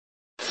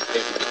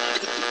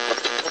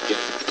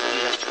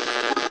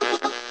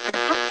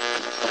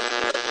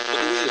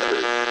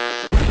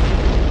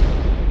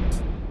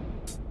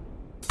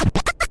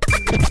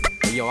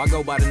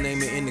go by the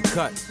name of In the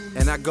Cut.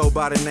 And I go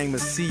by the name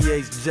of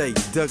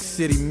CHJ, Duck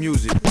City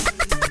Music.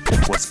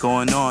 What's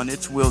going on?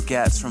 It's Will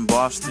Gatz from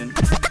Boston.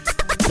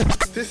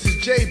 This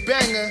is Jay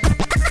Banger.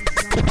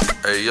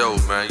 Hey yo,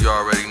 man, you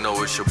already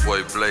know it's your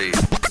boy Blade.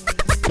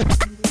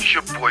 It's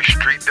your boy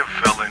Street the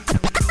Villain.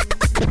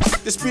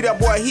 This be that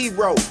boy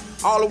Hero,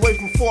 all the way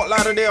from Fort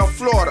Lauderdale,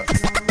 Florida.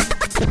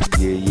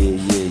 Yeah,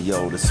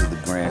 yo, this is the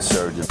Grand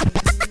Surgeon.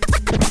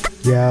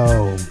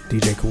 Yo,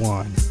 DJ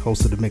Kawan,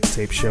 host of the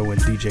Mixtape Show and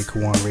DJ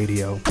Kawan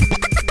Radio.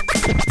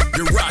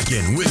 You're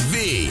rocking with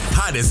the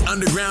hottest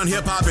underground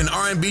hip-hop and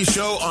R&B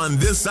show on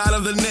this side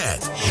of the net.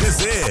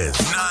 This is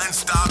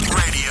NonStop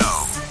Radio.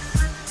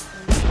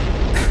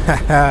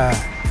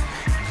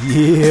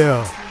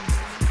 Yeah.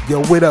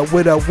 Yo, what up,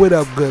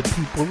 good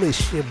people?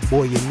 It's your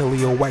boy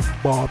Emilio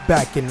Whiteball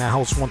back in the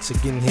house once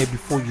again here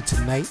before you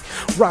tonight.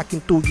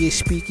 Rocking through your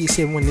speakers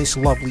here on this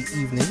lovely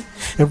evening.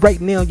 And right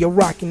now you're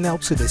rocking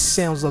out to the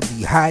sounds of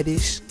the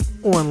hottest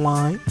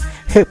online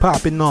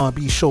hip-hop and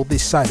R&B show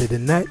this side of the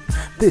net.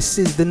 This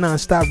is the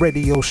NonStop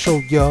Radio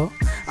Show, y'all.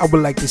 I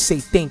would like to say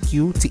thank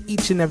you to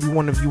each and every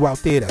one of you out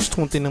there that's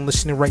tuned in and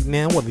listening right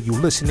now, whether you're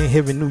listening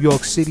here in New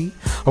York City,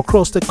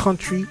 across the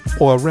country,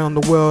 or around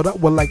the world. I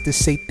would like to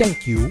say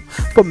thank you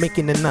for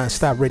making the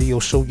NonStop Radio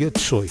Show your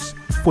choice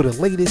for the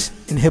latest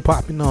in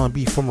hip-hop and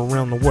R&B from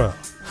around the world.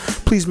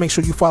 Please make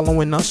sure you're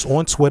following us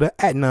on Twitter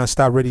at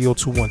NonStop Radio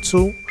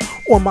 212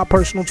 or my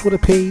personal Twitter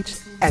page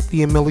at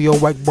the Emilio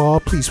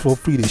Whiteball. Please feel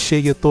free to share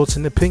your thoughts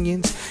and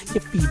opinions.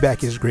 Your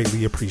feedback is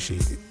greatly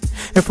appreciated.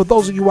 And for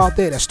those of you out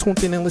there that's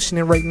tuned in and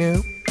listening right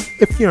now,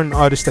 if you're an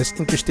artist that's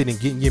interested in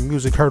getting your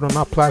music heard on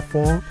our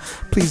platform,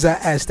 please I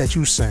ask that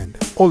you send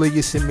all of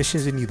your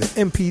submissions in either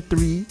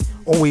MP3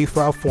 or WAV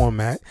file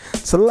format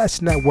to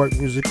Let's Network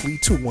Musically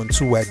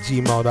 212 at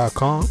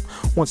gmail.com.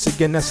 Once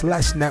again, that's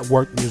Let's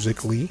Network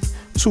Musically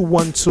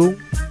 212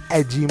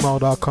 at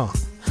gmail.com.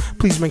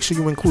 Please make sure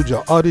you include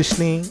your artist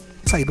name,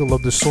 title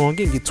of the song,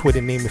 and your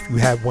Twitter name if you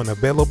have one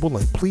available.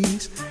 And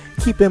please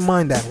keep in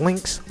mind that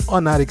links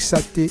are not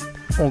accepted,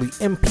 only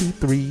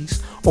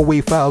MP3s or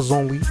WAV files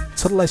only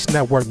to Let's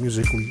Network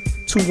Musically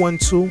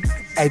 212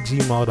 at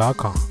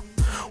gmail.com.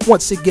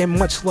 Once again,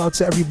 much love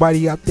to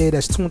everybody out there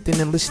that's tuned in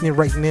and listening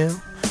right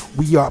now.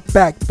 We are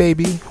back,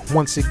 baby.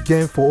 Once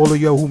again, for all of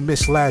y'all who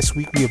missed last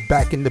week, we are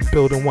back in the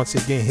building once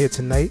again here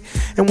tonight.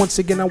 And once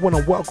again, I want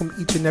to welcome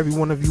each and every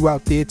one of you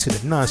out there to the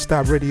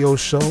NonStop Radio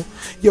Show,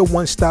 your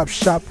one-stop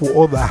shop for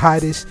all the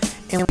hottest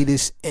and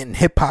latest in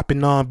hip-hop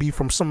and R&B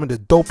from some of the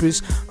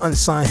dopest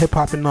unsigned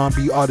hip-hop and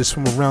R&B artists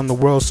from around the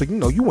world. So, you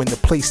know, you in the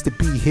place to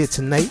be here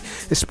tonight,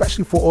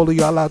 especially for all of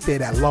y'all out there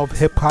that love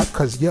hip-hop,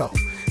 because, yo,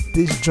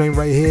 this joint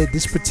right here,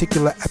 this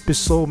particular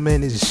episode,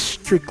 man, is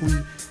strictly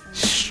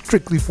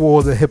for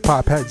all the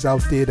hip-hop heads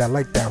out there that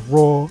like that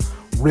raw,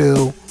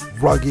 real,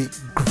 rugged,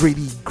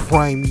 gritty,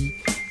 grimy.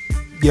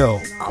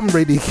 Yo, I'm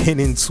ready to get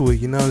into it,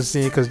 you know what I'm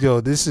saying? Because,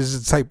 yo, this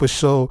is the type of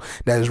show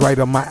that is right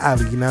up my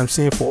alley, you know what I'm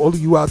saying? For all of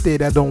you out there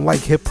that don't like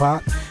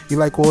hip-hop, you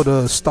like all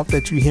the stuff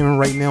that you're hearing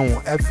right now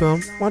on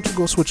FM, why don't you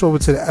go switch over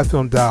to the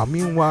FM dial?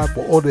 Meanwhile,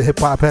 for all the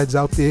hip-hop heads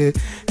out there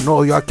and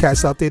all y'all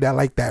cats out there that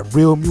like that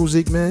real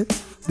music, man,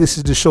 this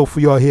is the show for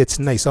y'all here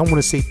tonight. So I want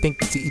to say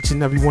thank you to each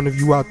and every one of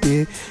you out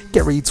there.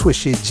 Get ready to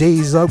twist your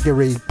J's up. Get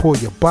ready to pour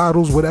your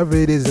bottles, whatever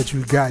it is that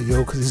you got,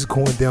 yo, because it's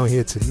going down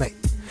here tonight.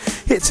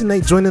 Here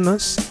tonight, joining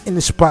us in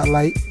the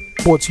spotlight,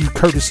 brought to you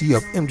courtesy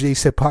of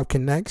MJ's Hip Hop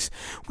Connects.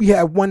 We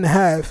have one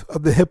half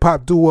of the hip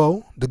hop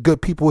duo, the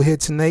good people here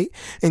tonight.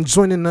 And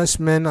joining us,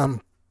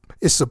 man,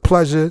 it's a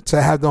pleasure to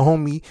have the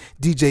homie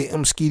DJ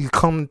Emskee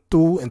come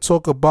through and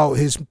talk about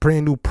his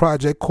brand new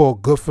project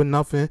called Good For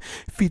Nothing,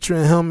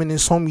 featuring him and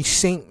his homie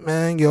Saint,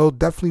 man. Yo,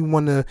 definitely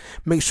want to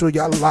make sure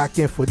y'all lock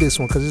in for this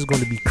one because it's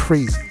going to be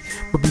crazy.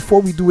 But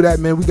before we do that,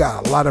 man, we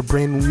got a lot of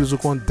brand new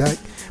music on deck.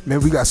 Man,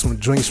 we got some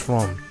joints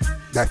from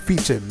that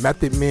feature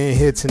Method Man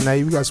here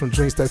tonight. We got some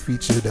joints that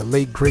feature the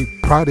late great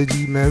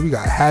Prodigy, man. We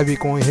got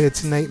Havoc on here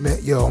tonight, man.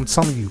 Yo, I'm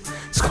telling you,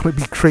 it's gonna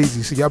be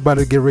crazy. So y'all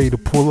better get ready to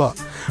pull up.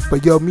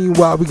 But yo,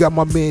 meanwhile, we got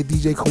my man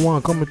DJ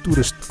Kawan coming through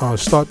to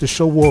start the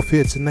show off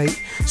here tonight.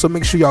 So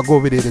make sure y'all go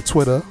over there to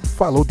Twitter,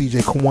 follow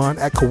DJ Kawan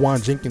at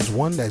Kawan Jenkins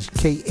 1. That's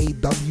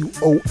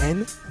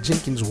KAWON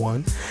Jenkins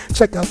 1.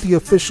 Check out the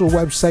official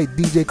website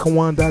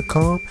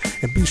djkawan.com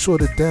and be sure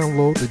to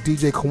download the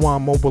DJ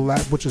Kawan mobile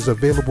app, which is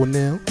available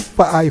now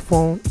for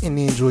iPhone and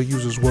Android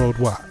users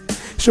worldwide.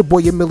 It's your boy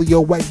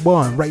Emilio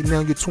Whiteball, and right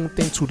now you're tuned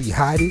into the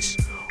hottest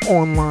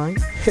online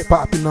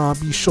hip-hop and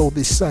R&B show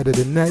this side of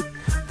the net.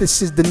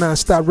 This is the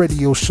NonStop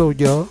Radio Show,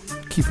 y'all.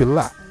 Keep it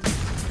locked.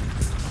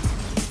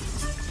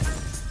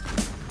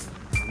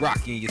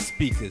 Rocking your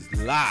speakers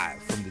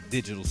live from the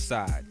digital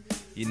side.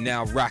 You're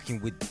now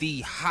rocking with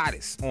the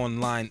hottest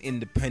online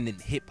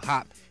independent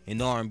hip-hop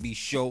and R&B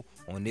show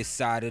on this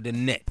side of the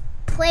net.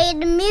 Play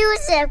the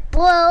music,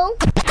 bro.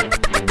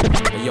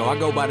 Hey, yo, I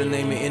go by the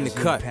name of In the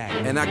Cut.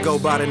 And I go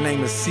by the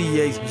name of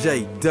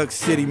CHJ, Duck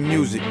City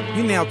Music.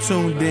 You now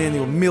tuned in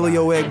to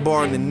Emilio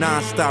Egbar and the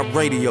NonStop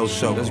Radio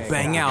Show. Let's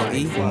bang out,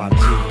 E.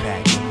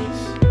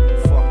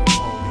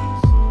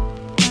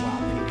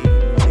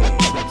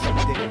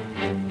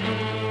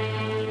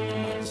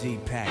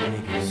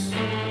 niggas.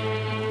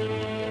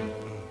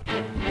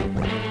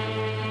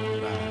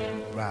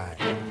 Right.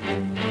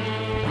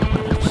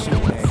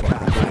 Shoot that guy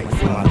right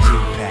for my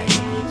G-Pack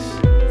niggas.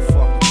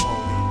 Fuck the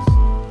police.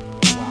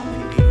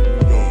 YPD,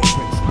 New York,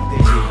 bricks and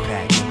dicks.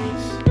 G-Pack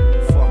niggas.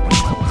 Fuck the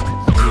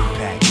police.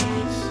 G-Pack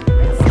niggas.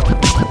 Fuck the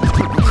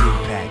police.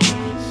 G-Pack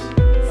niggas.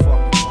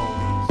 Fuck the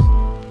police.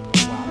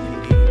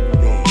 YPD,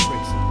 New York,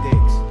 bricks and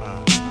dicks.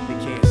 They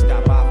can't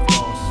stop our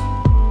floss.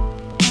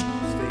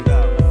 Straight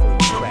up before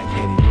you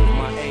crack-headed. With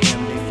my AM,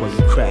 before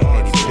you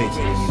crack-headed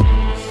bitches.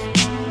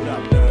 What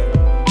up, man?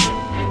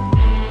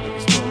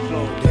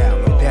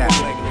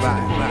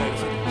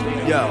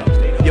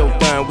 Yo,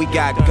 Thun, we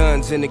got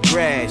guns in the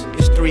garage.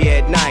 It's 3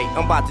 at night.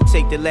 I'm about to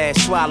take the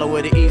last swallow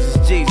of the Eases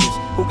Jesus.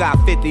 Who got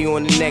 50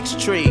 on the next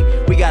tree?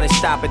 We gotta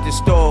stop at the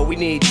store. We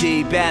need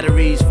D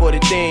batteries for the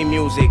theme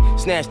music.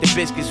 Snatch the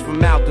biscuits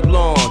from out the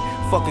lawn.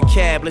 Fuck a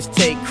cab, let's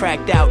take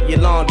cracked out your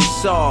laundry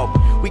sob.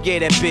 We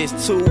gave that bitch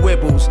 2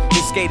 wibbles,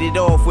 then skated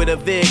off with a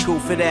vehicle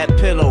for that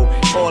pillow.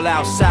 All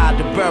outside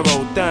the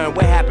borough. Thun,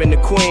 what happened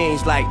to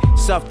Queens? Like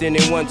Sufton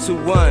in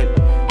 121.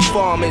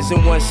 Farmers in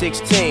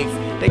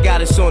 116th. They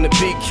got us on the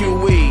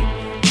BQE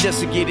just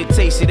to get a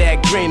taste of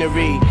that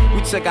greenery.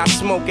 We took our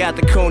smoke out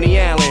to Coney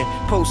Island,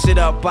 posted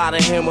up by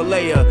the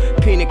Himalaya.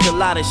 Pina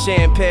colada,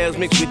 champagnes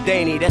mixed with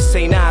Danny. That's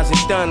St. Ives and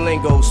Thun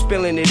lingo.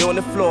 Spilling it on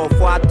the floor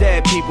for our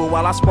dead people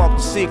while I spark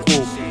the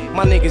sequel.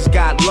 My niggas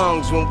got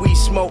lungs when we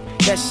smoke.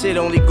 That shit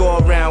only go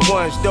around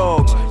once,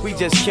 dogs. We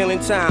just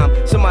killing time.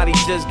 Somebody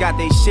just got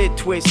they shit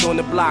twist on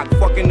the block,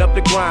 fucking up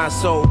the grind.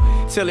 So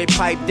till it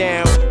pipe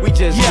down, we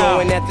just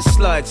going at the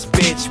sluts,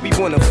 bitch. We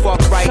wanna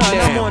fuck right now.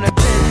 I'm on a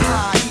bit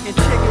high, eating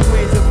chicken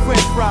wings and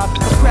french fries. A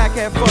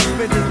crackhead fuck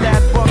spent his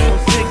last buck on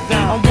 6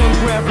 down. I'm 1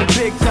 gram from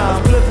big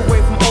time, live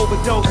away from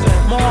overdosing.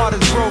 My heart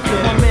is broken,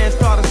 my man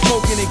started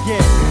smoking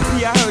again.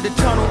 See, I heard the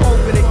tunnel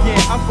open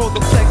again. I spoke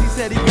to Flex, he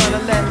said he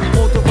gonna let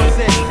both of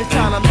us in. It's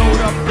time to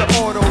load up the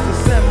autos and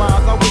semis.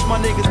 I wish my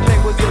niggas' pay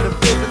was in the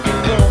physical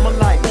form of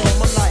life.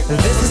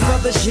 This is for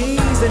the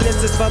G's and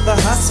this is for the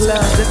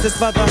hustlers. This is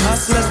for the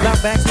hustlers, now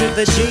back to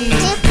the G's.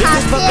 This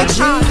is for the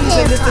G's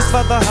and this is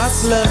for the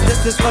hustlers.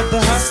 This is for the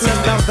hustlers,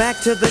 now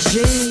back to the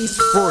G's.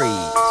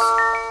 Freeze.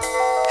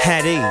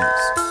 Had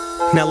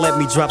ease. Now let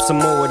me drop some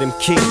more of them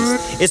keys.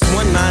 It's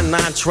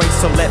 199 trace,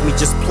 so let me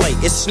just play.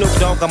 It's Snoop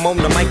Dogg, I'm on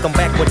the mic, I'm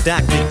back with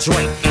Dr.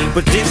 Dre.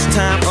 But this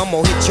time I'm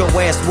gonna hit your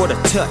ass with a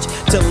touch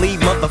to leave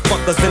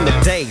motherfuckers in the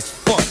days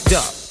fucked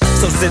up.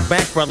 So sit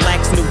back,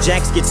 relax, new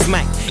jacks get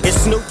smacked. It's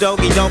Snoop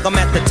Doggy Dogg, I'm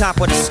at the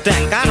top of the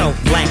stack. I don't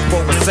blank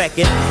for a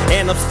second,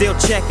 and I'm still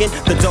checking.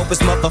 The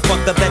dopest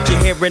motherfucker that you're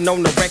hearing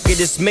on the record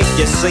is me,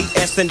 you see.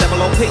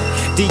 S-N-O-O-P,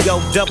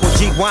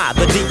 D-O-double-G-Y,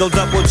 the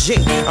D-O-double-G.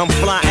 I'm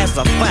fly as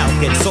a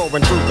falcon,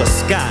 soaring through the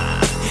sky.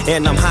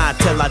 And I'm high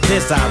till I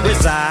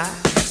reside.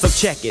 So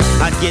check it,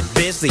 I get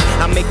busy,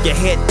 I make your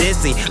head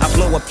dizzy. I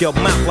blow up your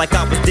mouth like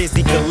I was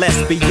Dizzy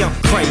Gillespie. I'm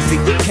crazy,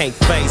 you can't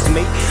faze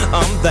me.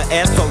 I'm the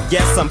S, so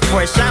yes, I'm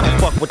fresh. I don't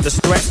fuck with the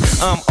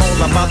stress. I'm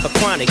all about the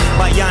chronic,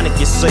 bionic,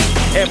 you see.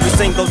 Every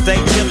single day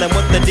chillin'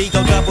 with the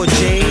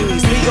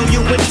D-O-double-G's.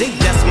 D-O-U-N-D,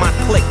 that's my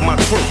clique, my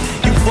crew.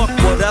 You fuck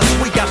with us,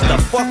 we got to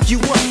fuck you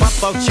up. I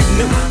thought you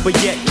knew, but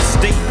yet you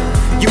still.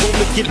 You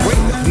only get real,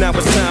 now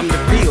it's time to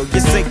feel. You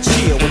say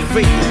chill and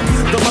feel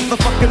the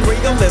motherfucking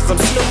realism.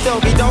 Snoop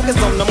Doggy Dogg is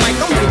on the mic,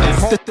 I'm leaving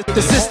home.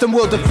 The system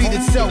will defeat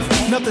itself.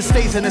 Nothing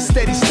stays in a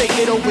steady state,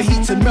 it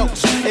overheats and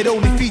melts. It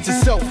only feeds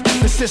itself.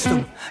 The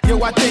system,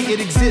 yo, I think it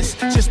exists.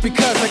 Just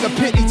because like a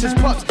pit eats his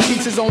pups,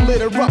 eats his own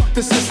litter up.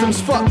 The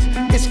system's fucked,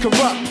 it's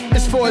corrupt.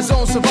 It's for his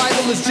own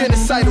survival, it's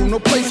genocidal. No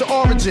place of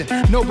origin,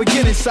 no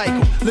beginning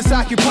cycle. Let's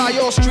occupy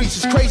all streets,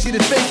 it's crazy to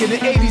think. In the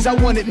 80s I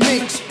wanted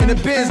minks, in the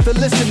Benz to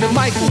listen to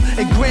Michael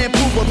and Grand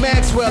Poopa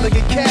Maxwell and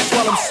get cash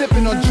while I'm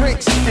sipping on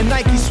drinks and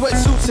Nike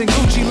sweatsuits and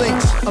Gucci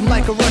links. I'm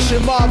like a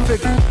Russian mob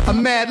figure,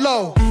 I'm mad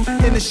low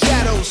in the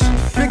shadows.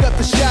 Big up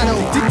the shadow,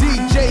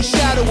 DJ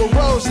Shadow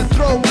arose to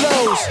throw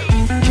blows.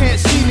 Can't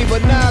see me,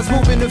 but Nas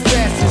moving the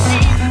fastest.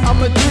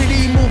 I'm a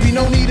 3D movie,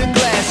 no need of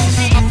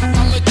glasses.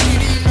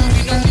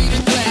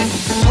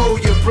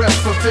 Hold your breath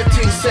for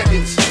 15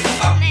 seconds.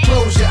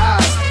 Close your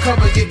eyes,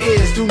 cover your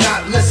ears, do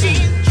not listen.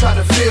 Try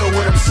to feel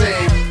what I'm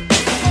saying.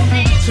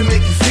 To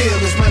make you feel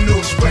is my new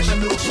expression.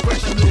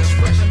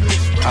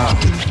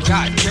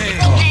 Goddamn.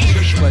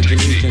 Pledge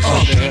allegiance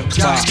to the hip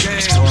hop.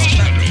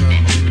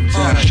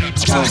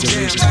 Pledge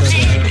allegiance to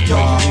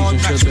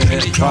the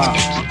hip hop.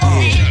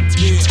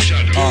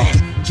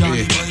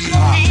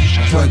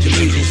 Pledge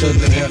allegiance to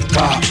the hip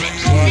hop.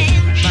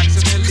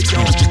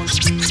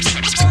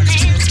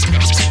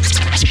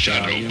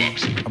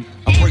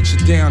 I break your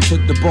down to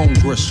the bone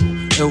gristle.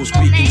 Ill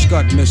speaking,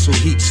 scud missile,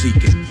 heat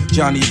seeking.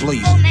 Johnny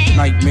blazing,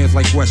 nightmares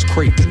like Wes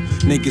Craven.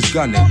 Niggas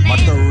gunning, my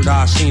third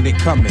eye seen it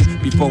coming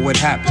before it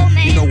happened.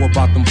 You know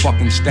about them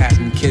fucking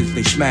statin kids,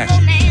 they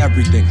smashing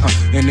everything,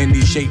 in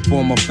any shape,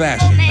 form, or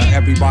fashion. Now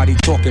everybody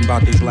talking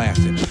about they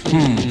blasting.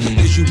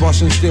 Is you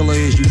busting still or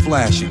is you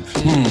flashing?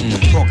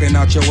 Talking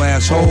out your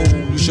asshole.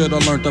 You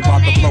should've learned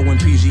about the flowing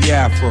PZ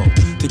Afro.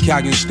 The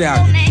Italian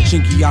stallion,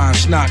 chinky eye and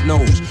snot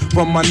nose.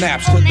 From my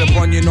naps to the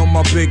bunion on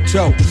my big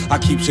toe, I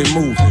keeps it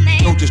moving.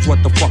 Know just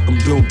what the fuck I'm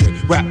doing.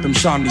 Rap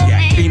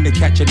insomniac, fiend to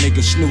catch a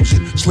nigga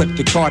snoozing. Slip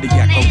the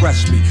cardiac,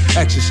 arrest me.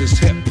 Exorcist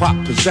hip hop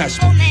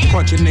possess me.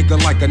 Crunch a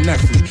nigga like a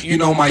Nestle. You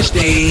know my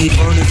stage,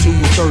 burning to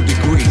a third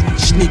degree.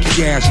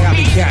 Sneaky ass,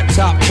 alley cat,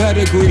 top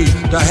pedigree.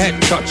 The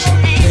head toucher,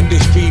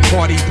 industry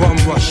party bum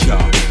rusher.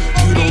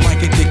 You don't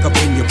like it, dick up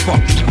in your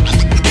fuck.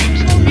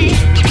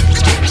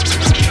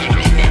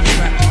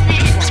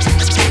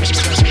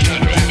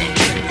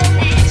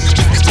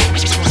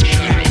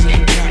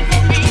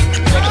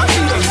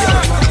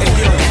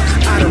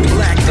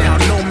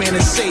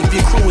 Safe,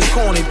 your crew is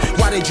cornered.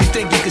 Why did you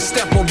think you could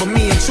step over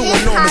me and two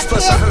enormous?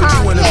 Plus I heard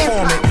you an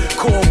informant.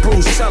 Call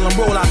Bruce, tell him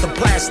roll out the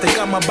plastic.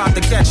 I'm about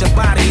to catch a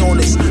body on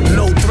this.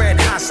 No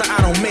threat, so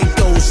I don't make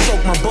those.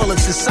 Soak my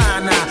bullets in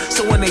cyanide,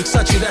 so when they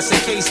touch you, that's a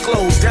case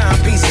closed. Dime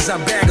pieces, I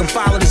bag them,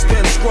 follow the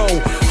spin scroll.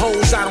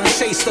 Hoes, I don't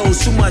chase those.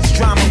 Too much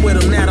drama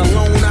with them, that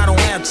alone I don't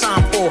have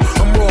time for.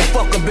 I'm raw,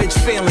 fuck a bitch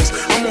feelings.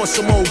 I'm on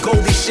some old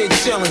Goldie shit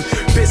chillin'.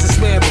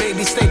 Businessman,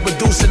 baby, stay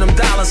producing them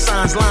dollar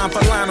signs. Line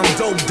for line, I'm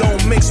dope,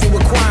 don't mix me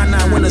with quinine.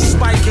 When the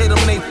spike hit them,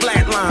 they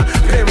flatline,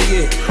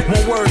 period.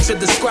 One word to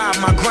describe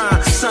my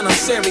grind. Son, I'm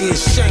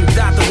serious. Shank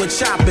doctor with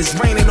choppers.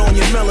 Raining on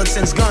your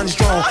militants, guns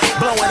drawn.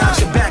 Blowing out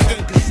your back,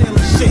 ain't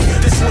concealing shit.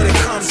 This what it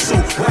comes to.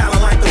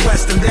 Wildin' like the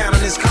western down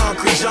in this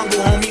concrete jungle.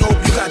 Homie, hope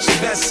you got your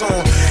vest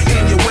on.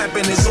 And your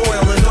weapon is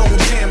oil and don't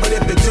jam. But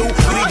if it do,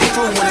 lead you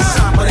through when it's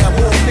time for that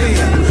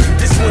warfare.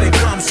 This what it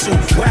comes to.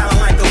 Wildin'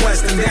 like the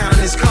western down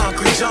in this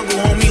concrete jungle.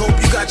 Homie, hope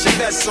you got your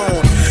vest on.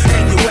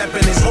 And your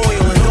weapon is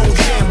oil and don't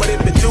jam. But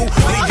if it do,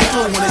 lead you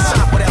through when it's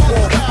time for that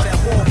war.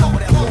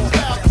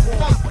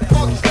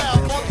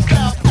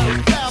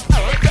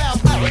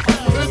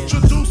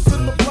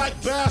 Introducing the black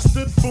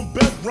bastard from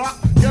bedrock,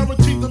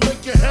 guaranteed to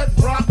make your head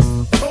rock.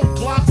 Coke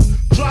blocks,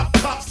 drop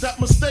cops that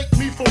mistake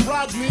me for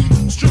Rodney.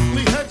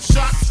 Strictly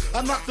headshots,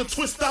 I knock the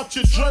twist out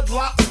your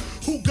dreadlocks.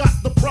 Who got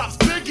the props?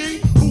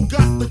 Biggie. Who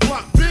got the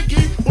Glock?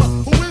 Biggie. But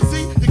who is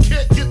he? You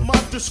can't get my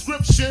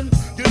description.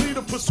 You need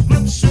a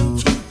prescription,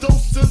 2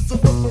 doses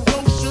of the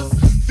ferocious.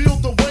 Feel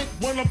the weight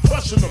when I'm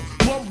crushing them,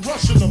 I'm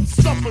rushing them,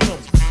 stuffing them.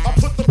 I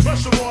put the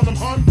pressure on them,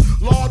 hun.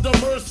 Lord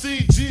of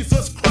mercy,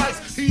 Jesus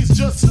Christ. He's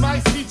just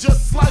nice, he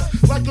just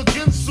sliced like a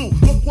Ginsu.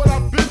 Look what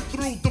I've been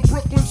through. The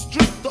Brooklyn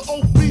street, the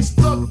obese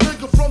thug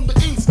nigga from the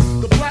east.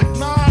 The black 9,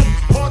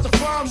 hard to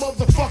find,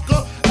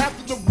 motherfucker.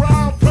 After the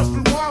rhyme, press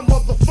rewind,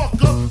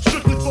 motherfucker.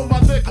 Strictly for my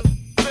nigga.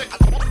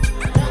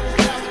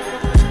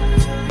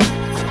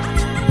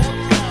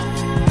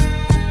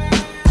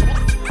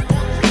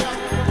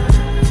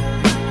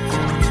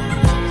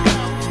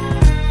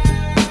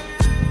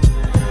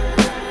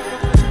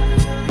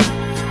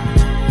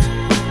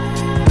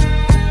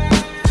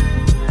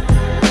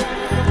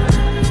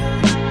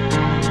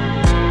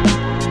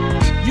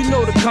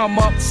 Come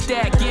up,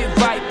 stack, get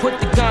right, put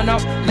the gun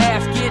up,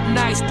 laugh, get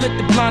nice, split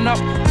the blunt up,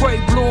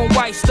 pray blue and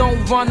white,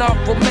 don't run up,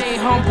 remain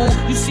humble.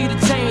 You see the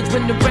change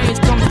when the rains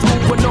come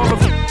through and all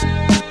of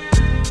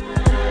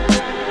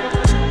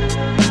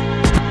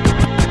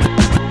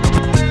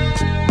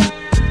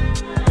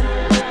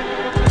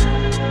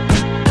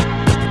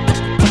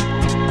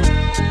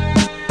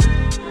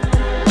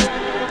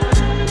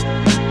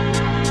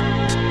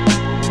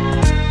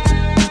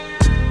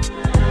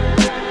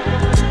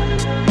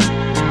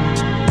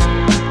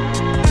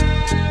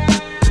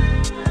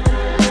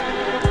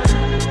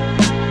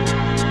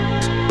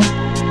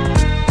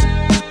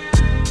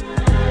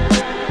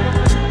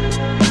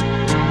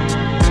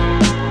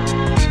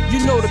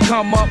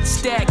come up,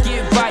 stack,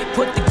 get right,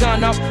 put the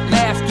gun up,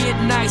 laugh, get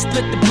nice,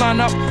 split the blunt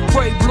up,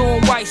 pray blue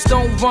and white,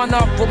 don't run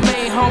up,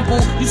 remain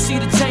humble. You see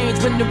the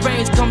change when the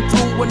rains come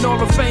through and all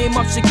the fame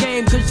ups your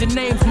game cause your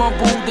name's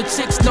mumbled. The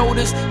chicks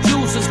notice,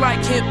 users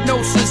like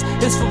hypnosis,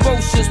 it's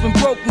ferocious when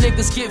broke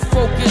niggas get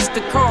focused.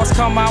 The cars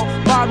come out,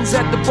 bottles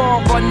at the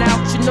bar run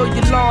out. You know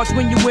you're large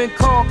when you in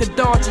car, could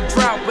dodge a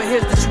drought. But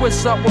here's the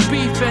twist up, with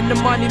beef and the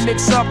money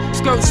mix up.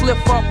 Skirts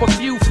slip up, a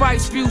few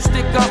fights, few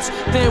stick ups.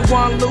 Then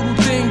one little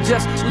thing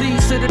just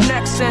leads to the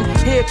next. And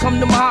here come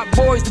them hot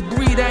boys to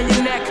breathe down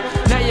your neck.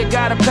 Now you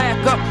gotta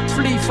pack up,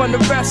 flee from the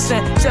rest.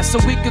 And just a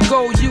week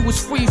ago you was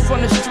free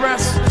from the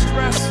stress.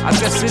 I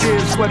guess it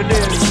is what it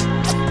is.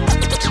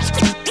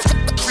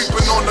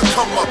 Creeping on the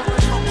come up.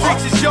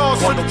 This is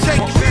yours for the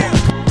taking.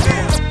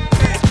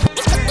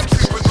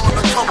 Creeping on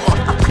the come up.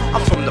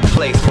 I'm from the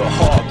place where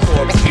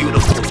hardcore is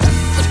beautiful.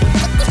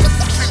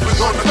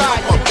 Creeping on the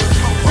come up.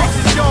 This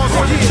is yours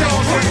for the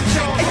taking.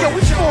 Hey yo,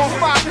 we 4 or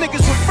 5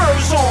 niggas with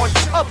furs on.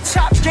 Up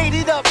top,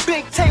 gated up,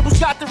 big tables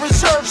got the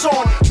reserves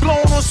on.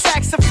 Blown on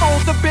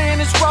saxophones, the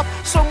band is it's rough.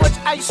 So much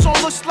ice on,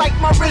 looks like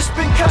my wrist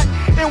been cut.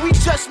 And we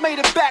just made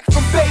it back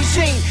from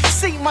Beijing.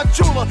 See my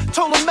jeweler,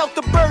 told him melt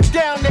the bird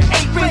down to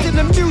 8 rings. And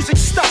the music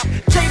stopped.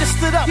 Jada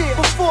stood up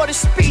before the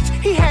speech.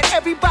 He had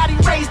everybody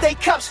raise their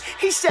cups.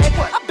 He said,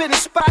 I've been in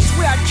spots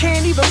where I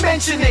can't even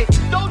mention it.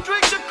 Don't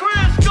drink the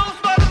Chris, goes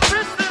by the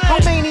piston.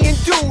 Romanian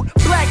dude,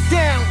 black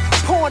down,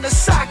 pouring a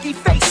sake,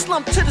 face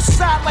slumped to the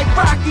side like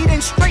Rocky.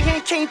 Then straight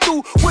hand came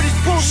through with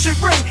his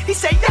bullshit ring. He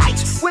said,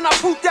 yikes, when I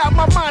pooped out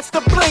my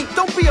monster blink.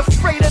 Don't be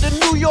afraid of the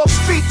New York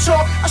street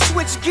talk. I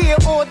switch gear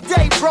all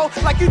day, bro,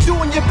 like you do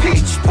in your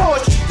peach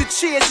Porsche. The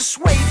chairs are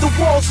suede, the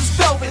walls is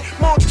velvet.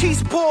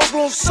 Marquise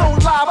ballroom, so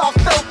live I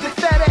felt it.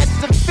 Fat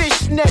asses and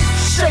fishnets,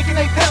 shaking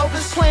they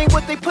pelvis, playing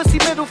with they pussy,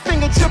 middle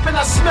finger dripping,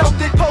 I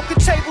smelled it. Poker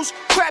tables,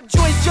 crap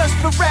joints just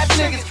for rap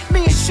niggas.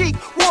 Me and Sheik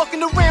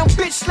walking around,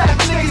 bitch slap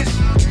niggas.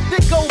 They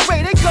go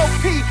Ray, they go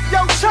P.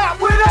 Yo, Chop,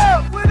 what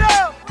up? What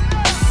up?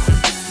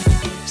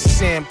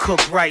 Sam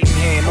Cooke, right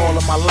hand, all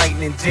of my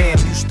lightning damn.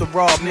 Used to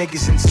rob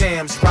niggas in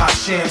Sam's, rock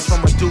shams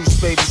from a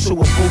deuce baby to a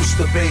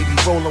booster baby.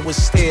 Rolling with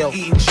steel,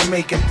 eating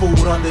Jamaican food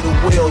under the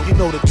wheel. You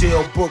know the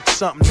deal, book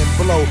something and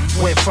blow.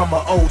 Went from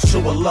a O to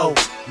a low.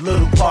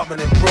 Little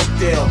apartment in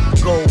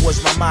Brookdale. Gold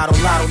was my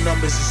motto, lotto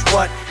numbers is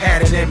what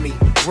had it in me.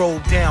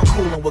 Rolled down,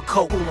 coolin' with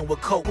coke, coolin' with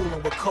coke,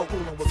 coolin' with coke,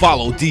 coolin' with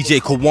Follow DJ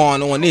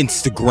Kawan on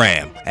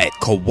Instagram at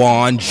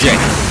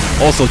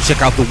KawanJ. Also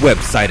check out the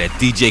website at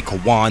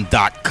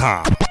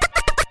djkawan.com.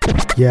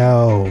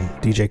 Yo,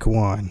 DJ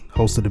Kawan,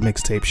 host of the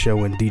Mixtape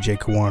Show and DJ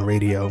Kawan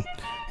Radio.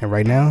 And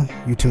right now,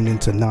 you tuned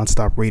into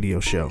NonStop Radio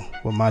Show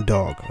with my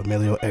dog,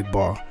 Emilio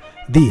Egbar,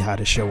 the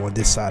hottest show on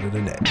this side of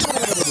the net.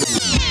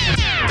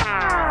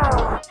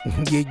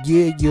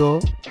 Yeah, yo.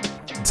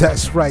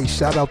 That's right.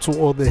 Shout out to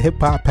all the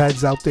hip-hop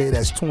heads out there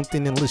that's tuned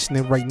in and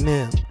listening right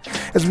now.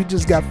 As we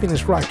just got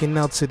finished rocking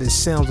out to the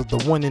sounds of the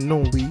one and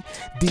only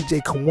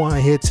DJ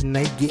Kawan here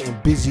tonight, getting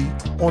busy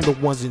on the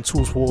ones and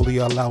twos for all of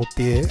y'all out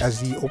there as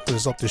he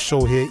opens up the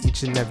show here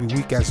each and every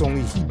week, as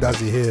only he does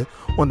it here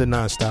on the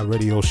NonStop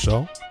Radio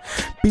Show.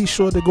 Be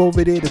sure to go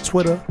over there to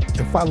Twitter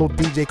and follow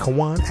DJ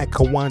Kawan at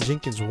Kawan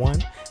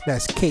Jenkins1.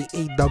 That's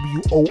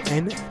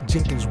K-A-W-O-N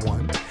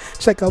Jenkins1.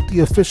 Check out the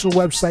official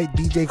website,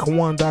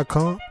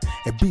 djkawan.com.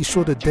 And be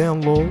sure to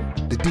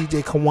download the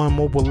DJ Kawan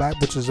mobile app,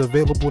 which is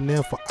available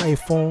now for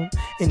iPhone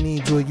and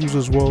Android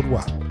users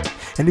worldwide.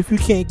 And if you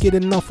can't get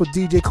enough of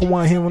DJ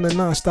Kawan here on the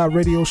NonStop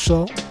Radio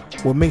Show,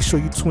 well, make sure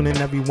you tune in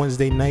every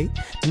Wednesday night,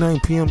 9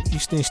 p.m.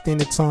 Eastern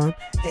Standard Time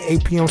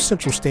and 8 p.m.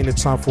 Central Standard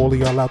Time for all of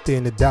y'all out there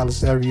in the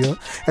Dallas area,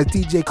 as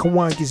DJ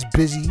Kawan gets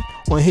busy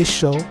on his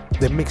show,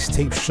 the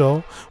Mixtape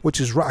Show, which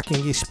is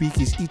rocking your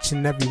speakers each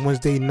and every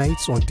Wednesday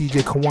nights on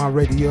DJ Kawan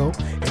Radio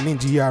and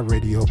NGI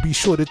Radio. Be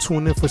sure to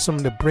tune in for some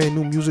of the brand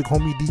new music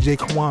homie DJ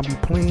Kawan be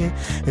playing,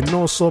 and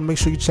also make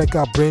sure you check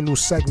out brand new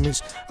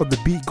segments of The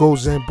Beat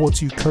Goes In, brought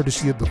to you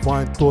courtesy of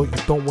Divine Thought.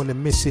 You don't want to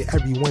miss it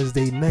every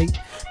Wednesday night,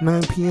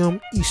 9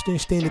 p.m. Eastern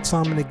Standard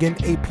Time, and again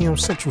 8 p.m.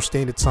 Central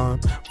Standard Time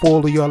for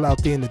all of y'all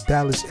out there in the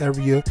Dallas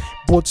area,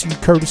 brought to you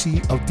courtesy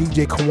of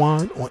DJ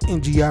Kawan on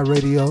NGI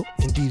Radio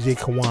and DJ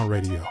Kawan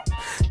Radio.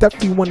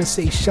 Definitely want to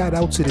say shout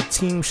out to the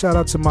team, shout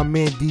out to my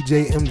man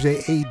DJ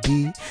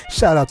MJAD,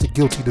 shout out to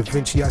Guilty Da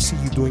Vinci. I see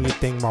you doing your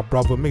thing, my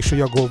brother. Make sure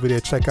y'all go over there,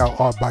 check out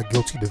Art by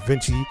Guilty Da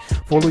Vinci.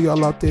 For all of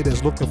y'all out there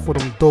that's looking for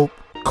them dope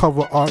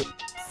cover art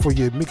for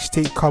your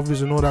mixtape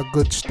covers and all that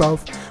good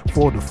stuff,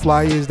 for the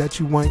flyers that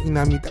you want, you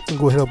know what I mean, definitely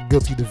go hit up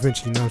Guilty Da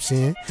Vinci, you know what I'm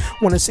saying.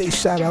 Want to say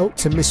shout out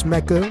to Miss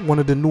Mecca, one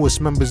of the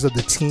newest members of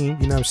the team,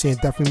 you know what I'm saying.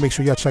 Definitely make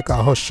sure y'all check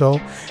out her show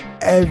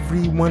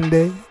every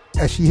Monday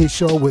as she hits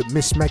show with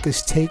Miss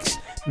Mecca's Takes,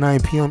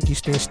 9 p.m.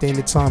 Eastern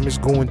Standard Time is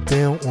going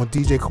down on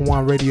DJ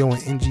Kawan Radio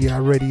and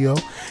NGI Radio.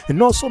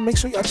 And also make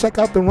sure y'all check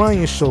out the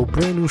Ryan Show,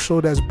 brand new show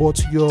that's brought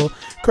to you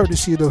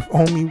courtesy of the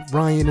homie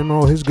Ryan and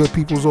all his good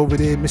peoples over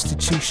there. Mr.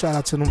 Chief, shout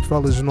out to them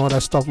fellas and all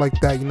that stuff like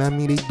that, you know what I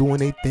mean. They doing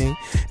their thing.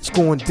 It's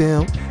going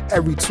down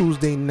every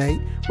Tuesday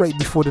night right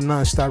before the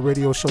NonStop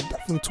Radio Show.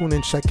 Definitely tune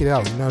in, check it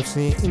out, you know what I'm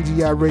saying.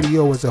 NGI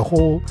Radio as a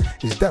whole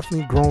is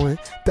definitely growing.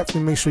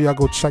 Definitely make sure y'all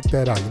go check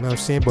that out, you know what I'm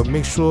saying. But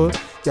make sure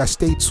y'all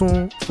stay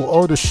tuned for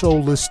all the show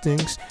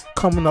listings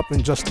coming up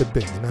in just a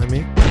bit, you know what I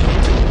mean?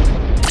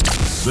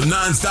 The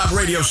NonStop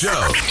Radio Show.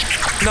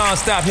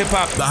 Non-stop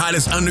hip-hop. The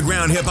hottest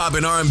underground hip-hop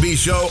and R&B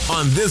show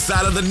on this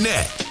side of the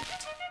net.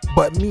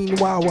 But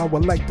meanwhile, I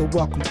would like to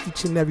welcome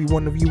each and every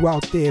one of you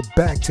out there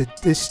back to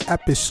this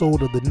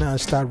episode of the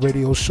NonStop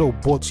Radio Show,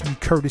 brought to you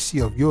courtesy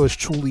of yours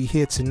truly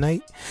here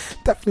tonight.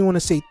 Definitely want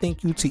to say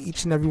thank you to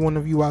each and every one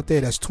of you out there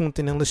that's tuned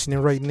in and listening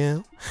right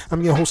now.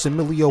 I'm your host,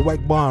 Emilio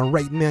Egbar, and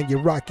right now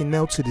you're rocking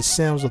out to the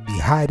sounds of the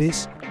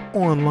hottest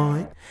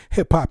online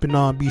hip-hop and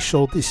R&B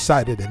show this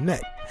side of the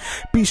net.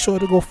 Be sure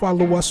to go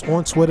follow us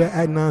on Twitter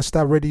at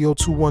NonStop Radio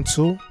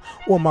 212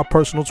 or my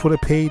personal Twitter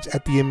page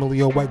at the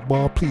Emilio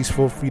Egbar. Please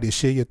feel free to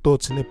share your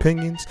thoughts and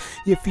opinions.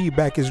 Your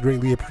feedback is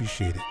greatly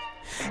appreciated.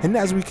 And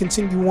as we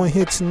continue on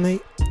here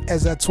tonight,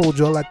 as I told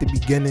y'all at the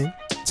beginning,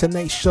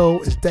 Tonight's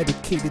show is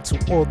dedicated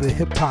to all the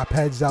hip-hop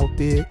heads out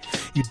there.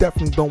 You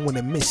definitely don't want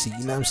to miss it,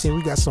 you know what I'm saying?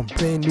 We got some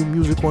brand new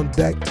music on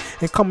deck.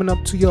 And coming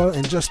up to y'all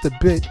in just a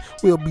bit,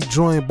 we'll be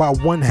joined by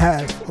one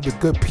half of the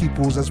good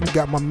peoples, as we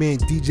got my man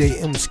DJ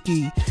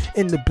Emskee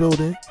in the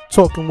building,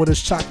 talking with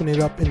us, chopping it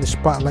up in the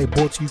spotlight,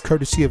 brought to you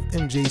courtesy of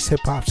MJ's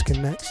Hip Hop's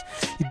Connects.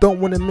 You don't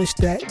want to miss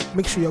that.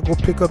 Make sure y'all go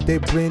pick up their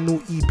brand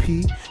new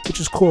EP, which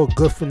is called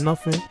Good For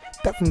Nothing.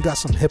 Definitely got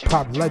some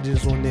hip-hop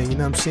legends on there, you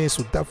know what I'm saying?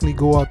 So definitely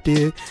go out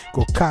there,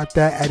 go cop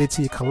that, add it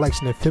to your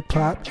collection of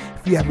hip-hop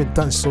if you haven't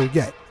done so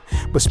yet.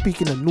 But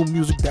speaking of new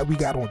music that we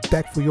got on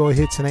deck for y'all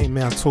here tonight,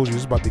 man, I told you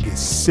it's about to get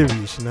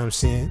serious, you know what I'm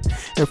saying?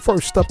 And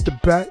first up the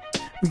bat,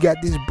 we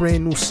got this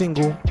brand new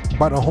single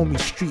by the homie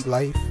Street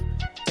Life.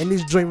 And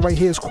this joint right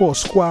here is called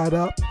Squad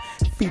Up,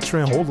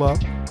 featuring, hold up,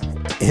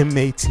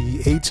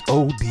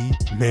 M-A-T-H-O-D,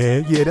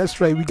 man. Yeah,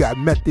 that's right, we got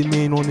Method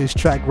Man on this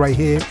track right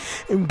here.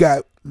 And we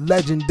got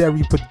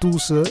legendary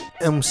producer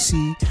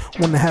MC,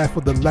 one half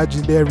of the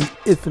legendary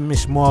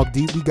infamous Mobb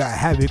Deep. We got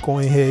Havoc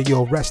on here.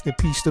 Yo, rest in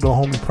peace to the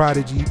homie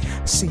Prodigy.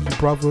 See you,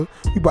 brother.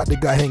 We about to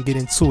go ahead and get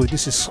into it.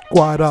 This is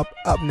Squad Up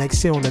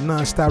next here on the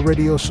NonStop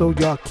Radio Show.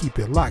 Y'all keep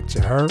it locked,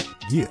 you heard?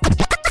 Yeah.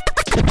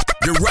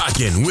 You're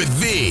rocking with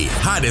the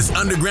hottest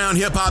underground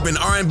hip-hop and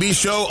R&B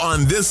show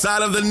on this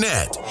side of the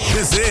net.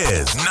 This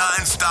is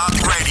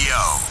NonStop Radio.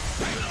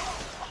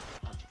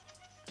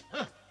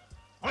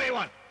 What do you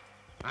want?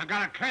 I'm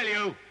gonna kill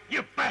you,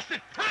 you bastard!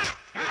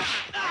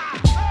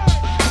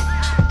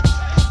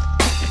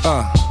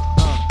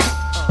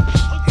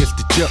 Here's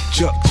the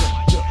juk.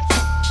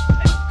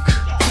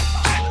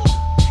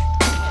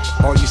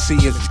 All you see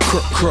is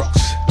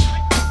crooks.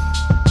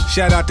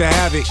 Shout out to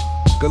Havoc,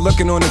 good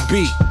looking on the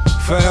beat.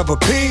 Forever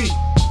P.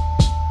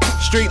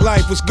 Street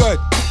Life was good.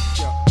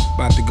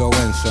 About to go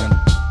in, son.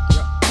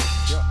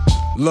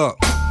 Look.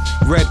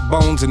 Red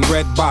bones and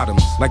red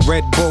bottoms. Like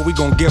Red Bull, we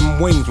gon' give them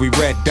wings, we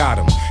red dot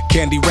them.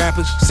 Candy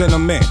rappers, send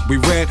them in, we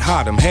red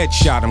hot them.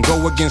 Headshot them,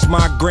 go against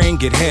migraine,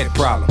 get head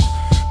problems.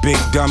 Big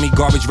dummy,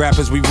 garbage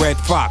rappers, we red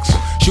fox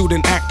them. Shoot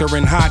an actor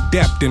in high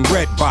depth and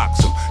red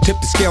box them. Tip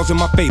the scales in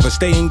my favor,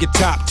 stay in your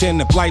top 10.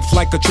 If life's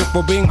like a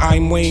triple beam,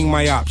 I'm weighing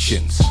my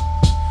options.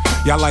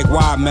 Y'all like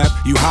wild meth,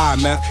 you high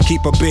meth.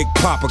 Keep a big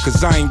popper,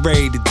 cause I ain't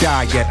ready to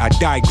die yet. I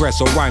digress,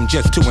 or I'm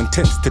just too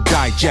intense to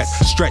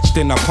digest. Stretched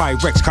in a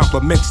Pyrex,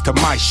 compliments to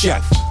my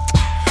chef.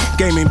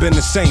 Game ain't been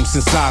the same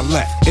since I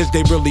left. Is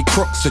they really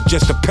crooks or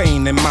just a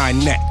pain in my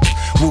neck?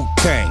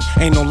 Wu-Tang,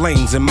 ain't no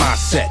lanes in my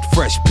set.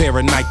 Fresh pair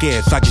of Nike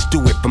Airs, I just do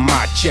it for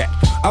my check.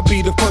 I'll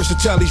be the first to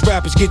tell these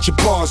rappers, get your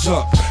bars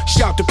up.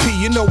 Shout to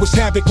P, you know it's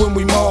havoc when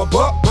we mob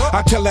up.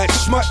 I tell that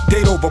smut,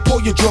 date over,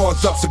 pull your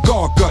drawers up.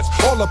 Cigar guts,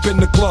 all up in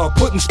the club,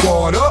 putting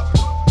squad up.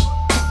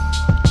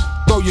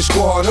 Throw your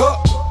squad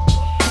up.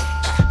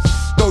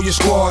 Throw your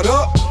squad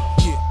up.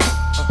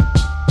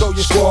 Throw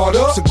your squad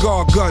up.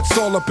 Cigar guts,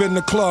 all up in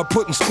the club,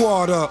 putting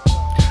squad up.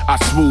 I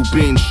swoop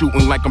in,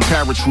 shooting like I'm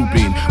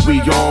paratrooping.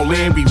 We all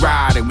in, we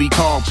riding, we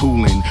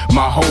carpooling.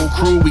 My whole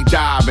crew, we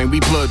diving,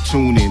 we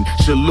platooning.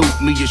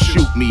 Salute me or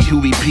shoot me,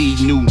 Huey P.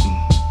 Newton.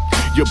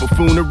 Your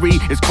buffoonery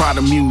is quite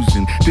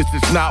amusing. This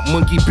is not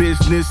monkey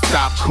business,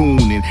 stop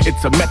cooning.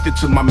 It's a method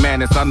to my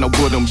madness, I know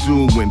what I'm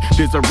doing.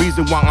 There's a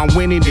reason why I'm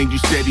winning and you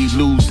steady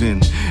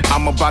losing.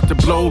 I'm about to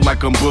blow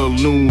like I'm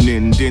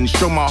ballooning. Then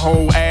show my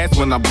whole ass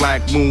when I'm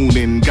black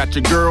mooning. Got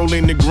your girl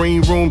in the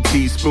green room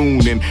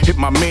teaspooning. Hit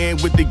my man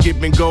with the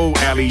give and go,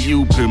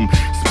 alley-oop him.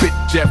 Spit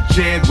Def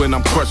Jam when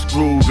I'm crushed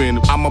grooving.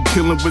 I'm a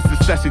killing with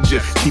succession,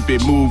 just keep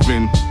it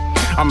moving.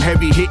 I'm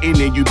heavy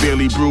hitting and you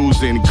barely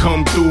bruising.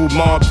 Come through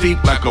Mobb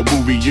Deep like a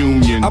woo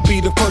reunion. I'll be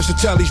the first to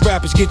tell these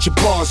rappers, get your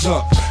bars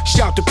up.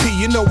 Shout to P,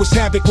 you know it's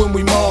havoc when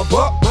we mob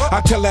up.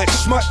 I tell that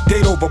smut,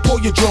 date over, pull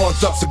your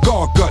drawers up.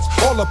 Cigar guts,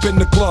 all up in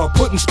the club,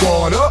 putting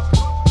squad up.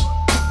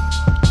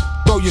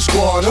 Throw your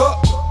squad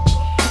up.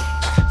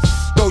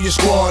 Throw your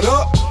squad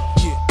up.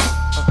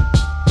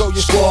 Throw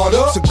your squad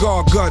up.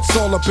 Cigar guts,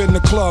 all up in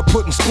the club,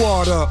 putting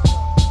squad up.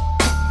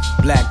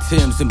 Black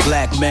Tims and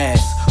black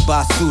masks.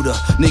 Basuda,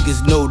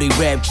 niggas know they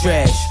rap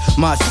trash.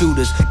 My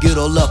shooters get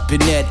all up in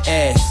that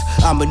ass.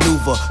 I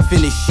maneuver,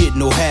 finish shit,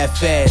 no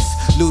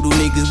half-ass. Little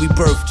niggas, we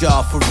birthed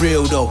y'all for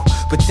real though.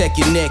 Protect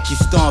your neck, you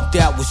stomped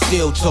out with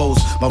steel toes.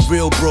 My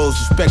real bros,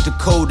 respect the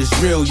code is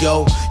real,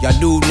 yo. Y'all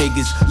new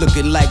niggas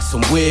looking like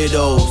some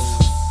weirdos.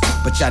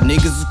 But y'all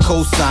niggas is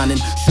co-signing,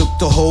 shook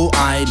the whole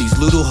iron. These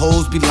little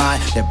hoes be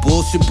lying, that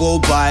bullshit blow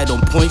by it. On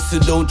point, so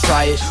don't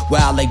try it.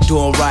 Wild like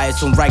doing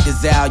riots on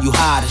Rikers Isle, you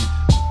hiding.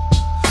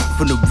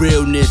 From the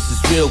realness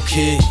is real,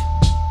 kid.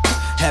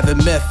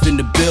 Having meth in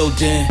the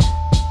building.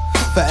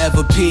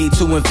 Forever P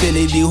to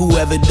infinity.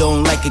 Whoever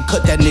don't like it,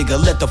 cut that nigga,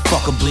 let the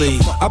fucker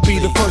bleed. I'll be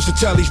the first to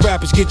tell these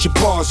rappers, get your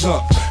bars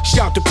up.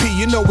 Shout to P,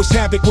 you know it's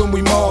havoc when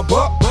we mob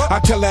up. I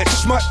tell that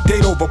smut,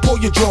 date over, pull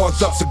your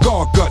drawers up.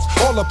 Cigar guts,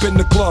 all up in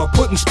the club,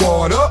 putting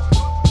squad up.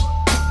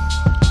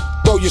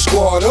 Throw your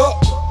squad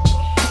up.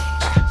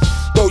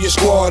 Throw your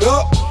squad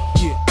up.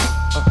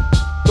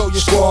 Throw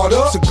your squad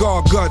up.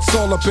 Cigar guts,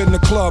 all up in the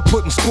club,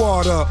 putting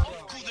squad up.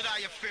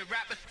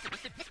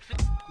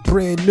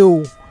 Brand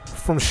new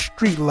from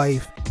Street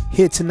Life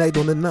here tonight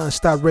on the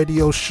NonStop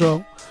Radio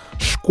Show.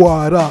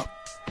 Squad Up,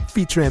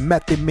 featuring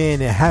Method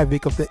Man and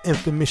Havoc of the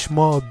infamous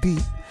Small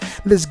Deep.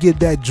 Let's get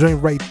that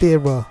joint right there.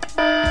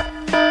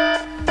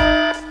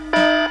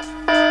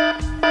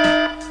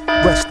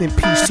 Rest in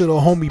peace to the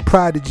homie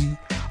Prodigy.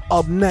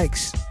 Up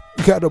next,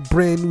 we got a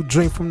brand new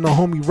joint from the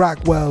homie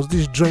Rockwells.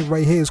 This joint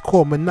right here is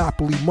called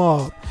Monopoly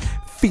Mob,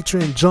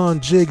 featuring John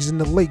Jiggs and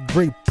the late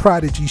great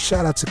Prodigy.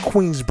 Shout out to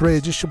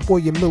Queensbridge. It's your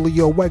boy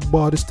Emilio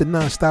Weckbar. It's the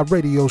NonStop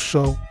Radio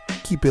Show.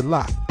 Keep it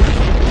locked.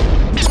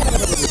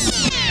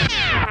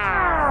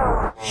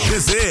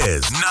 This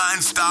is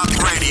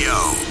NonStop Radio.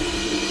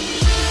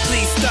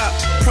 Please stop,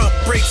 prompt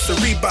brakes or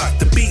Reebok.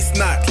 The beat's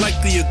not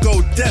likely to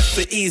go deaf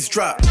for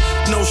eavesdrop.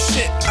 No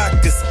shit, I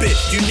can spit.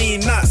 You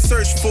need not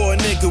search for a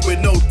nigga with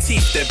no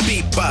teeth that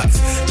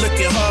beatbox.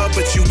 Looking hard,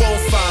 but you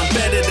won't find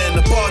better than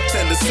a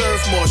bartender.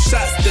 Serve more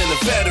shots than a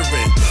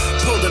veteran.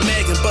 Pull the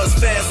mag and buzz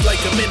fast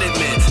like a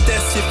Minuteman.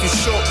 That's if you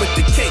short with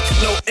the cake,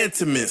 no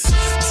intimates.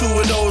 Two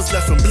of those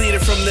left him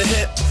bleeding from the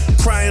hip.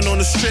 Crying on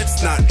the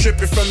strips, not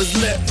dripping from his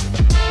lip.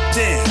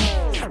 Damn,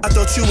 I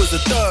thought you was a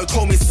thug.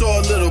 Homie saw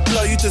a little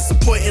blood, you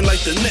disappointing like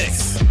the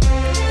Knicks.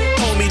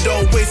 Homie,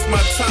 don't waste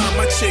my time.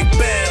 My chick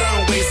bad, I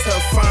don't waste her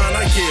fine.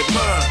 I get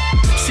mine.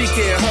 She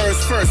get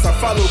hers first, I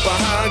follow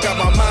behind. Got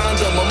my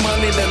mind on my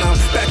money, then I'm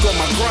back on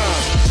my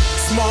grind.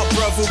 Smart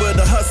brother with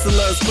a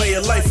hustler's way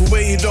of life,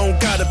 where you don't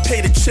gotta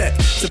pay the check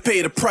to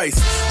pay the price.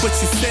 What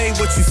you say,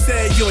 what you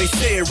said, you ain't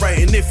say it right.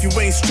 And if you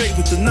ain't straight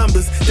with the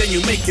numbers, then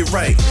you make it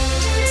right.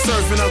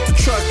 Serving out the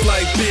truck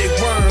like Big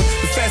Worm.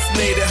 I'm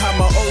fascinated how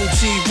my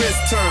OG wrist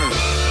turn.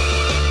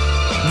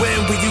 When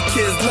will you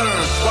kids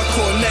learn? What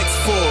call next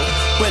for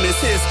when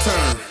it's his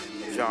turn?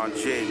 John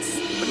Jiggs,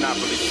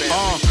 Monopoly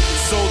family.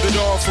 Sold it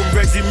all from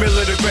Reggie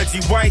Miller to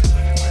Reggie White.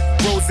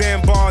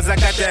 Roseanne bars, I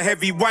got that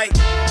heavy white.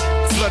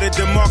 Flooded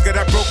the market,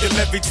 I broke the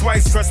levy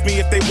twice. Trust me,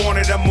 if they want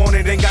it, I'm on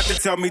it. Ain't got to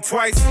tell me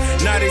twice.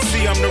 Now they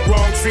see I'm the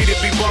wrong tree to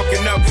be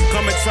barking up.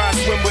 Come and try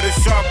swim with a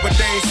shark, but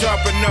they ain't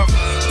sharp enough.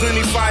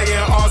 Plenty fire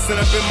and arson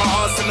up in my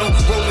arsenal.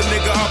 Roll a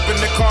nigga up in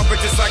the carpet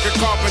just like a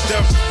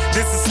carpenter.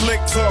 This is slick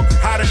talk,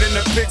 hotter than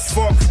a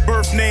pitchfork.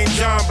 Birth name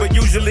John, but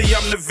usually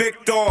I'm the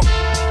victor.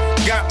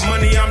 Got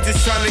money, I'm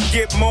just trying to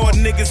get more.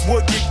 Niggas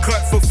would get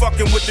cut for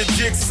fucking with the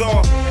jigsaw.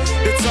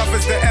 The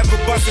toughest to ever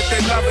bust it, they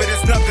love it.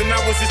 It's nothing, I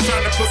was just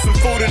trying to put some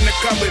food in the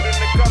cupboard.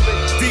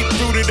 Deep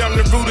rooted, I'm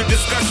the root of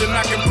discussion.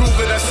 I can prove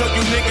it, I show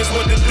you niggas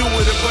what to do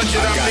with a budget.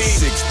 I got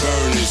 6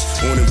 burners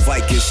on a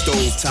Viking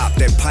stove top.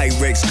 That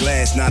Pyrex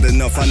glass, not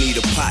enough, I need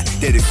a pot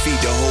that'll feed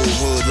the whole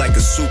hood like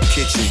a soup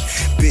kitchen.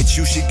 Bitch,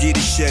 you should get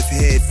a chef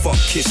head, fuck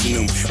kissing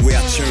them. Where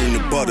I churn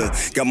the butter,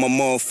 got my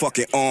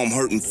motherfucking arm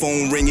hurting.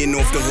 Phone ringing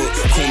off the hook,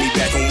 call me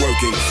back, I'm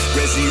working.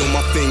 Resi on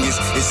my fingers,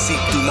 it seep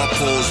through my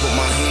pores. But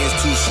my hands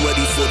too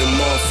sweaty for the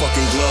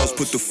motherfucking gloves.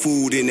 Put the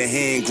food in the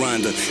hand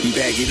grinder and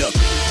bag it up.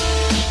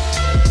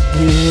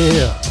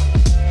 Yeah,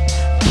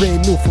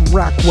 brand new from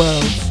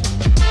Rockwells,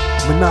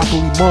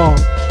 Monopoly Mob,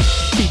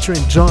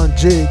 featuring John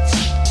Jiggs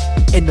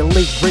and the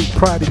late great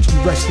Prodigy,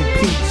 rest in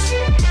peace.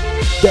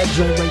 That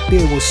joint right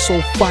there was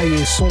so fire,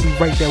 it's only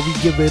right that we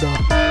give it up.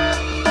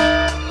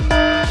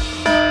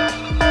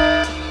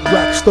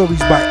 Rock Stories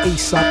by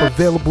Aesop,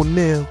 available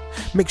now.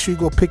 Make sure you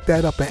go pick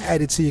that up and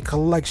add it to your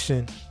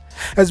collection.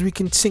 As we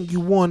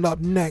continue on, up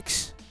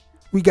next,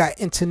 we got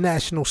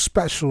International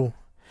Special,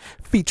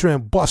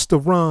 featuring Busta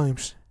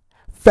Rhymes,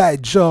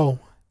 Fat Joe,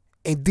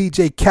 and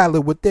DJ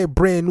Khaled with their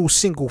brand new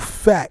single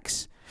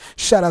Facts.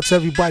 Shout out to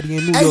everybody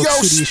in New York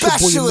City. It's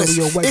your boy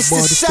Emilio Weckbar. This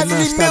is the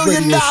NonStop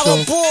Radio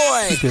Show.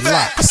 Keep it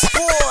locked.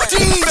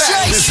 DJ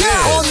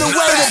on the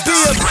way to be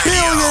a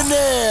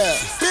billionaire.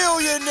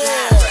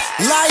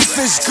 Life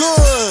is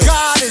good.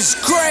 God is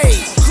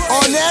great.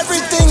 On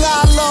everything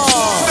I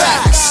love.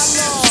 Facts.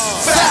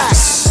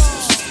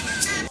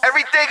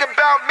 Everything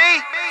about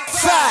me.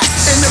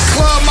 Facts. In the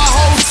club, my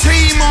whole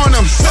team on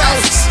them.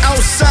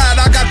 Outside,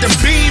 I got the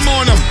beam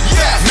on them.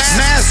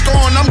 Mask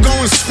on, I'm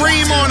going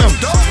scream on them.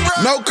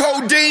 No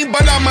codeine,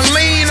 but I'ma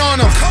lean on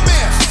them.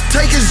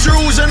 Take his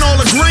jewels and all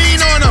the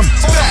green on them.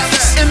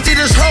 Empty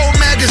this whole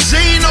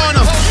magazine on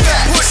them.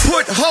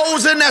 Put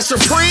holes in that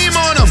Supreme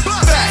on them.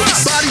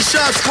 Body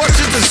shots,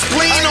 crushes the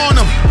spleen on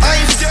them.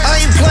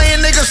 I ain't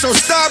playing, nigga, so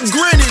stop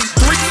grinning.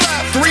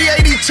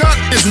 380 tuck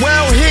is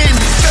well hidden.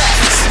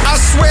 I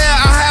swear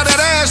I had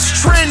that ass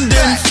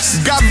trending.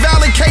 Got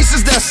valid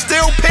cases that's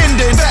still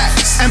pending.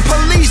 And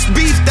police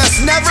beef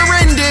that's never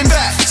ending.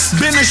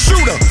 Been a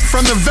shooter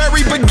from the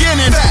very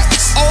beginning.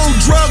 Old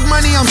drug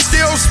money I'm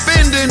still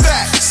spending.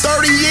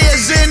 30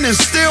 years in and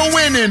still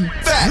winning.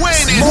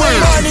 More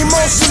money,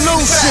 more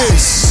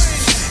solutions.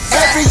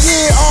 Every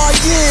year, all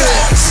year.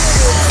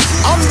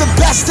 I'm the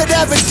best that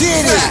ever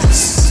did it.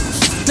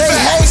 They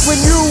hate when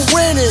you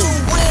winning.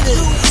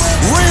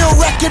 Real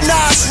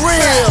recognize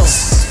real.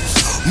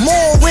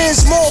 More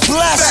wins, more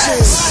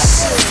blessings.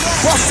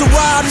 Busta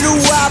Rhymes new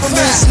album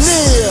is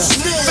near.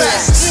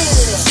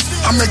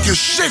 I make your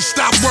shit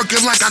stop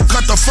working like I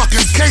cut the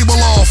fucking cable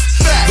off.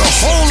 The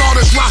whole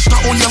artist roster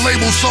on your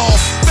label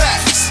soft.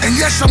 And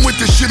yes, I'm with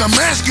the shit I'm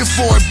asking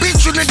for. It beat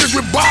you niggas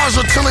with bars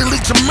until they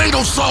leak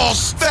tomato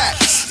sauce.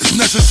 Facts. It's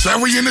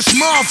necessary in this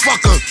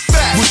motherfucker.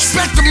 Facts.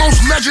 Respect the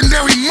most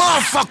legendary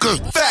motherfucker.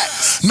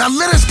 Facts. Now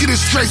let us get it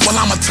straight while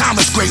I'm a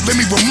timeless great. Let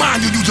me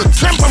remind you, you's a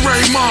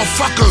temporary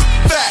motherfucker.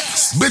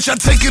 Facts. Bitch, I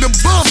take it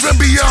above and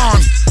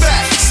beyond.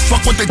 Facts.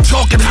 Fuck what they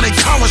talking, how they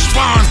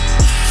correspond.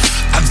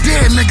 I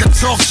dare nigga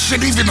talk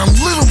shit even a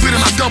little bit,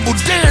 and I double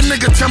dare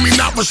nigga tell me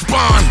not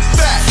respond.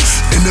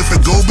 Facts. And if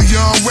it go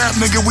beyond rap,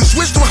 nigga, we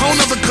switch to a whole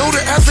nother code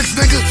of ethics,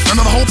 nigga.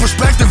 Another whole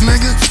perspective,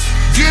 nigga.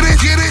 Get it,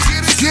 get it,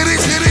 get it, get it,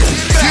 get it,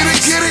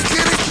 get it,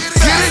 get it,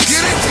 get it,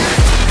 get it.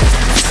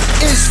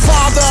 Is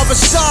father of a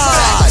son.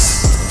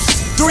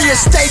 3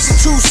 estates and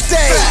 2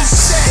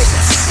 states.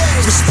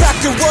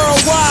 Respected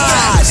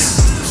worldwide.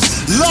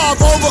 Love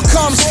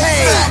overcomes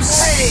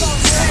hate.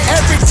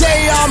 Every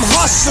day I'm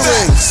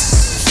hustling.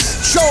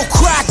 Joe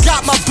Crack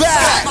got my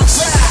back.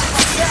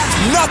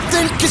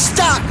 Nothing can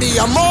stop me.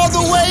 I'm all the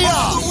way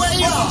up.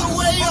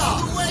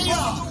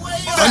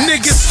 A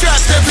nigga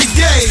strapped every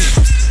day.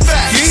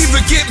 You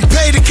even getting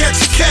paid to catch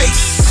a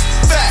case.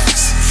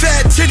 Facts.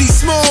 Fat titty,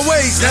 small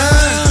waist.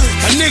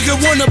 A nigga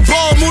wanna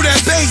ball, move that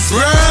bass,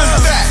 bruh.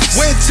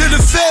 Went to the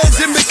feds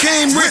and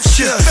became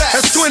richer.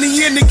 That's 20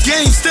 in the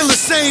game, still the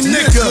same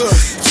nigga.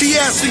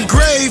 T-ass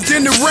engraved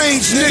in the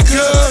range,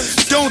 nigga.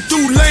 Don't do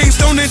lanes,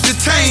 don't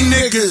entertain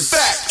niggas.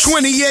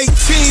 2018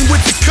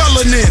 with the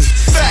coloring.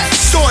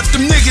 Sort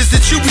them niggas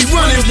that you be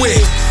running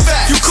with.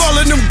 You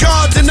calling them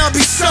gods and I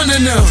be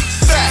sunning them.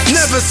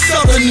 Never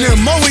subbing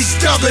them, always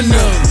dubbing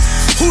them.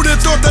 Who'd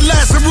have thought the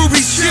last of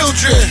Ruby's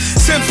children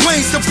sent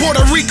planes to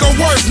Puerto Rico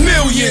worth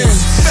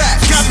millions?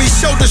 Got me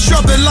shoulder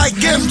shrugging like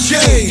MJ.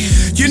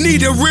 You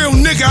need a real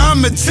nigga,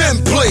 I'm a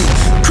template.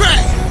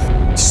 Crack!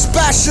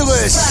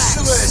 Specialist.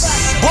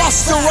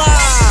 Busta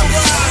Rhymes.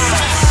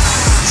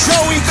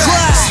 Joey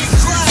Crack.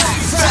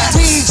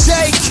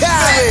 DJ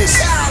Khaled.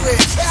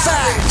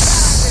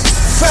 Facts.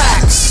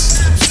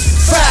 Facts.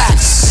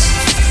 Facts.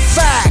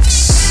 Facts.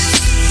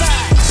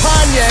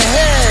 Pon your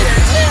head.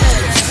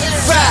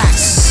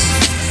 Facts.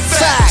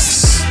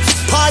 Facts.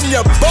 Pon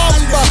your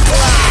bumper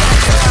clock.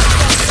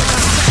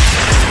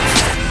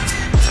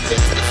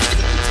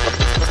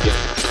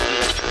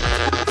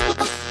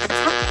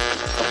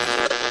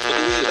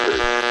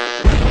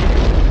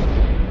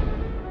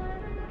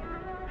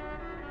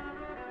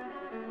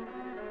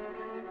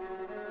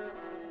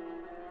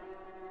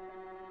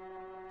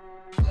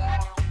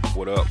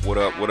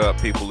 What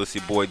up, people? It's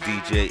your boy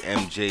DJ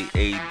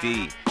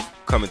MJAD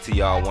coming to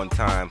y'all one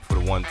time for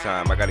the one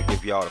time. I gotta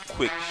give y'all a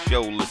quick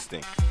show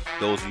listing.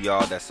 Those of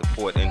y'all that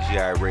support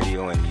NGI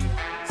Radio and you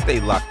stay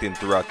locked in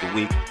throughout the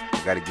week,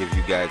 I gotta give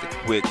you guys a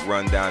quick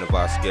rundown of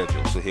our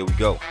schedule. So here we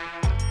go.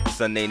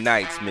 Sunday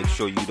nights, make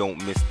sure you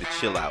don't miss the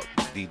Chill Out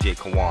with DJ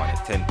Kawan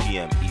at 10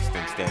 p.m.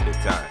 Eastern Standard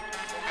Time.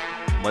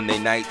 Monday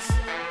nights,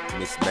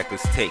 Miss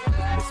Mecca's Take with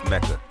Miss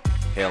Mecca,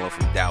 hailing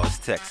from Dallas,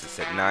 Texas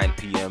at 9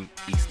 p.m.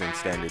 Eastern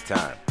Standard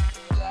Time.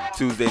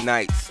 Tuesday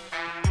nights,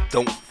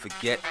 don't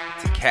forget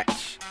to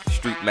catch the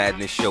Street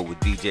Madness Show with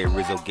DJ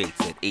Rizzo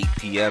Gates at 8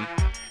 p.m.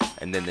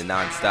 and then the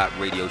NonStop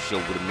Radio Show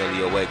with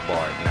Emilio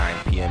Egbar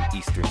at 9 p.m.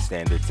 Eastern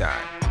Standard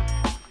Time.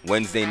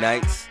 Wednesday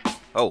nights,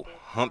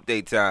 Hump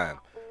Day Time.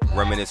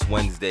 Reminisce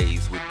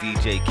Wednesdays with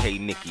DJ K.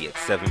 Nicky at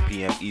 7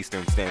 p.m.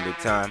 Eastern Standard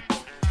Time.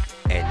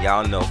 And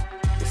y'all know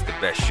it's the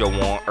best show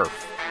on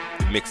earth.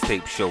 The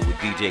Mixtape Show with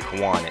DJ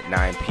Kawan at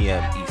 9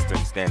 p.m.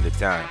 Eastern Standard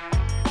Time.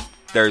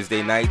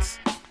 Thursday nights,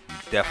 you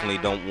definitely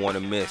don't want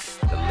to miss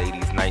the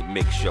Ladies Night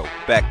Mix Show.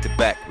 Back to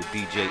back with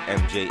DJ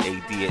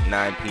MJAD at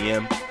 9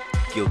 p.m.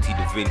 Guilty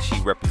Da Vinci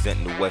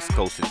representing the West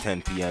Coast at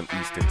 10 p.m.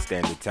 Eastern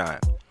Standard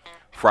Time.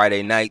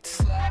 Friday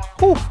nights,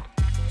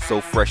 So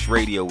Fresh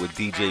Radio with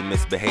DJ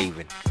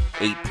Misbehaving,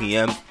 8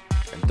 p.m.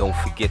 And don't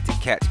forget to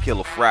catch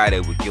Killer Friday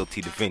with Guilty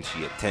Da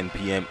Vinci at 10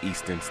 p.m.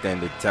 Eastern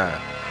Standard Time.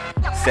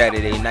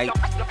 Saturday night,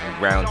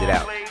 we round it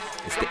out.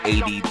 It's the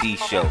ADD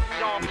Show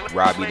with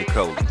Robbie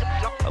Nicole,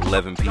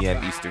 11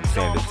 p.m. Eastern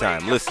Standard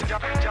Time. Listen,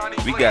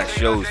 we got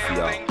shows for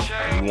y'all,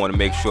 and we want to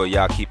make sure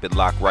y'all keep it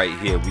locked right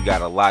here. We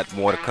got a lot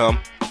more to come,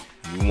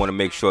 and we want to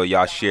make sure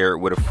y'all share it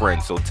with a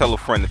friend. So tell a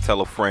friend to tell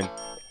a friend.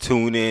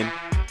 Tune in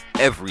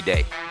every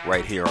day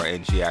right here on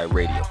NGI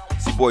Radio.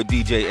 It's your boy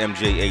DJ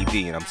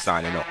MJAD, and I'm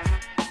signing off.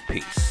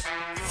 Peace.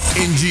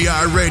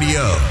 NGI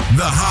Radio,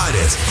 the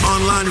hottest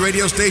online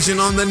radio station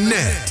on the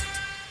net.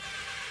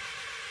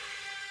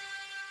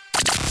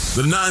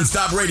 The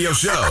NonStop Radio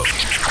Show.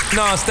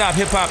 Non-stop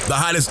hip-hop. The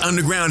hottest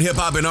underground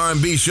hip-hop and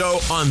R&B show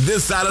on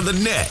this side of the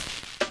net.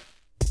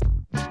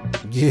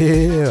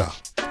 Yeah.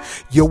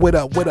 Yo, what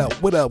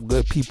up,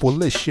 good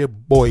people? It's your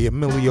boy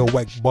Emilio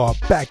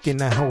Egbar back in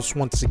the house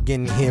once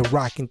again here,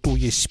 rocking through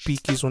your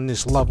speakers on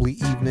this lovely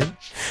evening.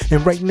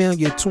 And right now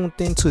you're tuned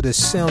into the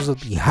sounds of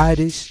the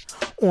hottest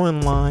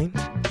online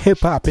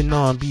hip-hop and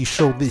R&B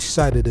show this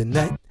side of the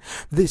net.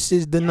 This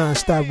is the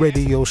NonStop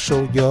Radio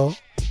Show, y'all.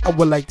 I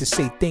would like to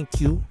say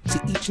thank you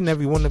to each and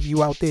every one of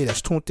you out there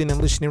that's tuned in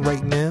and listening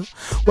right now.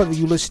 Whether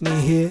you're listening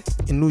here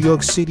in New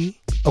York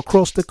City,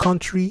 across the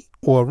country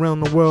or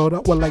around the world, I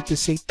would like to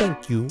say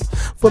thank you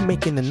for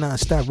making the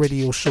NonStop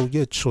Radio Show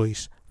your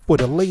choice for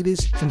the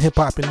latest in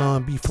hip-hop and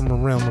R&B from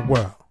around the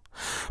world.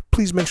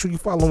 Please make sure you're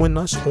following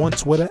us on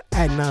Twitter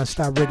at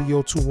NonStop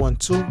Radio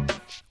 212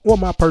 or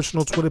my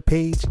personal Twitter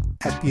page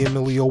at the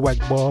Emilio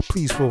Wackball.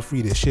 Please feel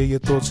free to share your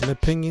thoughts and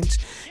opinions.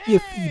 Your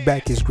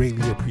feedback is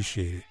greatly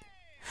appreciated.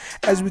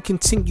 As we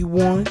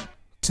continue on,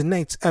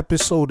 tonight's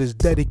episode is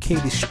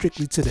dedicated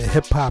strictly to the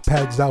hip-hop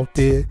heads out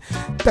there.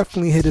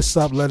 Definitely hit us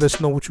up. Let us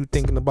know what you're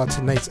thinking about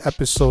tonight's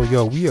episode.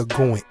 Yo, we are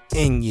going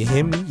in, you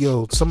hear me?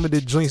 Yo, some of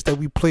the joints that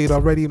we played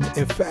already,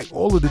 in fact,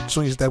 all of the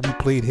joints that we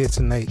played here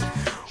tonight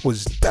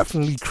was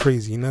definitely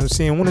crazy, you know what I'm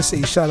saying? I want to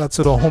say shout out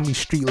to the homie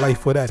Street Life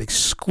for that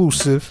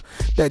exclusive,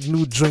 that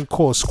new joint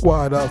called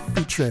Squad Up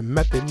featuring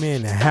Method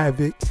Man and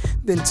Havoc.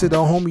 Then to the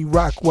homie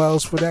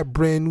Rockwells for that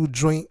brand new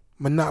joint,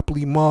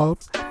 Monopoly Mob,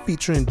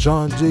 featuring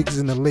John Jiggs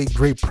and the late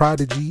great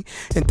Prodigy.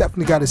 And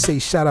definitely got to say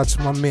shout out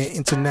to my man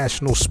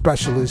International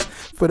Specialist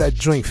for that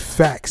joint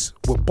Facts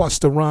with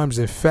Busta Rhymes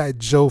and Fat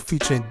Joe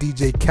featuring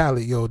DJ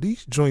Khaled. Yo,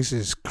 these joints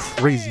is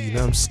crazy, you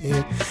know what I'm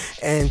saying?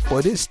 And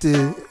for this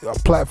to a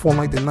platform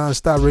like the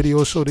NonStop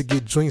Radio Show to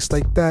get joints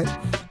like that,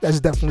 that's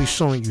definitely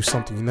showing you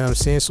something, you know what I'm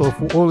saying? So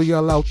for all of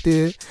y'all out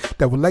there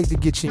that would like to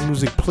get your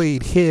music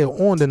played here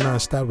on the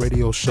NonStop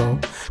Radio Show,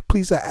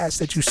 please I ask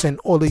that you send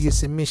all of your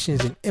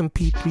submissions in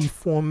MP3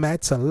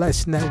 format to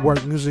Let's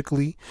Network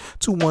Musically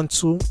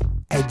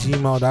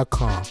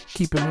 212@gmail.com.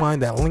 Keep in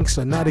mind that links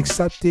are not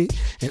accepted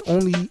and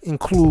only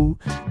include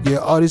your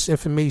artist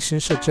information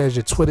such as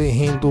your Twitter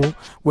handle,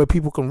 where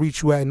people can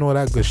reach you at and all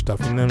that good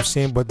stuff, you know what I'm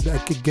saying? But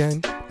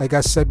again, like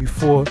I said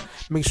before,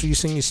 make sure you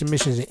send your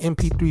submissions in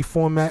MP3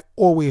 format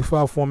or WAV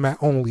file format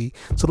only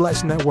to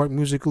Let's Network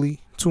Musically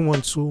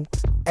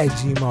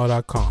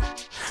 212@gmail.com.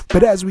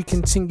 But as we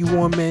continue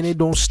on, man, it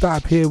don't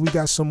stop here. We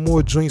got some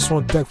more joints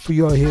on deck for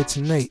y'all here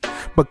tonight.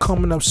 But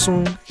coming up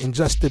soon, in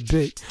just a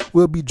bit,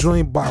 we'll be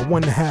joined by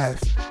one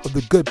half of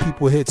the good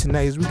people here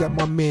tonight. As we got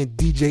my man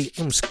DJ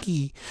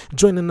Emskee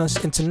joining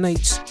us in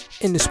tonight's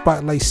In the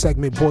Spotlight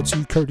segment, brought to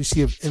you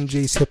courtesy of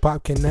MJ's Hip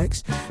Hop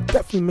Connects.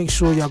 Definitely make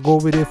sure y'all go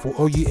over there for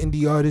all you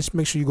indie artists.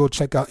 Make sure you go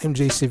check out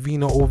MJ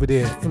Savino over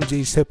there at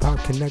MJ's Hip Hop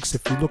Connects.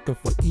 If you're looking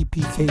for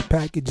EPK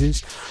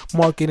packages,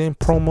 marketing,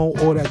 promo,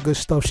 all that good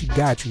stuff, she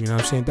got you, you know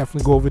what I'm saying?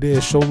 Definitely go over there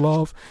and show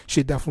love.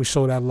 She'll definitely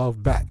show that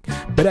love back.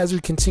 But as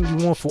we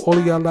continue on, for all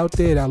of y'all out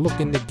there that are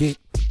looking to get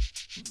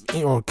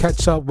or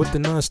catch up with the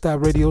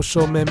NonStop Radio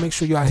Show, man, make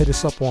sure y'all hit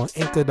us up on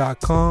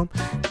anchor.com.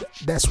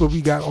 That's where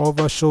we got all of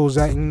our shows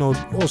at. You know,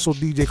 also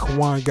DJ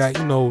Kawan got,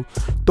 you know,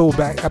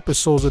 throwback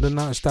episodes of the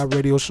NonStop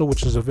Radio Show,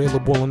 which is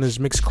available on his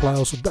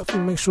Mixcloud. So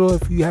definitely make sure,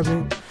 if you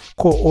haven't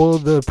caught all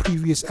of the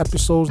previous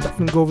episodes,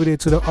 definitely go over there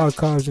to the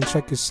archives and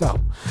check this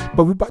out.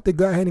 But we about to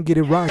go ahead and get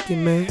it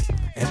rocking, man.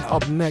 And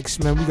up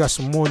next, man, we got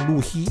some more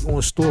new heat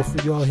on store for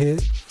y'all here.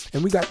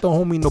 And we got the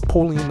homie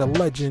Napoleon the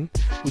Legend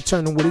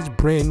returning with his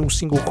brand new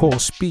single called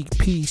Speak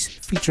Peace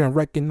featuring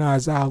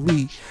Recognize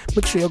Ali.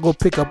 Make sure y'all go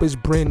pick up his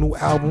brand new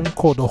album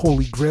called The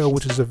Holy Grail,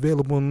 which is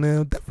available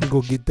now. Definitely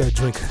go get that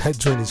joint, because that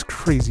joint is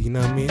crazy, you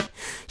know what I mean?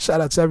 Shout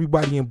out to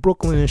everybody in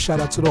Brooklyn, and shout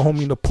out to the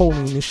homie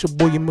Napoleon. It's your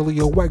boy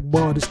Emilio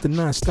Wackball. It's the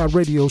NonStop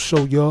Radio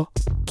Show, y'all.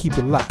 Keep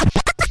it locked.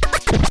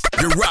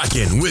 You're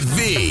rocking with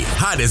the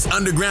hottest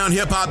underground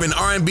hip-hop and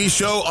R&B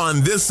show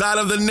on this side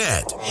of the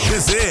net.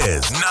 This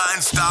is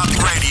NonStop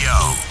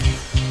Radio.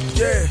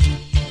 Yeah.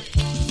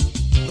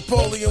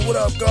 Napoleon, what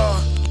up,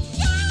 God?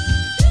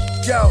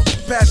 Yo,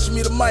 pass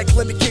me the mic,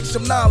 let me kick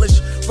some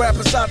knowledge.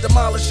 Rappers I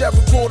demolish,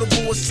 every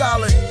quotable is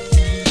solid.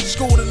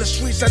 Schooled in the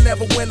streets, I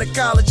never went to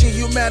college. In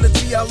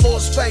humanity, I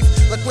lost faith,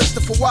 like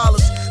Christopher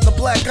Wallace, the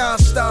Black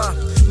Einstein.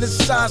 This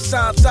is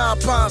Einstein, time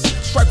pines.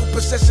 Strike with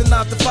precision,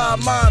 not divide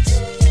minds.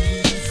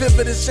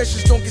 Vivid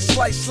sessions don't get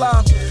sliced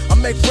slime. I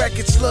make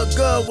records look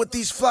good with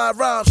these fly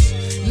rhymes.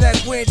 And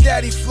that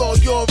granddaddy flow,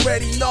 you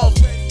already know.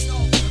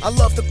 I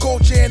love the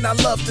culture and I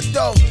love the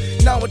dough.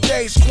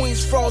 Nowadays,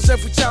 Queens froze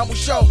every time we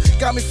show.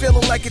 Got me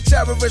feeling like a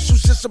terrorist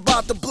who's just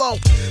about to blow.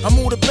 I'm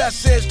who the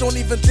best is, don't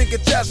even think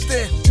of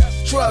testing.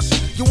 Trust,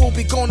 you will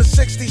be gone in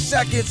 60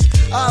 seconds.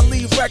 I'll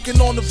leave wrecking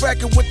on the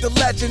record with the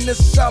legend. This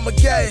is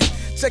Armageddon.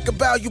 Take a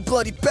bow, you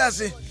bloody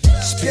peasant.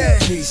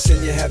 Speak peace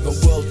and your heaven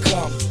will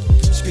come.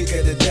 Speak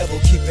of the devil,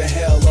 keeping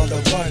hell on the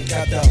run.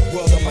 Got the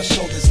world on my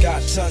shoulders,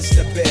 got tons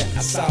to bear.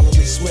 I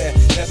solemnly swear,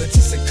 never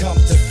to succumb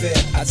to fear.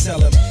 I tell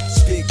him,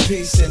 speak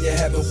peace and your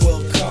heaven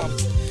will come.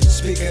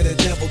 Speak of the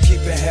devil,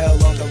 keeping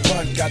hell on the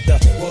run. Got the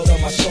world on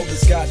my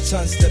shoulders, got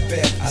tons to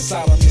bear. I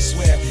solemnly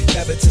swear,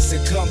 never to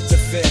succumb to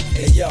fear.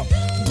 Hey yo,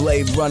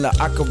 Blade runner,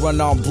 I could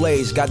run on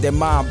blades. Got their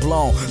mind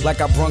blown,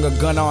 like I brung a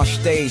gun on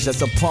stage.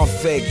 That's a pump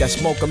fake, that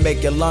smoke can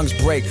make your lungs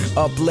break.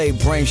 Up late,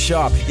 brain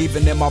sharp,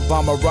 even in my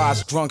bomber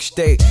rise, drunk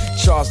state.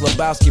 Charles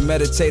Lebowski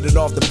meditated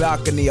off the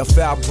balcony, a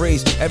foul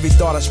breeze. Every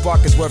thought I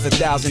spark is worth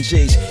 1,000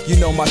 G's. You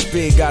know my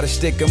speed, gotta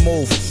stick and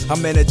move.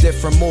 I'm in a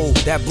different mood.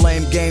 That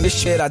blame game, this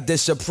shit I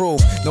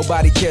disapprove. Nobody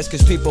Nobody cares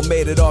cause people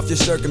made it off your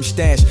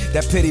circumstance.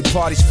 That pity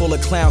party's full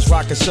of clowns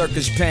rocking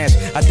circus pants.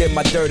 I did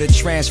my dirt to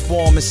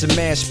transform into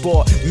man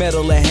sport.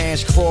 Metal and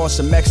hands cross,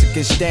 a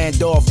Mexican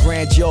standoff,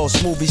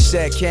 grandiose. Movie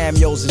set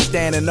cameos and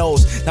standing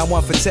O's. Not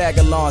one for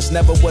tagalongs,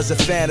 never was a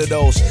fan of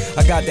those.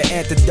 I got the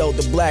antidote,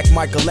 the black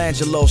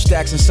Michelangelo.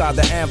 Stacks inside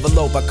the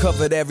envelope, I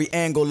covered every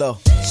angle though.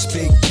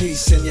 Speak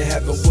peace and your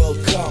heaven will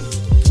come.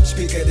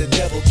 Speak of the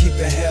devil,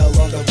 keeping hell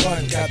on the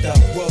run. Got the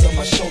world on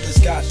my shoulders,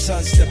 got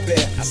tons to bear.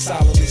 I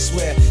solemnly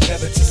swear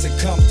never to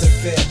succumb to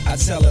fear. I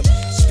tell him,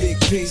 speak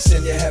peace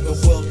and your heaven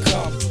will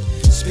come.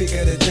 Speak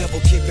of the devil,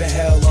 keeping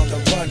hell on the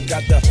run.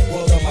 Got the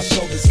world on my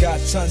shoulders, got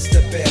tons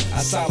to bear.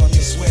 I solemnly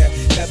swear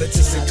never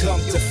to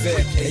succumb to fear.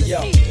 Hey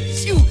yo,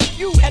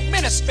 you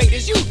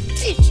administrators, you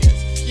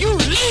teachers, you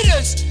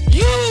leaders,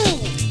 you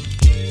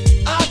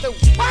are the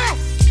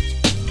worst.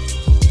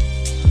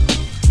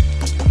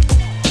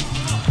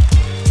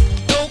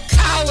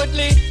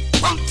 Cowardly,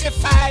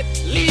 punctified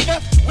leader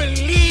will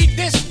lead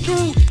this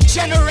new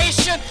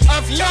generation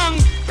of young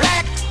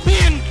black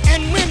men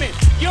and women.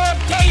 Your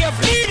day of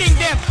leading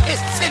them is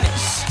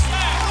finished.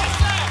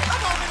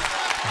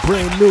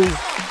 Brand new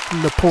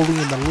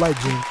Napoleon the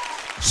Legend,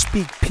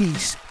 Speak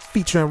Peace,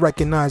 featuring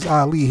Recognize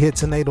Ali here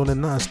tonight on the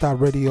NonStop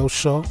Radio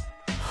Show.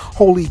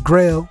 Holy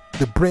Grail,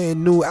 the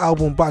brand new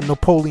album by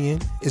Napoleon,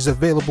 is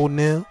available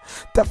now.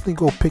 Definitely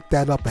go pick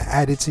that up and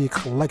add it to your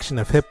collection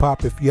of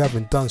hip-hop if you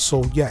haven't done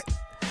so yet.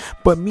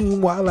 But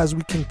meanwhile, as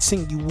we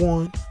continue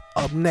on,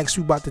 up next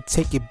we about to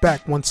take it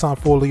back one time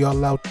for all of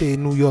y'all out there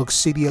in New York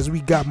City, as we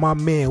got my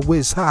man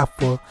Wiz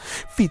Hoffa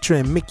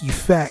featuring Mickey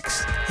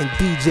Fax and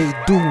DJ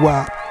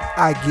Doo-Wop,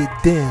 I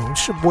Get Down.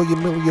 It's your boy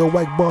Emilio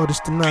Whiteball, this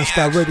the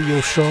NonStop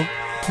Radio Show.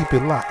 Keep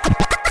it locked.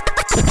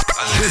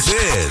 This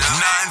is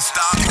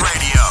NonStop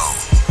Radio.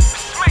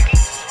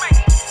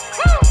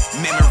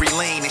 Memory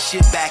lane and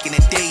shit back in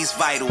the days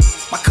vital.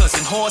 My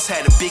cousin Horse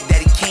had a Big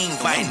Daddy Kane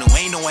vinyl.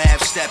 Ain't no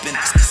half stepping,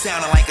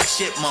 sounding like a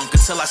chipmunk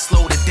until I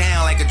slowed it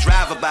down like a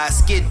driver by a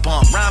skid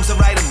bump. Rhymes and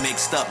writer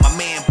mixed up. My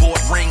man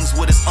bought rings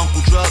with his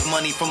uncle drug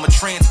money from a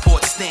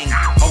transport sting.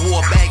 I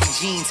wore baggy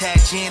jeans, had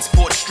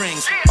Jansport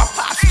strings. My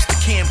pops used to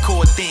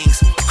camcord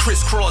things.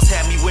 Criss Cross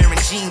had me wearing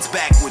jeans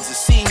backwards. A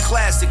scene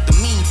classic, the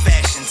mean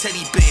fashion.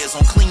 Teddy bears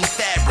on clean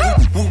fabric.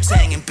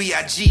 Wu-Tang and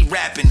B.I.G.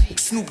 rapping.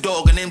 Snoop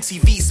Dogg and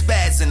MTV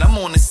spazzing. I'm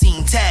on the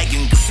scene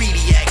tagging,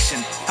 graffiti action.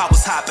 I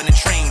was hopping the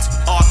trains,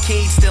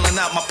 arcade stealing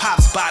out my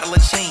pop's bottle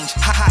of change.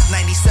 Hot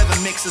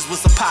 97 mixes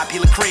was a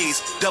popular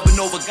craze. Dubbing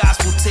over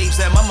gospel tapes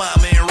at my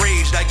mama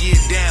enraged. I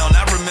get down,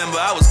 I remember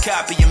I was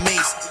copying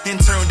Mace.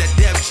 Interned at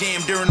Def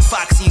Jam during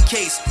Foxy and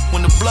Case.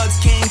 When the Bloods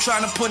came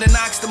trying to put an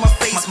ox to my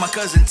face, my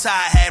cousin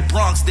Ty had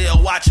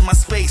Bronxdale watching my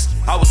space.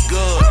 I was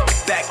good,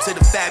 back to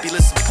the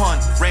fabulous and pun.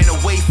 Ran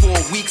away for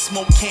a week,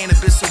 smoked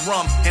cannabis and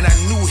rum, and I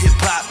knew hip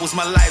hop was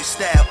my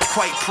lifestyle.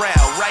 Quite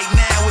proud. Right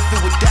now, if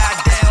it would die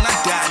down, I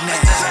die now.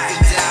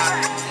 Get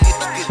down,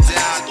 get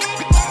down,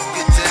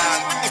 get down,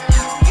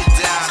 get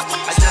down.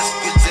 I just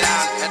get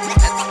down,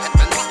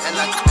 and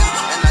I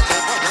go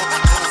for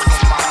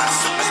mine.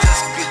 I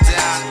just get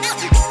down, get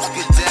down,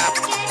 get down,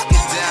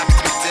 get down,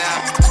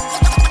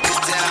 get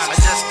down. I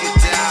just get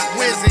down.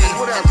 Wizzy,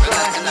 what up,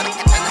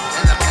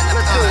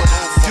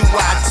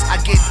 I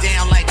get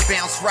down like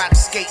bounce, rock,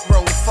 skate,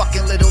 roll,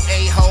 fucking little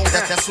a-hole.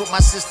 That's what my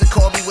sister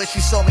called me when she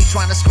saw me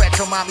trying to scratch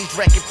her mommy's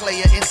record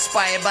player.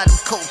 Inspired by them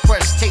cold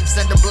pressed tapes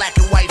and the black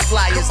and white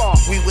flyers.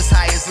 We was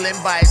high as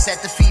Limbias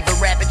at the fever,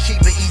 rapping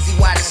cheaper, easy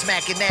wider,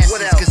 smacking asses,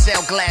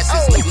 Gazelle glasses.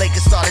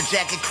 Lakers started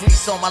jacket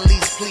crease on my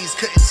lease, please.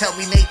 Couldn't tell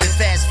me Nathan.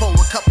 Fast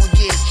forward a couple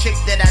years, chick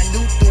that I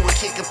knew through a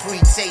kick a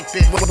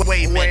pre-taping.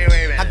 Wait a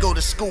minute, I go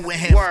to school with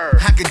him.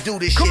 I could do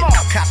this shit.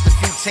 Copped a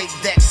few tape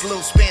decks,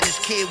 little Spanish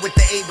kid with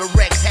the Ava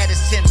Rex, had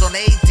his Timbs on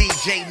the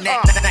ADJ neck.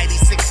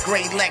 96th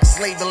grade Lex,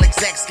 label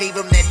execs gave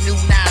him that new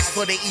Nas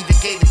before they even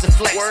gave it to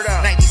Flex.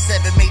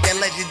 97 made that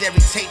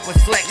legendary tape with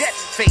Flex.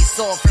 Face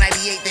off,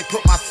 98 they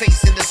put my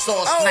face in the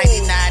sauce.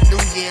 99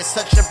 New Year,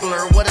 such a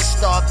blur, what a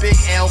star. Big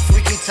L,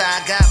 Freaky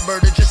Ty, got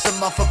murdered just a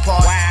month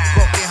apart.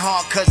 Broken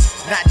heart, cause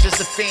not just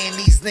a fan,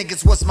 these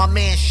niggas was my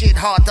man. Shit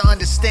hard to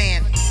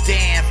understand.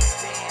 Damn.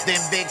 Then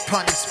big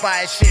pun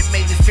inspired shit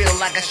made me feel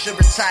like I should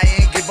retire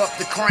and give up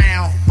the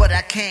crown. But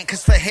I can't,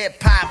 cause for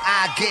hip hop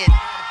I get.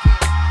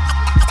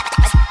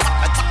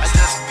 I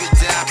just get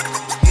down,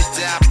 get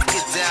down,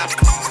 get down,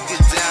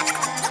 get down,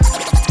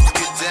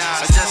 get down.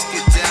 I just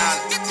get down,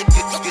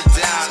 get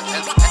down,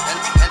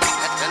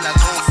 and I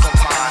go for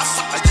mine.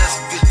 I just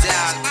get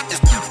down,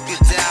 get down,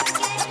 get down,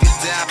 get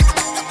down,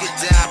 get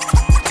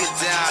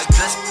down. I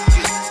just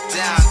get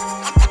down,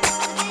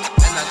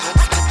 and I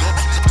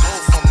go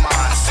for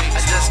mine.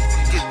 I just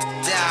get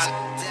down,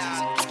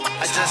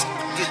 I just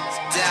get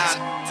down,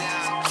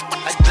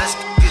 I just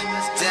get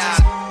down,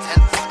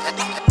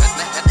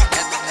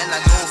 and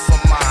I go for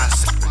mine.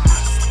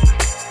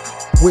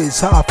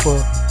 Wiz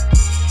Hoffa,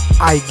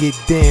 I Get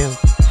Down,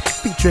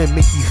 featuring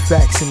Mickey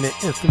Fax and the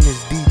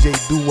infamous DJ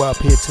Doo-Wop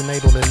here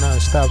tonight on the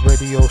NonStop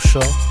Radio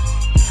Show.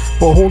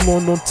 But hold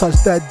on, don't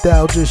touch that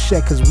dial just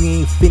yet, cause we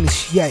ain't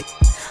finished yet.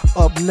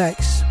 Up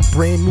next,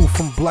 Brand new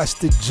from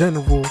Blessed the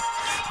General.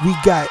 We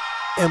got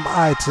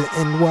MI to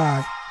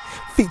NY.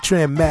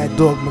 Featuring Mad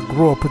Dog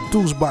McGraw.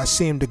 Produced by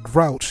Sam the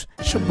Grouch.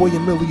 It's your boy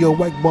Emilio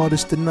Whiteball.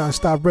 This the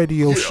Non-Stop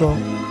Radio Show.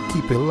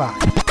 Keep it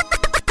locked.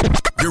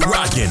 You're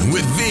rocking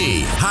with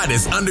the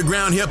hottest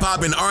underground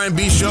hip-hop and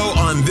R&B show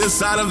on this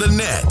side of the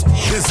net.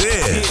 This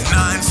is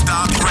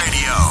NonStop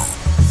Radio.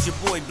 It's your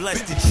boy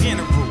Blessed the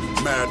General.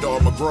 Mad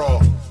Dog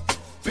McGraw.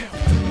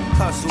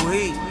 Hustle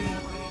Heat.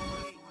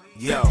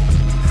 Yo,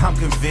 I'm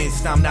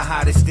convinced I'm the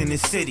hottest in the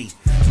city.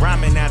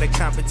 Rhyming out of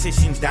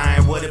competition,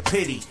 dying, what a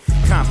pity.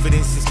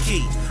 Confidence is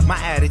key, my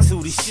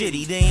attitude is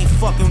shitty. They ain't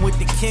fucking with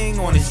the king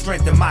on the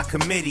strength of my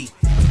committee.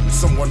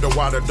 Some wonder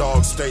why the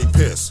dogs stay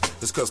pissed.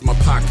 It's cause my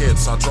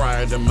pockets are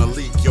drier than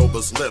Malik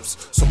Yoba's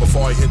lips. So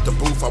before I hit the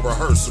booth, I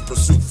rehearse a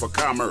pursuit for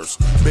commerce.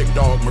 Big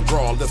Dog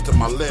McGraw lifting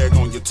my leg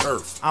on your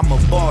turf. I'm a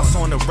boss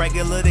on the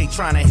regular, they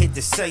tryna hit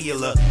the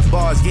cellular.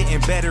 Bars getting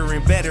better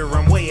and better,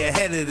 I'm way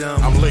ahead of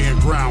them. I'm laying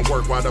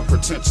groundwork while the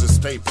pretentious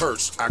stay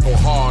perched. I go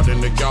hard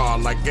in the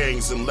yard like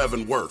gangs in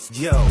Leavenworth.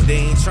 Yo, they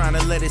ain't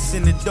tryna let us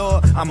in the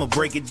door, I'ma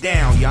break it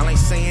down. Y'all ain't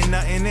saying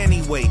nothing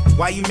anyway,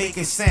 why you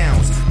making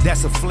sounds?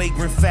 That's a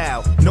flagrant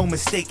foul, no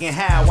mistaking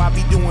how I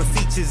be doing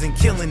features and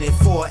killing it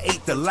for an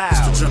eighth aloud.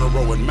 It's the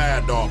General and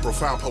Mad Dog,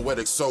 profound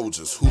poetic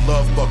soldiers who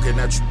love bucking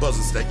at you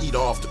buzzers that eat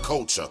off the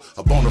culture.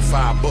 A bona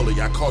fide bully,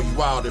 I call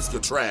you out if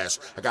you're trash.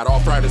 I got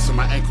arthritis in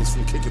my ankles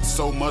from kicking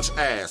so much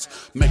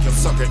ass. Making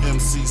sucker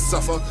MC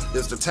suffer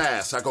is the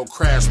task. I go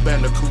crash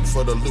bandicoot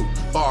for the loot.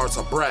 Bars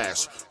are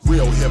brash.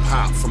 Real hip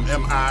hop from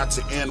MI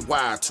to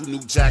NY. Two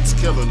new jacks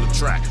killing the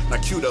track. Now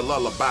cue the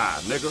lullaby,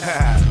 nigga.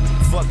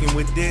 Fucking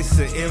with this,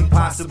 an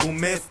impossible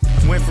myth.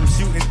 Went from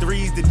shooting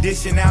threes to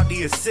dishing out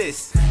the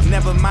assists.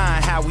 Never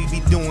mind how we be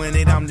doing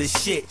it, I'm the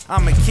shit.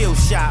 I'm a kill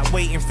shot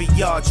waiting for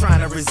y'all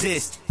trying to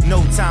resist.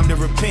 No time to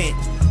repent.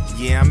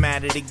 Yeah, I'm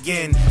at it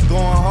again.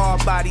 Going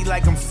hard body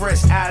like I'm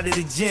fresh out of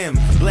the gym.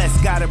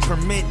 Blessed got a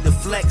permit to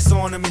flex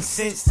on them, and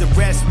since the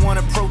rest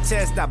wanna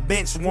protest, I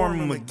bench warm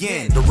them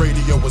again. The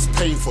radio was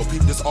painful,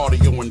 peep this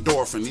audio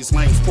endorphin. These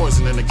lames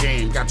poison in the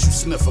game, got you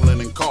sniffling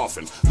and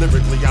coughing.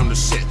 Lyrically, I'm the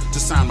shit,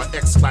 just signed my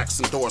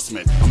X-Lax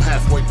endorsement. I'm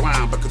halfway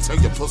blind, but can tell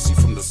your pussy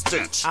from the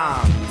stench.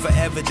 I'm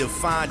forever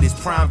defined as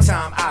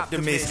primetime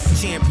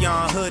optimist.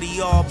 Champion hoodie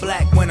all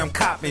black when I'm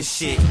copping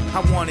shit.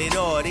 I want it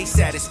all, they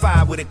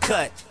satisfied with a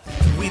cut.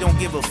 We don't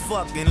give a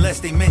fuck unless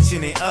they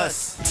mentioning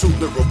us. Two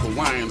lyrical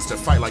lions that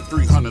fight like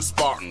 300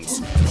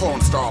 Spartans. Porn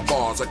star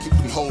bars, I keep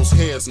them hoes'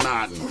 heads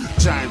nodding.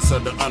 Giants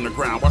of the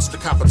underground, watch the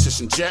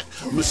competition jet.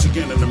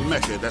 Michigan and the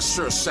Mecca, that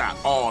sure shot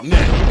all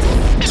net.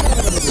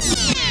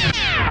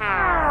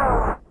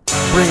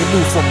 Brand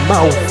new from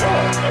Mouth.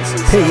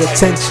 Pay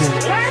attention.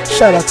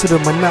 Shout out to the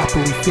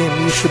Monopoly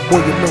family. It's your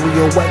boy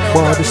Emilio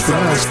Whiteball. This the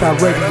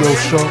Non-Stop Radio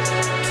Show.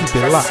 Keep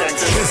it locked.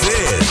 This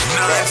is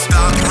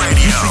Non-Stop Radio.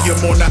 You see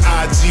them on the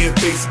IG and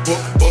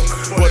Facebook,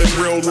 but in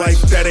real life,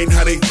 that ain't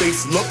how they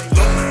face look.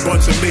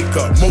 Bunch of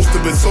makeup, most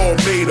of it's all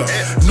made up.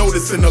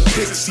 Notice in the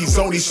pic, she's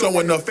only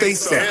showing her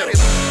face up.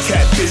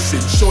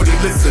 Catfishing, shorty,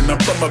 listen, I'm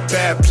from a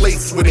bad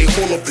place where they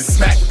hold up and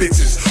smack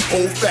bitches.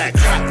 Old fact,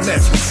 hot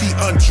mess when she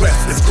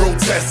undressed. It's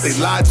grotesque, they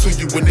lied to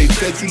you when they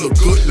said you look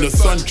good in a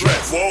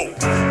sundress.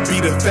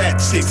 Be the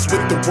fat chicks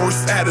with the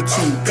worst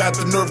attitude. Got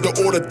the nerve to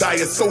order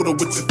diet soda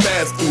with your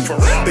fast food.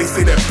 They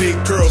say that big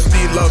girls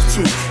need love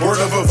too. Word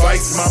of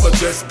advice, mama,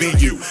 just be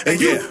you. And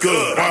you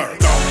good.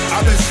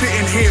 I've been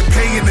sitting here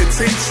paying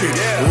attention,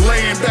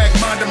 laying back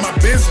minding my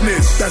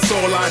business. That's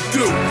all I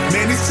do.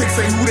 Man, these chicks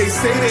ain't who they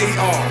say they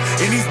are,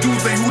 and these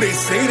dudes ain't who they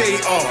say they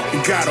are.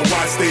 You gotta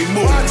watch they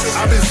move.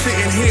 I've been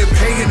sitting here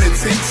paying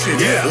attention,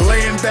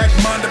 laying back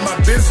minding my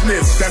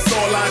business. That's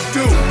all I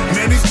do.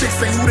 Man, these chicks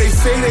ain't who they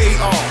say they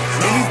are,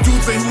 and these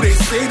dudes ain't who they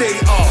say they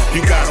are.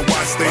 You gotta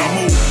watch they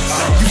move.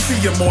 You see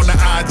them on the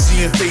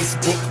IG and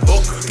Facebook,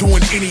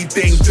 doing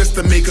anything just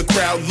to make a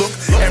crowd look.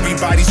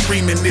 Everybody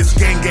screaming this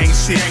gang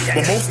shit,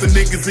 but most the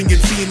niggas in your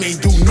team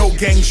ain't do no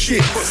gang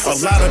shit. A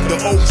lot of the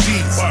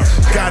OGs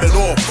got it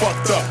all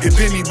fucked up. If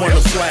anyone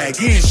a flag,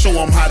 he ain't show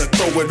them how to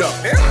throw it up.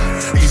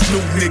 These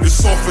new niggas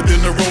softer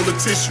than a roll of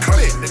tissue.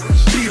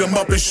 Beat them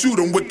up and shoot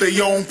them with their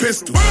own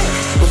pistol.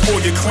 Before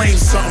you claim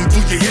something, do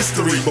your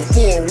history.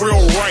 Before a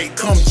real right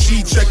come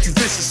G check you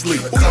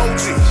viciously.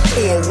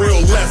 Or a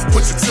real left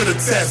put you to the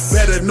test.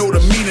 Better know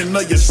the meaning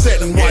of your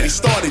set and why they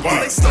started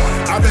this.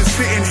 I've been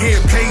sitting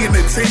here paying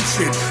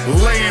attention,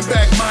 laying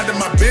back minding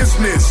my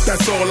business.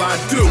 That's all I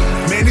do.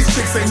 Man, these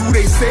chicks ain't who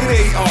they say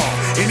they are,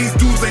 and these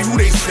dudes ain't who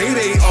they say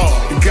they are.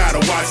 You gotta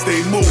watch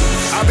they move.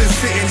 I've been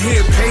sitting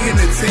here paying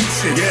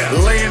attention,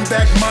 laying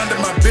back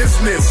minding my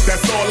business.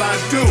 That's all I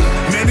do.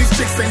 Man, these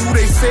chicks ain't who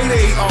they say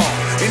they are,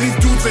 and these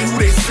dudes ain't who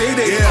they say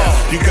they are.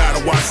 You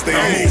gotta watch they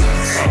move.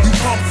 You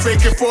pump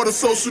faking for the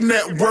social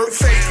network.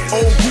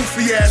 Old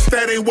goofy ass,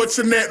 that ain't what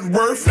your net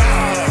worth.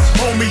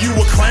 Homie, you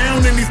a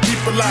clown and these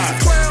people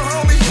lies.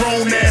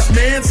 Grown ass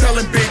man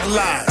telling big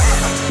lies.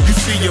 You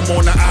see him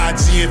on the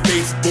IG and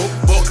Facebook.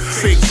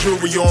 Fake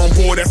jewelry on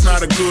board, that's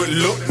not a good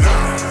look.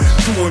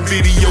 Doing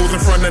videos in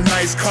front of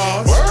nice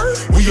cars.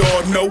 We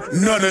all know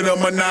none of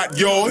them are not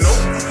yours.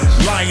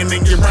 Lying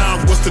in your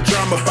rhymes, what's the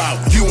drama about?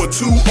 You are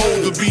too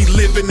old to be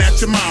living at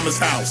your mama's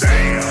house.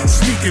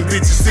 Sneaking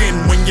bitches in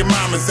when your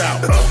mama's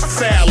out.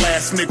 Foul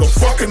ass nigga,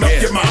 fucking up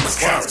your mama's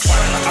couch.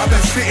 I've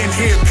been sitting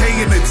here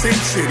paying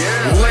attention,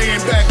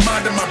 laying back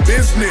minding my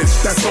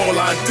business. That's all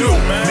I do.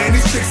 Man,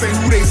 these chicks ain't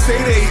who they say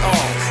they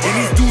are, and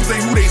these dudes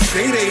ain't who they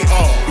say they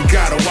are. You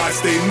gotta watch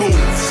they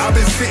moves. I've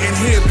been sitting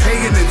here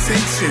paying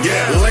attention,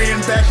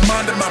 laying back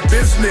minding my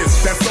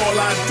business. That's all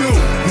I do.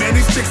 Man,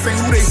 these chicks ain't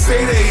who they say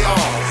they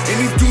are, and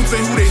these dudes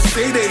ain't who they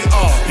say they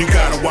are. You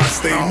gotta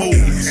watch they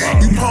moves.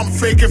 You pump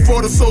faking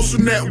for the social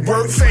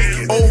network.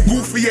 Old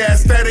goofy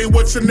ass, that ain't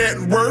what your net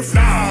worth.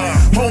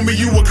 Homie,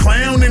 you a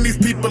clown and these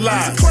people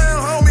lies.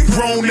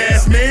 Grown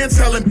ass man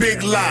telling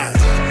big lies.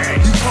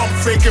 You pump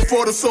faking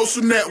for the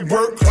social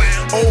network.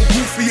 Old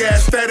goofy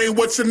ass, that ain't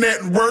what your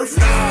net worth.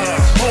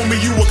 Homie,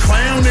 you a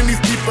clown and these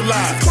people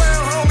lies.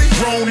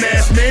 Grown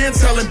ass man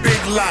telling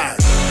big lies.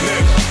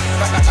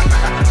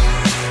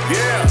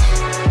 Yeah.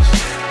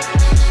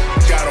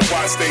 Gotta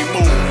watch they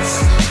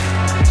moves.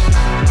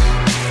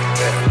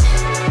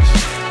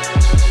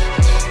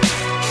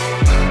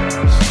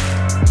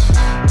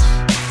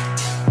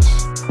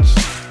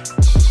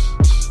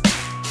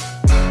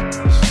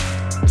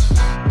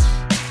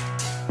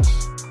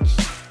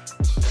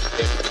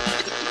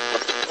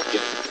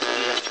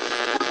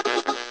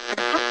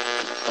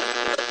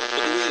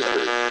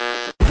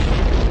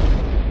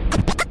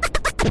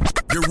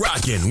 You're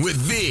rocking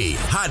with the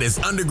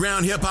hottest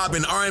underground hip hop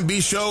and R&B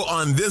show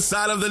on this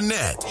side of the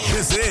net.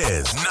 This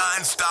is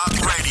NonStop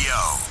Radio.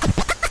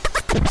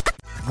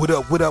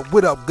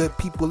 What up, good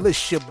people?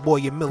 It's your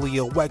boy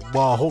Emilio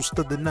Wackball, host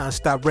of the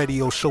NonStop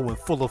Radio show in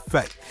full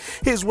effect.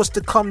 Here's what's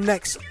to come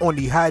next on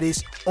the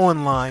hottest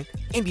online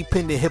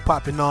independent hip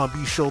hop and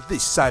R&B show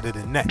this side of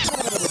the net.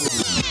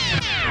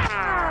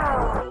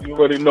 You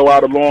already know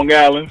out of Long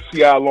Island,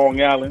 CI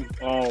Long Island.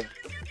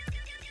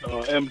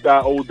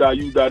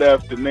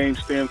 M.O.U.F. The name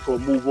stands for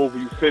Move Over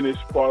You Finish.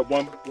 Part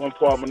one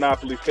part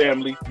Monopoly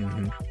Family.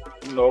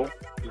 You know,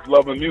 just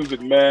loving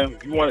music, man.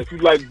 If you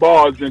like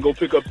bars, then go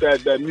pick up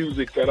that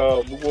music, that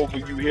Move Over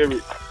You Hear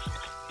It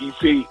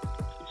EP.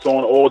 It's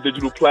on all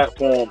digital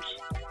platforms.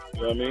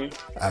 You know what I mean?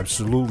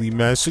 Absolutely,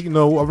 man. So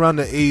around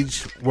the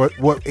age,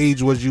 what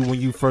age was you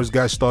when you first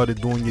got started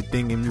doing your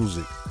thing in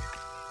music?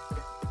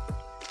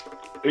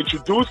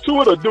 Introduced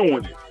to it or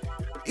doing it?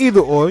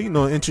 Either or,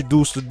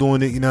 introduced to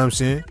doing it, you know what I'm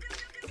saying?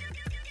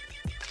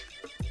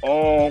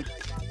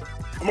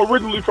 I'm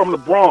originally from the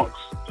Bronx,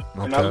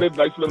 and I used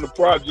to live in the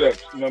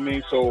projects, you know what I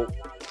mean? So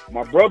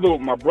my brother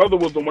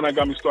was the one that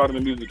got me started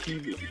in music. He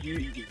was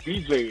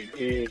DJing,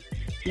 and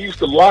he used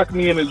to lock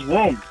me in his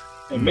room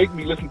and make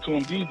me listen to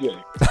him DJ. You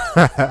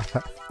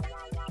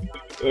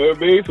know what I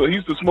mean? So he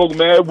used to smoke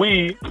mad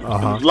weed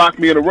and just lock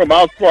me in a room.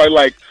 I was probably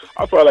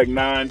like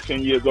 9,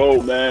 10 years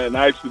old, man, and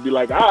I used to be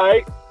like, all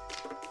right,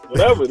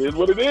 whatever, it is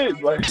what it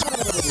is. Like,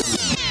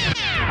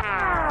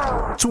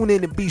 tune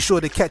in and be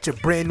sure to catch a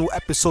brand new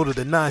episode of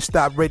the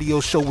NonStop Radio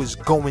show is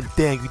going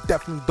down. You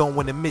definitely don't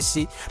want to miss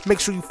it.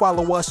 Make sure you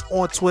follow us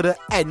on Twitter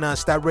at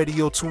NonStop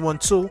Radio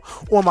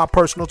 212, or my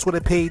personal Twitter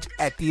page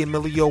at the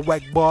Emilio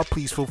Wackball.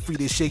 Please feel free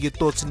to share your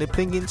thoughts and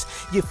opinions.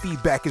 Your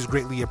feedback is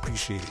greatly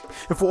appreciated.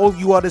 And for all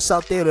you artists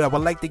out there that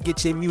would like to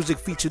get your music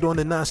featured on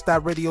the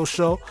NonStop Radio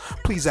show,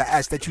 please I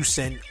ask that you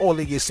send all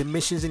of your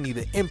submissions in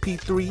either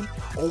MP3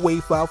 or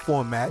WAV file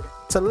format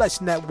to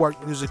Let's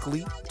Network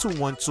Musically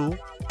 212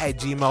 at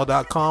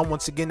gmail.com.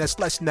 Once again, that's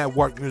Let's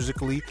Network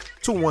Musically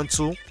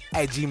 212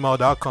 at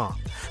gmail.com.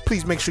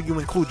 Please make sure you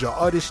include your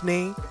artist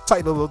name,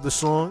 title of the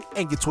song,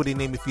 and your Twitter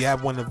name if you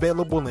have one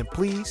available. And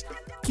please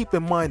keep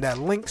in mind that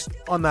links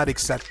are not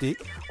accepted,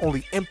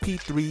 only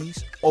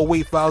MP3s or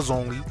WAV files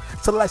only,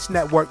 to Let's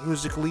Network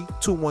Musically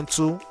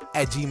 212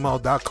 at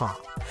gmail.com.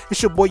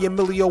 It's your boy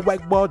Emilio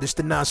Wackball. This is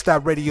the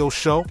NonStop Radio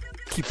show.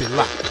 Keep it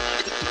locked.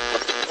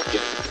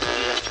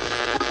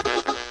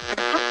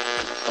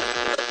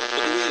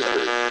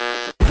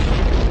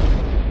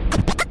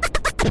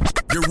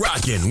 You're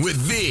rocking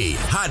with the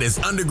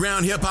hottest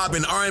underground hip hop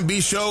and R&B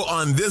show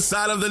on this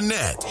side of the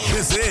net.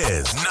 This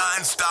is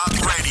NonStop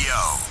Radio.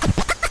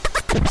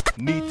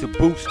 Need to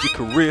boost your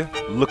career?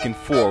 Looking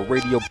for a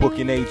radio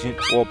booking agent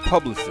or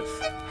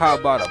publicist? How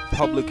about a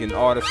public and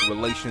artist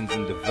relations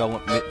and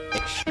development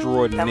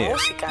extraordinaire?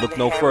 Look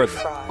no further.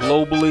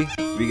 Globally,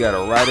 we got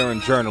a writer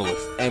and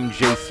journalist,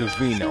 MJ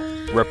Savino,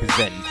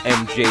 representing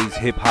MJ's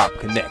Hip Hop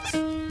Connects.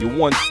 Your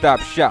one-stop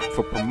shop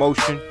for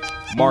promotion,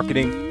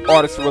 marketing,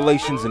 artist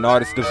relations, and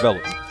artist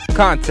development.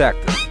 Contact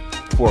us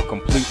for a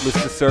complete list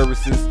of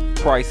services,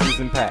 prices,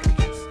 and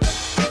packages.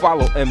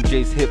 Follow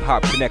MJ's Hip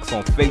Hop Connects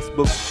on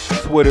Facebook,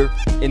 Twitter,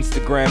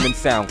 Instagram, and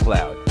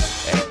SoundCloud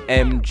at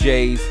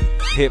MJ's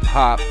Hip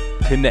Hop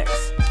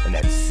Connects, and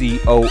that's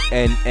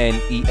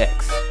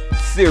CONNEX.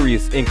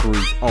 Serious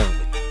inquiries only.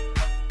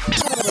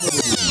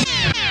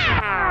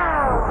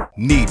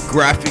 Need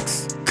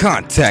graphics?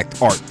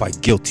 Contact Art by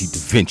Guilty Da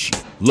Vinci.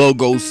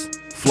 Logos,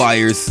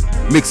 flyers,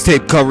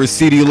 mixtape covers,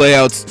 CD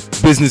layouts,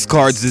 business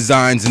cards,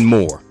 designs, and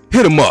more.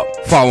 Hit him up.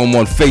 Follow him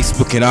on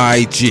Facebook and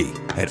IG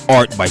at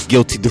Art by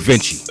Guilty Da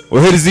Vinci.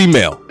 or hit his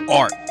email,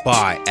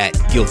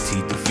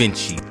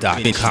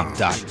 artby@guiltydavinci.com.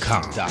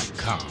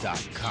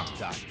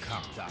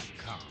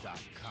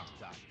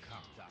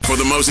 For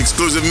the most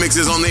exclusive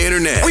mixes on the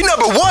internet, We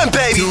number one,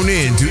 baby. tune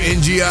in to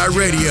NGI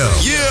Radio.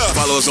 Yeah.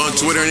 Follow us on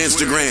Twitter and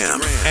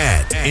Instagram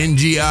at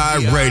NGI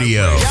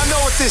Radio. Y'all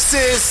know what this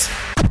is.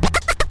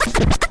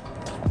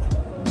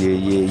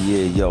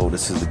 Yeah, yo,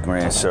 this is the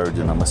Grand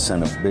Surgeon. I'ma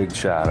send a big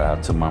shout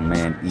out to my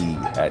man E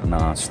at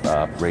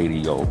NonStop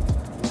Radio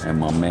and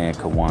my man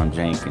Kawan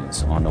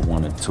Jenkins on the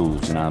 1 and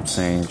 2s, you know what I'm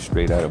saying?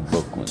 Straight out of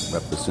Brooklyn,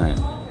 represent.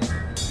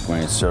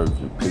 Grand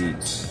Surgeon,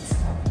 peace.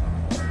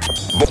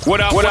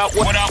 What up?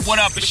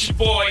 It's your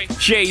boy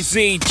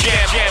Jay-Z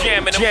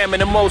jamming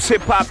the most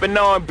hip hop and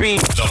R&B.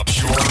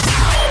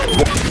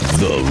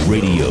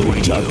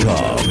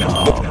 TheRadio.com.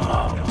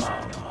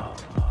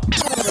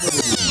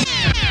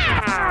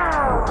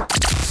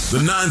 The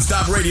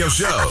Non-Stop Radio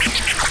Show.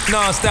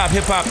 Non-stop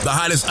hip hop. The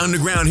hottest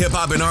underground hip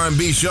hop and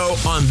R&B show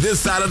on this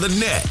side of the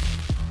net.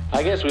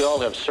 I guess we all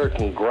have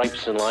certain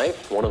gripes in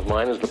life. One of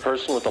mine is the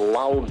person with a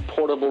loud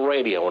portable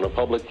radio in a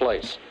public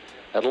place.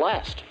 At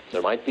last,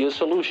 there might be a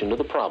solution to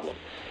the problem.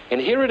 And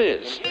here it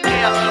is.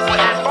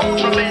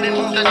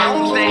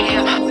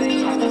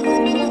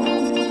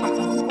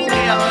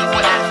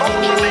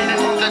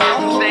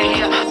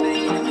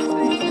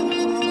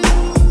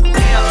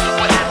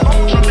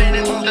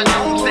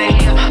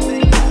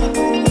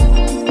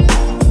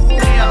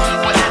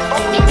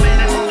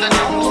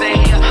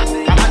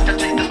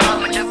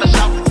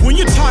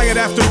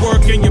 After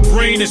work and your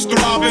brain is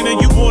throbbing and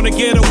you wanna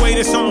get away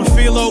to something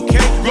feel okay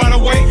right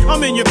away,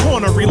 I'm in your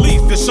corner,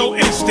 relief is so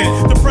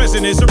instant. The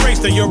present is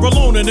erased and you're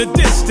alone in the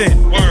distant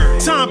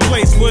time,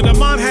 place where the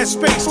mind has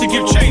space to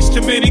give chase to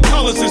many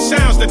colors and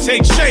sounds that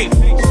take shape.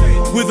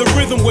 With a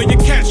rhythm where you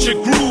catch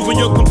your groove and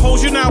your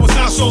composure now is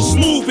not so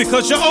smooth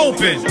because you're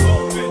open.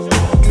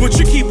 But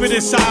you keep it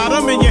inside,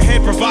 I'm in your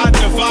head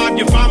providing a vibe.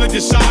 You finally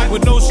decide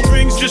with no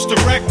strings, just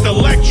direct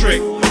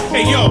electric.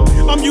 Hey yo,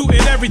 I'm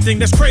muting everything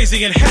that's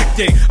crazy and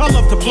hectic. I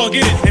love to plug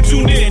in and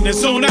tune in and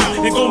zone out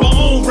and go my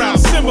own route,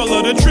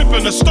 similar to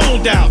tripping or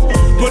stoned out.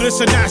 But it's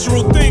a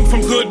natural thing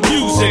from good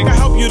music. I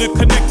help you to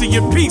connect to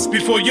your peace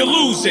before you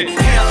lose it.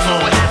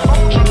 Headphones.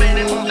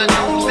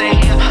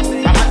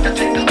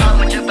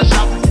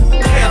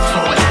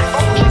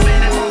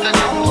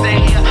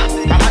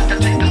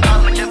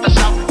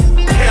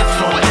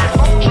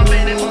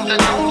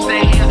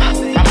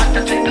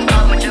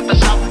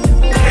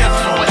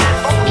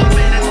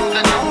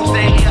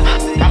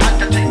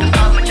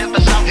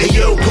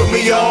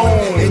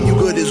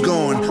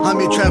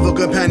 Travel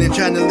companion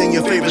channeling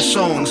your favorite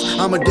songs.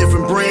 I'm a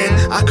different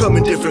brand, I come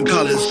in different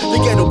colors. The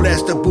ghetto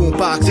blaster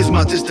boombox is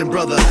my distant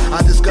brother.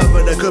 I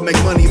discovered I could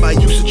make money by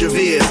usage of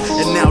ears,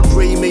 and now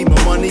Dre made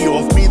more money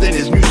off me than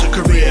his music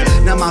career.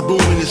 Now my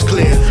booming is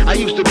clear, I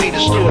used to be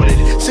distorted.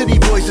 City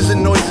voices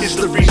and noises,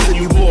 the reason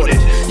you bought it.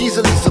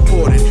 Easily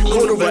supported,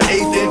 quarter of an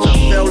eighth inch. I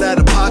fell out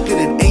of pocket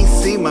and ain't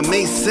seen my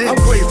main sense. I'm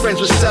great friends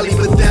with Sally,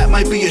 but that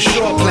might be a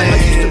short plan. I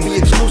used to be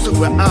exclusive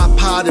with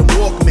iPod and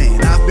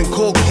Walkman. I've been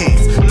cold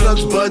cans,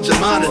 plugs, buds, and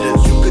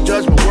monitors. You could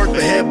judge my work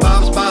for head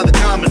bobs by the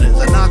commoners.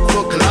 I knock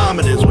for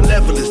kilometers when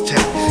level is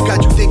 10.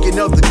 Got you thinking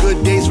of the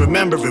good days,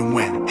 remembering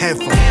when.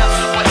 Headphones.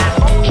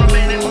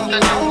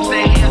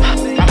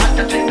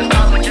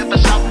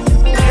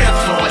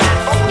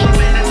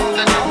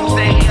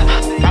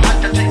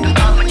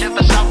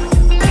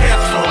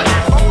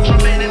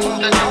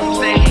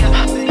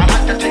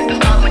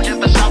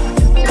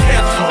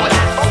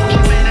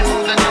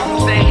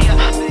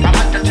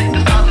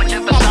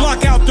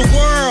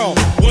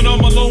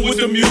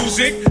 The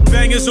music,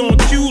 bangers on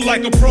cue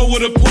like a pro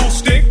with a pool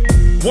stick.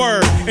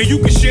 Word, and you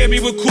can share me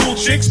with cool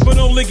chicks, but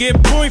only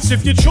get points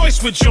if your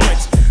choice with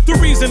joints. The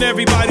reason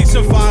everybody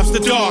survives the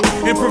dark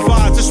and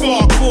provides a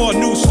spark for a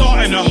new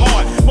start in the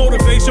heart.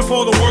 Motivation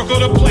for the work of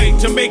the plate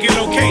to make it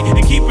okay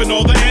and keeping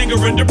all the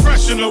anger and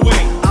depression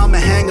away. I'ma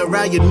hang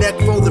around your neck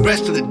for the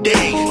rest of the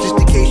day, just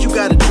in case you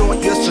got a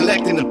joint you're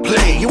selecting to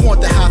play. You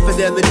want the high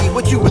fidelity,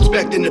 what you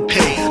expecting to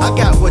pay? I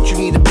got what you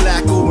need in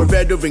black or in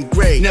red or in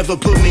gray. Never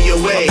put me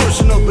away. A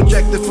personal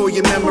projector for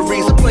your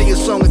memories. I play a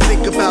song and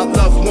think about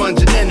loved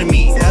ones and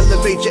enemies.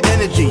 Elevate your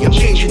energy, I'm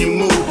changing your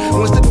mood.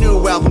 Once the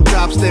new album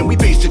drops, then we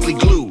basically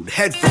glued.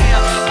 Headphones.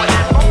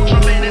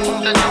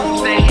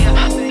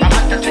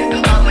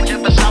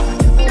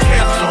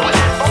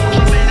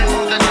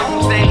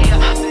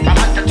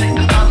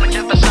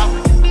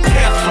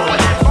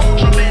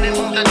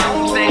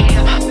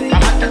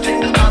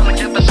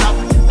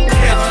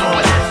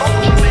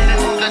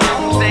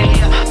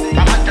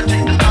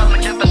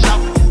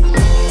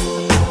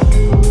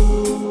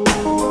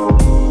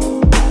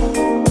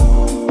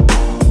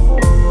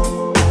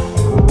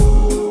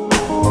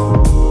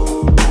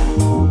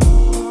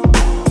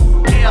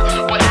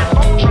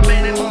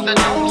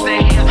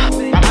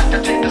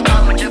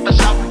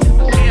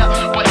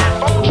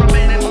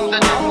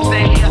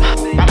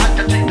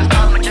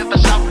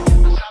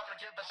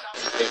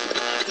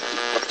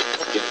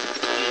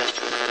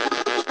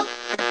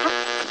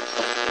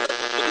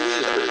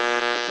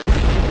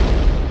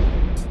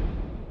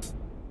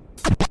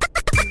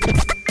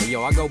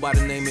 yo, I go by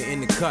the name of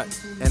In the Cut.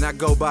 And I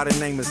go by the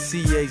name of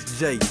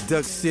CHJ,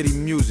 Duck City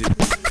Music.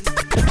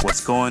 What's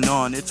going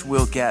on? It's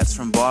Will Gatz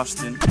from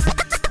Boston.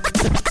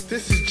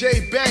 This is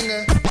Jay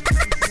Banger.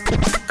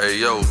 Hey,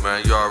 yo,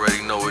 man, you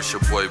already know it's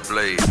your boy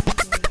Blade.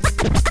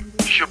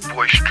 It's your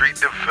boy Street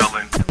the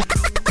Villain.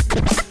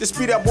 This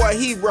be that boy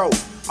Hero,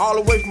 all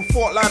the way from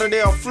Fort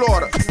Lauderdale,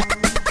 Florida.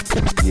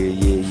 Yeah,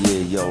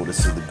 yo,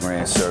 this is the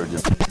Grand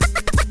Surgeon.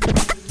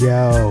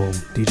 Yo,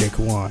 DJ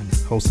Kawan,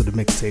 host of the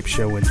Mixtape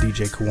Show and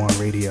DJ Kawan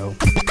Radio.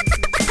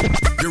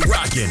 You're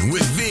rocking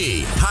with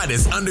the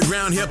hottest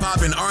underground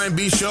hip-hop and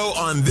R&B show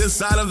on this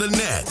side of the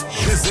net.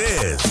 This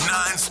is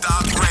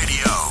NonStop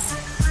Radio.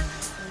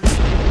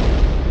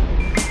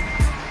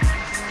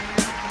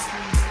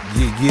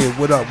 Yeah,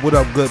 what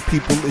up, good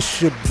people?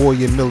 It's your boy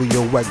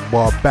Emilio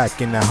Wackbar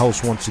back in the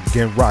house once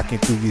again, rocking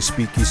through your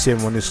speakers here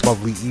on this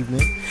lovely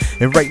evening.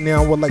 And right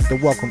now, I would like to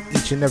welcome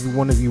each and every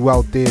one of you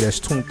out there that's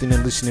tuned in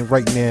and listening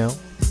right now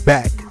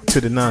back to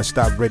the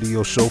NonStop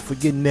Radio Show for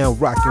getting now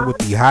rocking with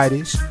the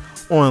hottest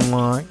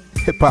online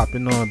hip-hop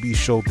and R&B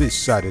show this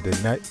side of the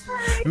net.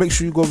 Make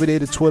sure you go over there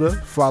to Twitter,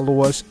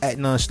 follow us at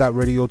NonStop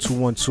Radio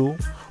 212.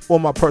 Or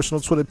my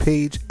personal Twitter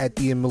page at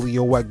the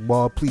Emilio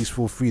Wackbar. Please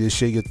feel free to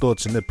share your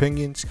thoughts and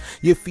opinions.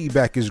 Your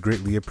feedback is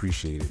greatly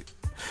appreciated.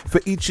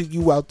 For each of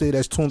you out there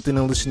that's tuned in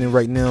and listening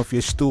right now, if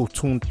you're still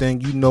tuned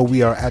in, you know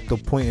we are at the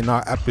point in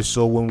our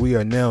episode when we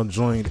are now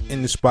joined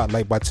in the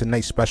spotlight by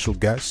tonight's special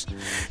guest.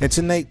 And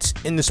tonight's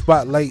In the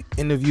Spotlight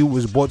interview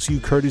was brought to you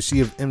courtesy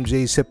of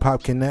MJ's Hip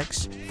Hop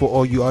Connects. For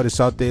all you artists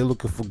out there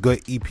looking for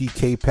good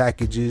EPK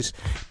packages,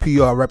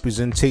 PR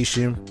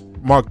representation,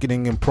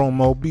 marketing and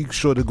promo, be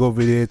sure to go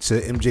over there to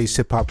MJ's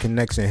Hip Hop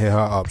Connects and hit her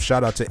up.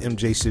 Shout out to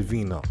MJ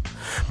Savino.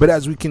 But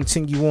as we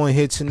continue on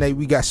here tonight,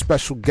 we got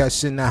special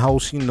guests in the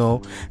house, you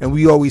know, and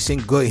we always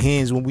in good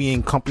hands when we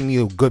in company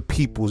of good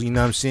people, you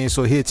know what I'm saying?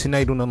 So here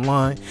tonight on the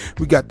line,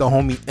 we got the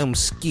homie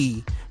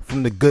Emskee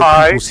from the good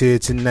peoples here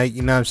tonight,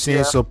 you know what I'm saying?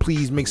 Yeah. So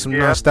please make some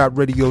NonStop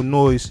Radio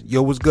noise.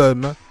 Yo, what's good,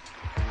 man?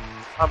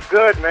 I'm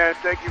good, man.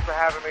 Thank you for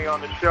having me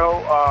on the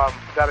show.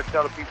 Got to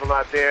tell the people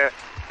out there,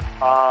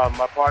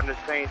 my partner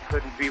Saint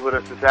couldn't be with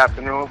us this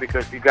afternoon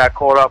because he got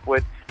caught up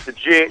with the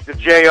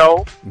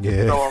J.O.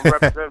 Yeah. So I'm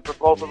representing for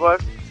both of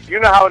us. You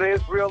know how it is.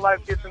 Real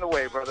life gets in the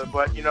way, brother.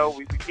 But, you know,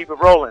 we keep it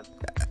rolling.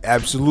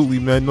 Absolutely,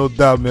 man. No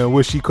doubt, man.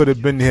 Wish he could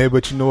have been here,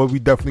 but you know what? We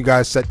definitely got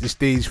to set the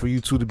stage for you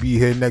two to be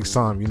here next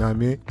time. You know what I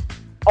mean?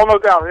 Oh, no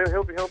doubt.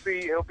 He'll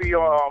be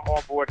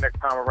on board next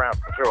time around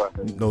for sure.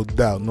 No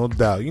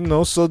doubt. You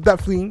know, so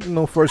definitely, you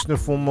know, first and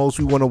foremost,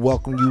 we want to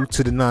welcome you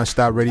to the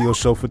NonStop Radio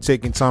Show for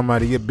taking time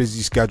out of your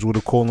busy schedule to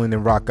call in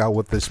and rock out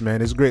with us,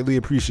 man. It's greatly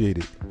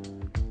appreciated.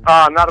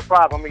 Not a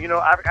problem. I mean, you know,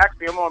 I'm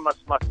on my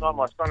son.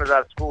 My son is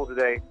out of school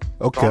today.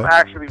 Okay. So I'm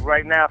actually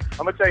right now, I'm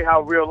going to tell you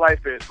how real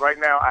life is. Right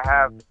now, I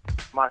have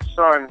my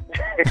son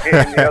in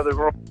the other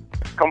room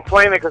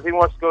complaining because he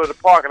wants to go to the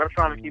park, and I'm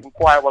trying to keep him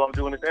quiet while I'm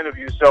doing this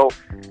interview. So,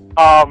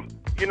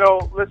 you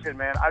know, listen,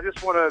 man, I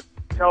just want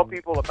to tell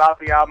people about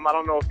the album. I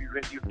don't know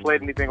if you've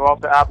played anything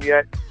off the album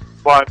yet,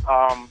 but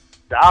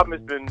the album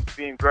has been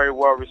being very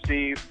well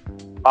received.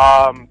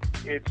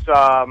 It's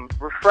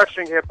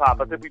refreshing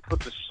hip-hop. I think we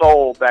put the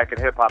soul back in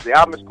hip-hop. The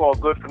album is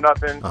called Good For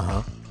Nothing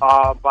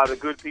by the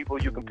good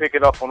people. You can pick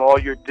it up on all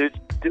your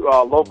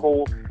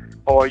local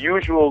or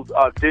usual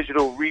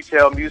digital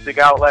retail music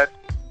outlets.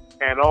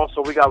 And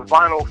also, we got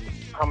vinyl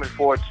coming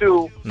for it,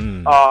 too,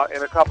 in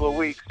a couple of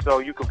weeks. So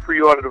you can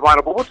pre-order the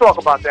vinyl. But we'll talk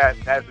about that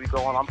as we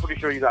go on. I'm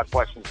pretty sure you got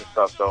questions and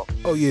stuff. So.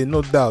 Oh, yeah,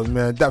 no doubt,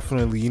 man.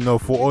 Definitely. You know,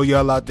 for all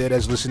y'all out there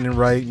that's listening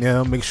right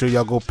now, make sure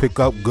y'all go pick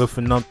up Good For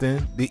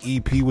Nothing, the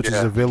EP, which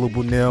is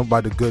available now by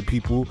the good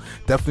people.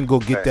 Definitely go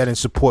get that and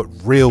support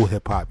real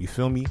hip-hop. You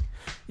feel me?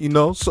 You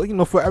know, so, you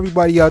know, for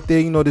everybody out there,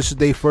 you know, this is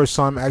their first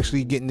time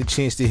actually getting the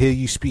chance to hear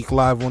you speak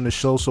live on the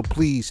show. So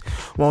please,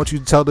 why don't you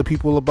tell the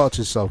people about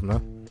yourself,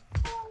 man?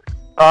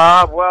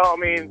 Well, I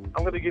mean,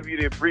 I'm going to give you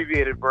the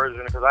abbreviated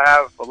version because I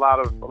have a lot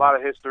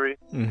of history.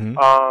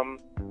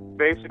 Mm-hmm.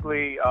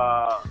 Basically,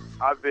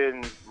 I've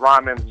been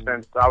rhyming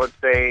since, I would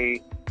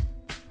say,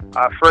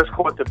 I first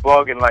caught the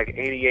bug in like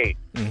 88.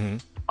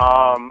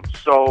 Mm-hmm.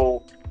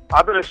 So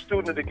I've been a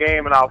student of the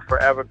game, and I'll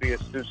forever be a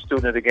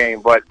student of the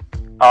game. But,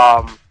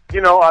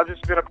 you know, I've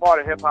just been a part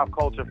of hip-hop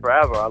culture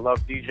forever. I love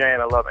DJing,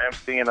 I love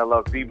MCing, I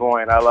love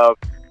b-boying, I love,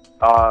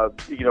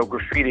 you know,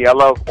 graffiti. I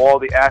love all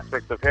the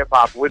aspects of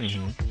hip-hop, which,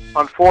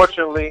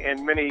 unfortunately,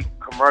 in many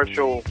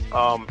commercial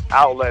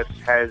outlets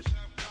has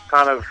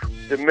kind of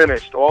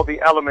diminished. All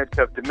the elements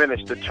have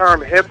diminished. The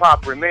term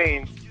hip-hop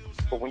remains,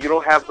 but when you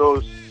don't have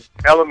those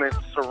elements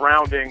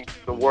surrounding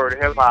the word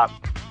hip-hop,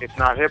 it's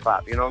not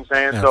hip-hop. You know what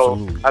I'm saying?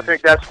 Absolutely. So I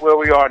think that's where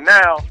we are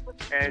now.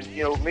 And,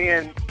 you know, me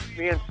and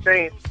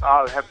Saint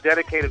have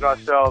dedicated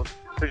ourselves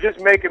to just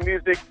making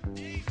music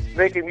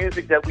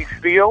that we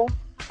feel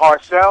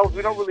ourselves.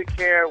 We don't really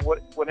care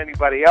what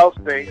anybody else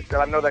thinks.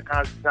 And I know that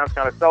kind of sounds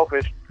kind of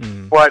selfish,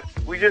 but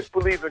we just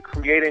believe in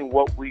creating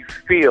what we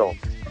feel.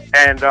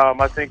 And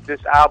I think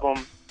this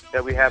album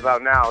that we have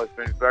out now has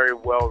been very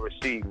well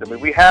received. I mean,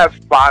 we have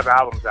 5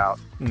 albums out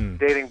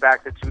dating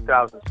back to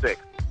 2006.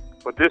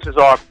 But this is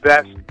our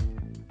best,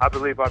 I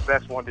believe, our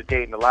best one to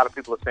date, and a lot of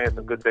people are saying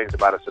some good things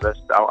about it. So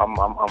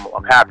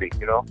I'm happy,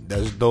 you know.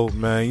 That's dope,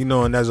 man. You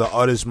know, and as an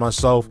artist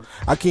myself,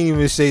 I can't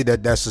even say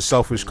that that's a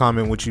selfish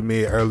comment what you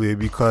made earlier,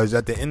 because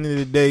at the end of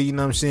the day, you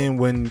know what I'm saying,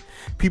 when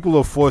people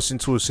are forced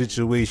into a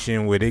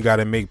situation where they got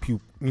to make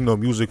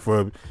music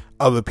for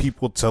other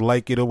people to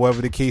like it or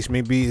whatever the case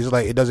may be, it's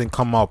like it doesn't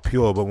come out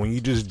pure. But when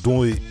you just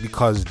do it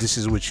because this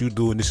is what you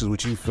do and this is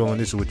what you feel and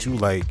this is what you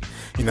like,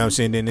 you know what I'm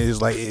saying, then it's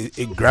like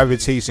it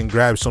gravitates and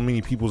grabs so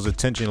many people's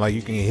attention. Like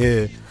you can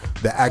hear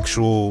the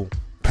actual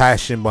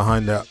passion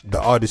behind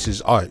the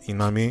artist's art, you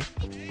know what I mean?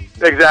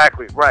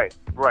 Exactly. Right.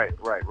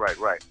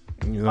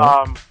 You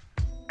know?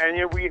 And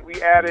yeah,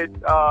 we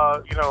added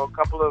a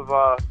couple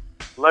of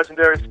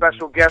legendary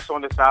special guests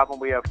on this album.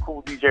 We have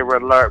Cool DJ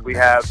Red Alert, we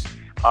have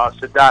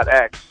Sadat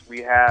X, we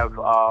have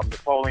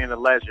Napoleon the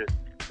Legend,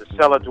 the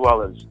Cellar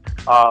Dwellers,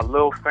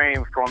 Lil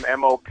Fame from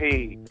MOP,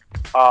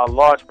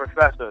 Large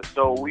Professor.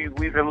 So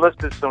we've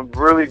enlisted some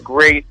really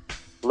great,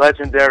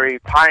 legendary,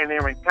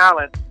 pioneering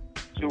talent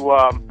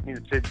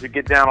to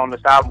get down on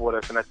this album with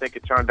us, and I think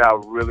it turned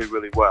out really,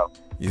 really well.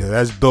 Yeah,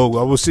 that's dope.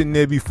 I was sitting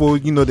there before,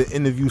 the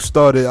interview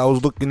started. I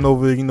was looking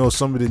over,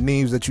 some of the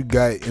names that you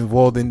got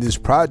involved in this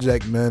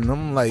project, man.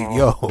 I'm like,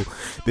 yo,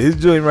 this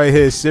joint right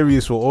here is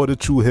serious for all the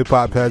true hip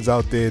hop heads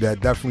out there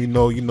that definitely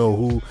know,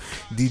 who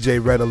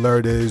DJ Red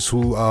Alert is,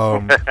 who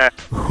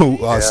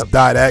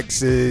Sadat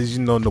X is,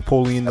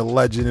 Napoleon the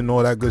Legend and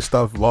all that good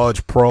stuff,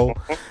 Large Pro.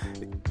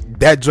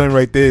 That joint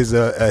right there is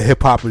a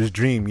hip-hopper's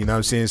dream, you know what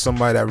I'm saying?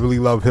 Somebody that really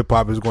love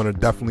hip-hop is going to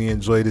definitely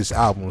enjoy this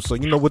album. So,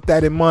 with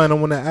that in mind, I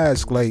want to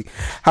ask, like,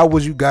 how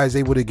was you guys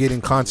able to get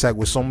in contact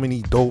with so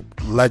many dope,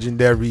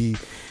 legendary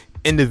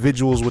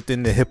individuals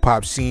within the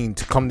hip-hop scene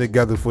to come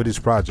together for this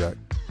project?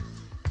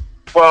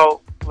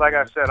 Well, like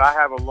I said, I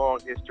have a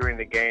long history in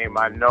the game.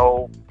 I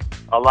know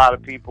a lot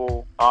of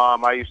people.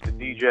 I used to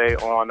DJ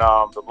on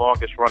the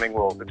longest running,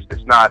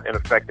 it's not in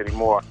effect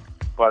anymore,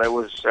 but it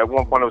was at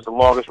one point it was the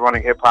longest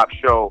running hip hop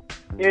show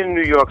in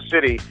New York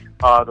City,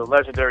 the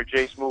legendary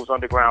J Smooth's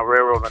Underground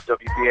Railroad on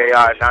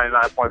WBAI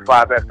 99.5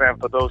 FM.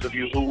 For those of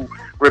you who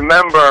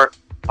remember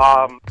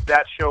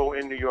that show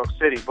in New York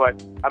City,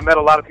 but I met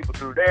a lot of people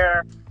through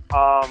there.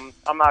 I'm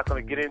not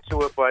going to get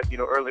into it, but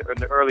early in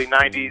the early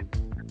 '90s,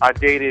 I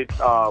dated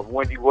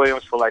Wendy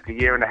Williams for like a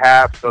year and a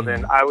half. So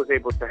then I was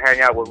able to hang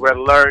out with Red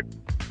Alert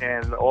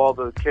and all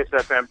the Kiss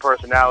FM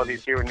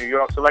personalities here in New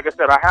York. So like I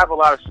said, I have a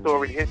lot of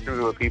storied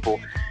history with people.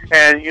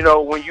 And,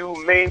 when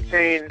you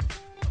maintain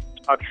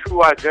a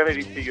true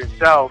identity to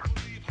yourself,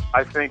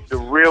 I think the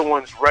real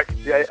ones,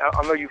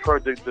 I know you've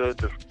heard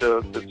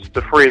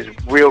the phrase,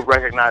 real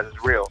recognizes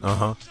real.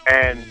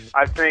 And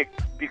I think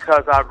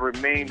because I've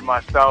remained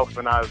myself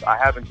and I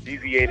haven't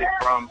deviated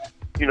from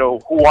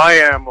who I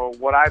am or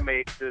what I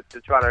make to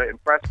try to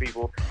impress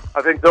people,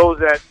 I think those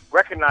that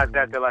recognize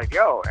that, they're like,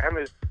 yo, Em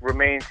has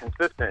remained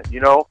consistent,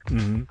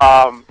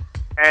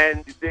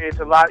 and it's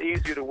a lot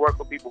easier to work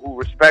with people who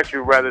respect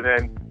you rather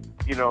than,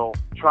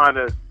 trying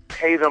to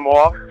pay them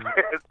off,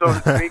 so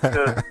to speak,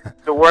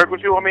 to work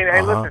with you. I mean,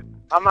 hey, listen,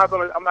 I'm not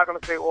gonna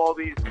say all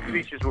these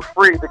features were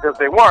free because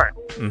they weren't,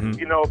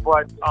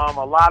 but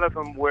a lot of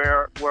them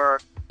were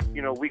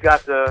we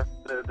got the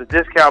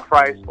discount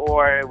price,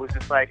 or it was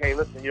just like, hey,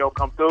 listen,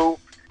 come through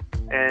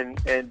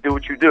and do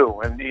what you do,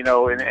 and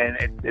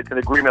and it's an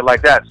agreement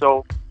like that.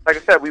 So, like I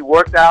said, we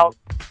worked out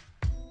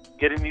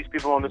getting these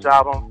people on this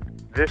album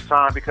this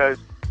time because,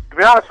 to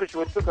be honest with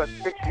you, it took us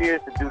 6 years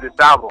to do this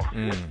album,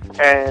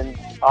 and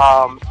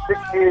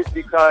 6 years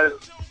because,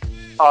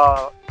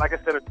 like I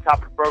said at the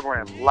top of the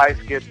program,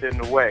 life gets in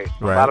the way.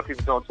 Right. A lot of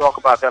people don't talk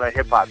about that in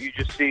hip hop. You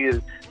just see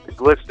the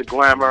glitz, the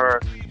glamour,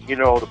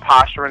 the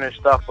posturing and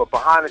stuff, but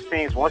behind the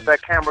scenes, once that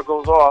camera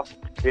goes off,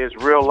 there's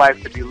real life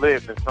to be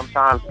lived, and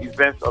sometimes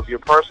events of your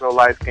personal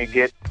life can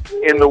get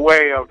in the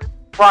way of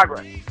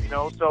progress,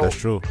 so that's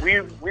true.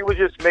 We were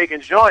just making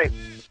joints.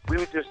 We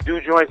would just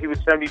do joints. He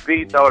would send me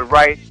beats, I would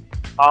write,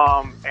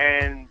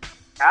 and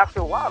after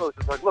a while, it was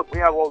just like, look, we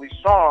have all these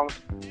songs,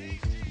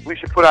 we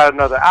should put out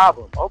another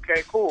album.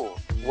 Okay, cool.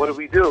 What do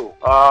we do?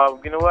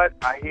 You know what?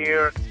 I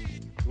hear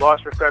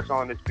Large Professor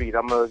on this beat.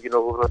 I'm gonna,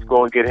 let's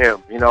go and get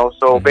him.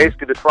 So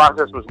basically, the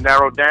process was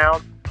narrowed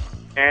down,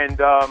 and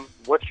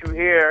what you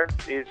hear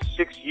is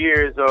 6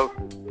 years of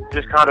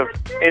just kind of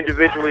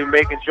individually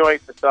making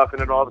joints and stuff,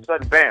 and then all of a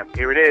sudden, bam,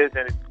 here it is,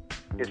 and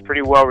it's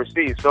pretty well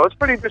received. So it's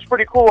pretty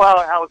cool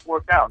how it's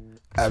worked out.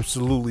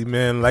 Absolutely,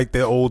 man. Like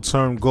that old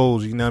term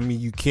goes,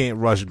 you can't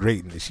rush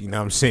greatness, you know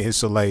what I'm saying?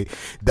 So like,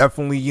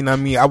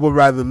 definitely, I would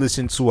rather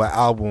listen to an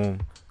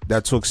album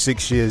that took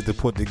 6 years to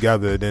put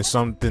together than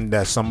something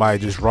that somebody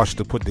just rushed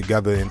to put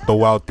together and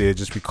throw out there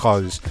just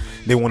because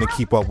they want to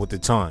keep up with the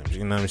times,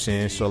 you know what I'm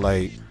saying? So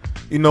like,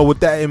 with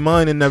that in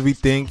mind and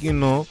everything,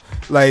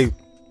 like,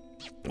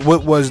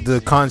 what was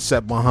the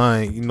concept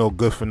behind,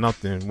 Good for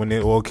Nothing when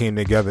it all came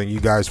together and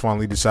you guys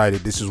finally decided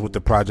this is what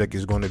the project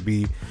is going to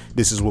be,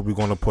 this is what we're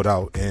going to put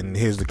out, and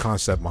here's the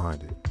concept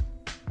behind it?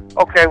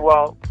 Okay,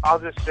 well, I'll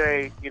just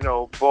say,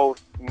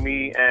 both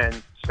me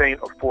and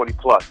Saint are 40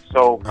 plus.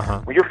 So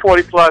when you're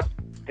 40 plus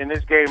in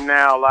this game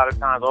now, a lot of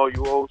times, oh,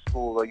 you old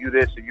school, or you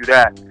this, or you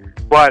that.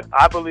 But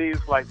I believe,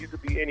 like, you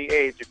could be any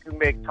age. If you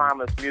make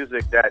timeless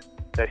music that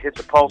hits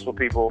a pulse with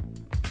people,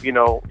 you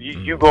know,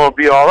 you're going to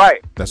be all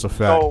right. That's a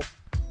fact. So,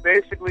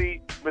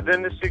 basically,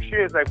 within the 6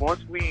 years, like,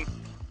 once we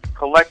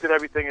collected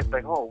everything, it's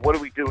like, oh, what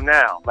do we do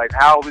now? Like,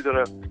 how are we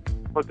going to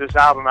put this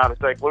album out?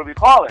 It's like, what do we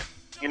call it?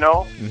 You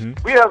know?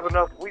 We have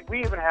enough, we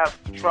even have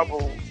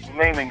trouble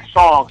naming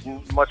songs,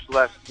 much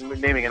less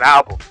naming an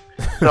album.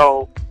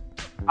 So,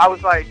 I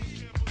was like,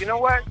 you know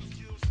what?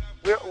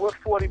 We're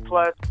 40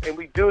 plus, and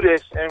we do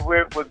this, and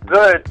we're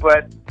good,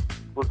 but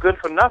we're good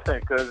for nothing,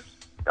 because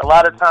a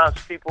lot of times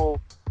people,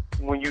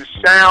 when you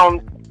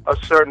sound a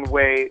certain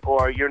way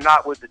or you're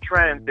not with the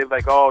trend, they're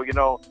like, oh, you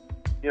know,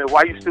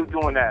 why are you still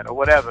doing that or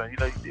whatever? You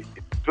know,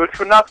 it's good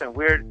for nothing.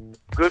 We're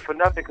good for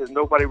nothing because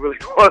nobody really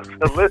wants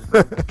to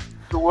listen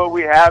to what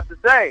we have to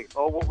say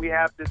or what we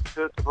have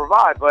to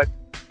provide. But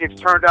it's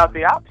turned out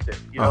the opposite.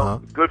 You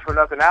know, Good for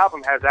Nothing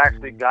album has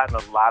actually gotten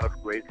a lot of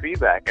great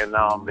feedback, and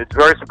it's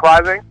very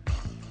surprising.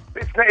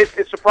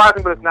 It's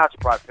surprising, but it's not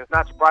surprising. It's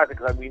not surprising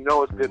because we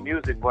know it's good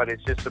music, but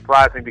it's just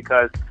surprising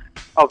because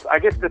of, I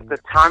guess, the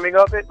timing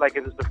of it. Like,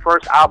 it was the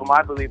first album,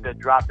 I believe, that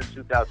dropped in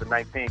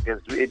 2019 because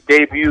it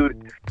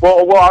debuted.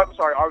 Well, I'm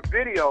sorry, our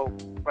video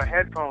for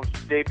Headphones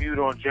debuted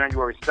on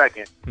January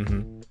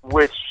 2nd,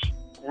 which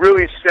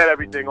really set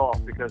everything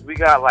off because we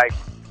got like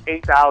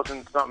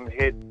 8,000 something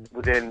hit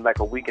within like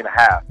a week and a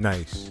half.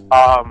 Nice.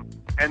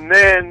 And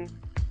then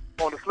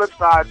on the flip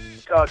side,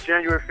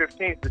 January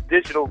 15th, the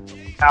digital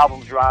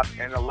album dropped,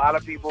 and a lot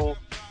of people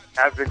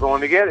have been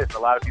going to get it. A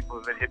lot of people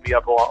have been hitting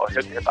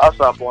us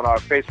up on our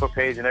Facebook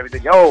page and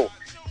everything. Yo,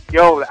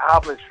 the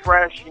album is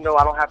fresh. You know,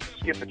 I don't have to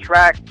skip a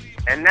track.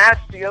 And that's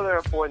the other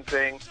important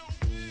thing,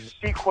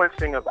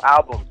 sequencing of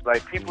albums.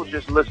 Like, people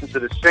just listen to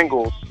the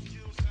singles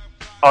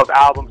of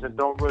albums and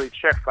don't really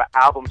check for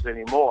albums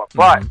anymore.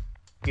 But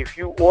if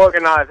you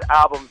organize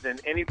albums, and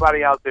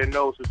anybody out there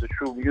knows who's a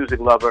true music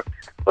lover,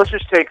 let's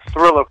just take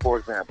Thriller, for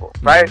example,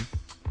 right?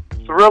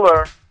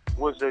 Thriller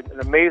was an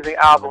amazing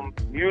album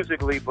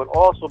musically, but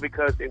also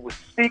because it was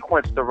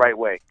sequenced the right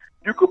way.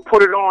 You could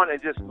put it on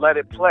and just let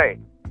it play,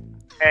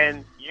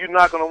 and you're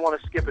not going to want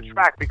to skip a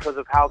track because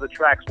of how the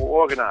tracks were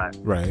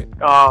organized. Right.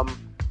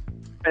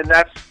 And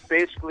that's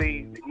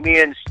basically, me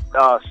and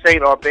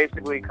Saint are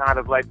basically kind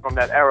of like from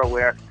that era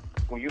where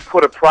when you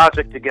put a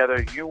project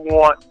together, you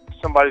want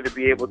somebody to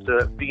be able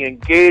to be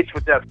engaged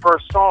with that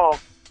first song,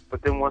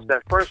 but then once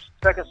that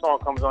second song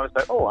comes on, it's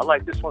like, oh, I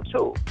like this one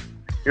too.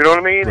 You know what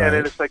I mean? Right. And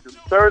then it's like the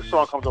third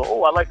song comes on,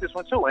 oh, I like this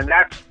one too. And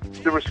that's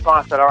the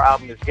response that our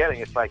album is getting.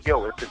 It's like,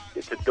 yo,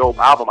 it's a dope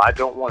album. I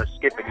don't want to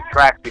skip any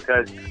tracks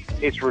because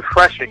it's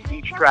refreshing.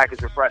 Each track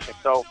is refreshing.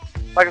 So,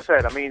 like I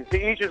said, I mean,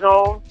 to each his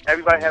own.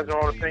 Everybody has their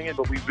own opinion,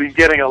 but we've been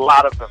getting a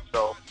lot of them.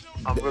 So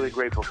I'm really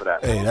grateful for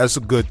that. Hey, that's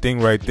a good thing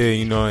right there,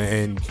 you know,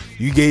 and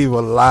you gave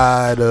a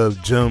lot of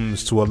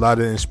gems to a lot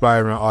of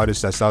inspiring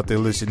artists that's out there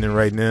listening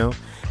right now.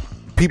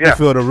 People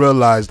feel to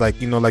realize, like,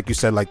 you know, like you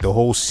said, like the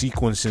whole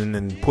sequencing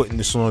and putting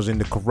the songs in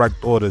the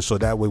correct order, so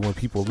that way when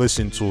people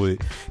listen to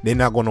it, they're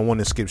not going to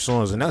want to skip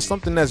songs. And that's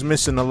something that's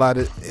missing a lot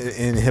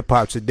in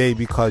hip-hop today,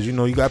 because, you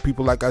know, you got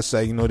people, like I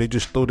said, you know, they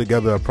just throw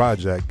together a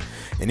project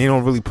and they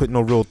don't really put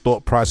no real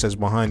thought process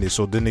behind it.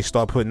 So then they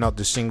start putting out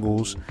the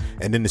singles,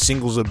 and then the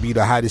singles will be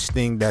the hottest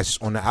thing that's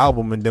on the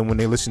album, and then when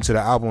they listen to the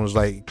album, it's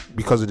like,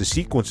 because of the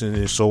sequencing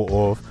is so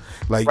off,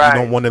 like, you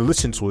don't want to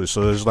listen to it.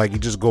 So it's like you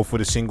just go for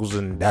the singles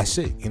and that's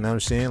it. You know what I'm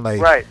saying?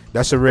 Like,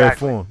 that's a rare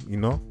form, you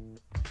know?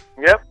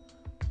 Yep.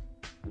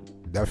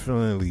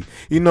 Definitely.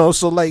 You know,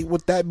 so like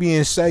with that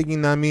being said, you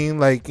know what I mean?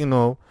 Like, you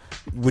know,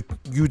 with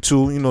you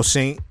two, you know,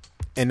 Saint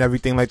and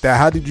everything like that,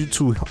 how did you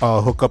two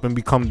hook up and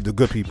become the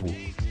good people?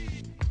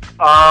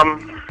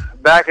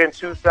 Back in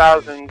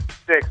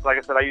 2006, like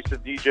I said, I used to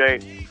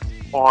DJ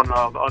on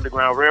the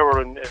Underground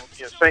Railroad, and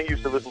you know, Saint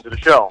used to listen to the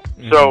show.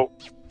 So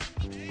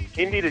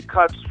he needed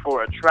cuts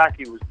for a track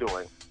he was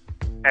doing,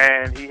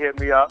 and he hit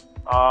me up.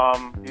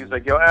 He was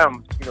like, yo,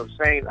 you know,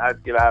 Saint, I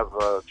have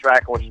a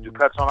track I want you to do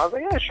cuts on. I was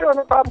like, yeah, sure,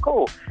 no problem,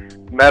 cool.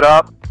 Met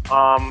up,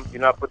 you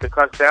know, I put the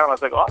cuts down. I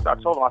was like, oh, I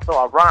told him, I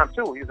thought I rhymed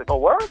too. He was like, oh,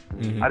 word?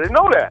 I didn't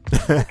know that.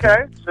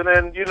 Okay. So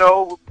then, you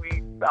know,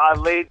 I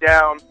laid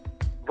down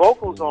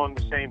vocals on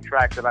the same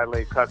track that I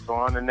laid cuts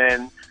on, and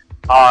then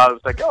I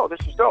was like, oh, this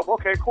is dope.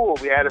 Okay, cool.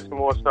 We added some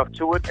more stuff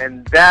to it,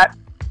 and that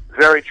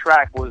very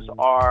track was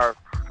our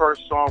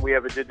first song we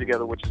ever did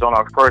together, which is on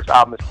our first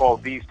album. It's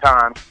called These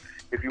Times.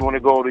 If you want to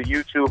go to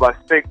YouTube, I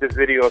think the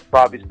video is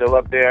probably still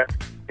up there.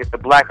 It's a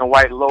black and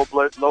white, low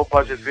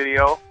budget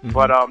video.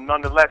 But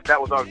nonetheless,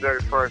 that was our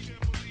very first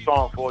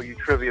song for all you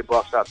trivia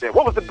buffs out there.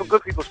 What was the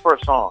Good People's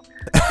first song?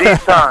 These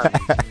Times.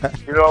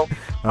 You know?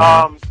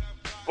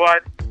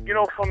 But, you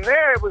know, from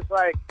there, it was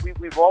like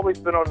we've always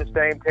been on the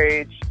same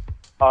page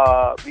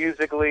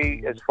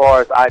musically as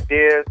far as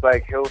ideas.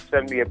 Like, he'll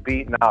send me a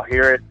beat and I'll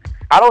hear it.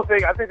 I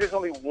think there's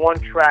only one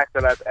track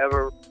that I've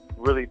ever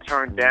really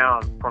turned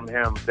down from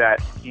him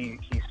that he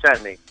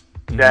sent me.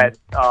 That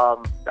I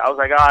was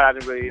like, I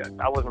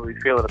wasn't really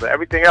feeling it. But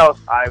everything else,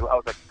 I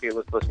was like, okay,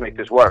 let's make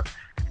this work.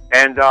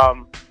 And,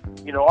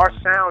 our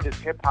sound is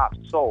hip-hop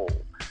soul.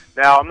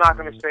 Now, I'm not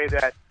going to say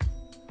that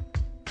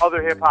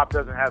other hip-hop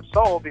doesn't have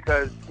soul,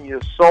 because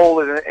soul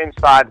is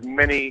inside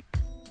many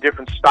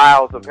different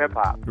styles of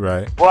hip-hop.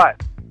 Right.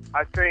 But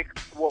I think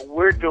what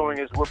we're doing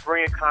is we're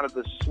bringing kind of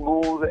the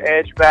smooth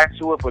edge back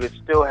to it, but it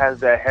still has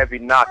that heavy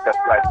knock that's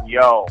like,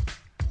 yo,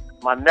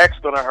 my neck's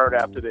going to hurt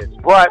after this.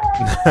 But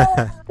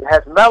it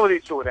has melody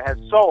to it. It has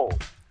soul,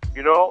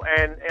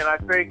 and I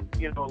think,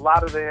 a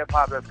lot of the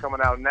hip-hop that's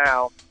coming out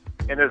now,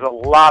 and there's a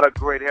lot of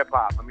great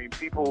hip-hop. I mean,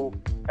 people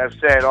have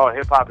said, oh,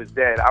 hip-hop is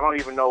dead. I don't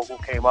even know who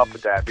came up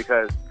with that,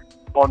 because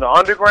on the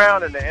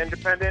underground and the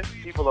independent,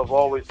 people have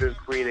always been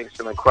creating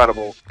some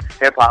incredible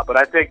hip-hop. But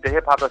I think the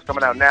hip-hop that's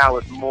coming out now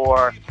is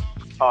more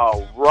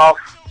rough,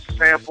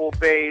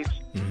 sample-based,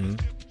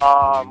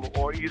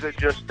 or either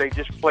they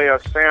just play a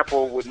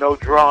sample with no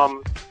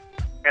drum,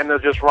 and they'll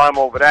just rhyme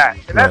over that.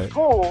 And that's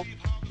cool,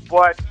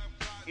 but,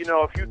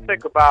 if you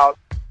think about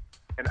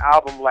an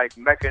album like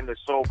Mecca and the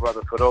Soul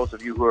Brother, for those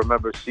of you who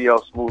remember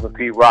CL Smooth and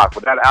Pete Rock,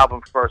 when that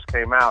album first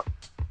came out,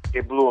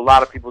 it blew a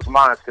lot of people's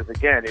minds, because,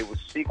 again, it was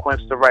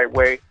sequenced the right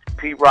way.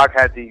 Pete Rock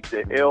had the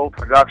ill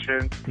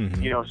production.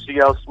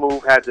 CL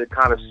Smooth had the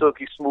kind of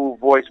silky smooth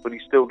voice, but he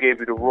still gave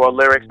you the raw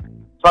lyrics.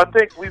 So I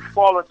think we've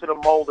fallen to the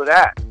mold of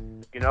that,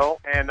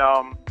 and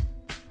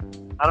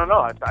I don't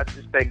know. I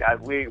just think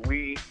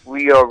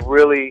we are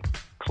really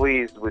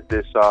pleased with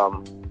this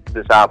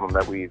album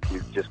that we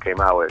just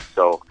came out with.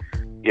 So,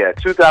 yeah,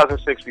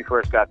 2006 we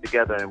first got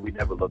together, and we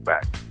never looked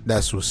back.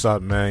 That's what's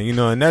up, man.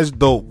 And that's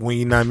dope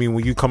when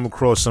when you come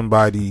across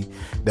somebody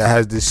that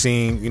has the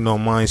same,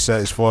 mindset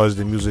as far as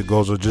the music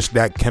goes, or just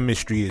that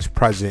chemistry is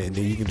present, and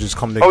then you can just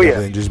come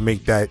together and just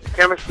make that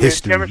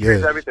history. Chemistry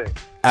is everything.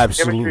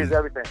 Absolutely. Chemistry is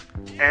everything.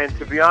 And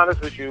to be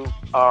honest with you,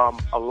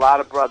 a lot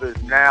of brothers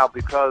now,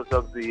 because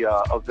of the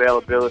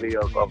availability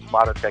of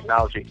modern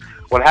technology,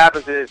 what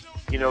happens is,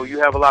 you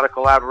have a lot of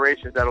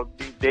collaborations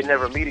they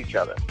never meet each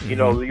other.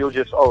 You'll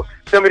just,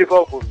 send me the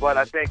vocals, but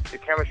I think the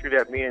chemistry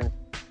that me and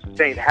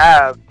Saint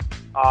have,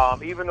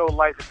 even though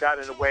life has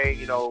gotten in the way,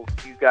 you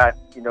got,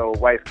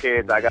 wife,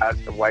 kids, I got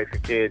a wife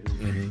and kids,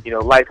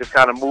 life has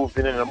kind of moved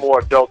in a more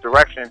adult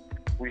direction,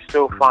 we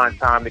still find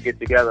time to get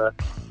together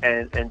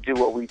and do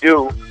what we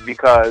do,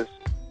 because,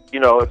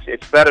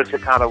 it's better to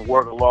kind of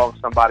work along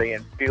somebody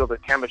and feel the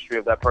chemistry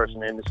of that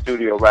person in the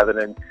studio, rather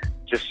than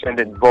just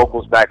sending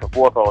vocals back and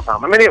forth all the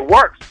time. I mean, it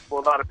works for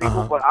a lot of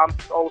people, but I'm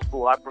old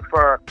school. I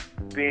prefer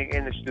being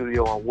in the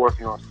studio and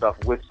working on stuff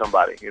with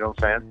somebody. You know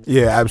what I'm saying?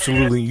 Yeah,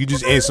 absolutely. You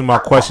just answered my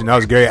question. I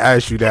was going to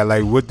ask you that.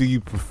 Like, what do you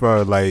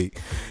prefer? Like,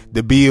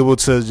 to be able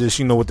to just,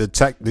 with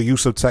the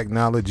use of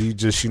technology,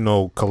 just,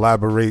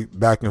 collaborate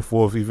back and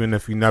forth, even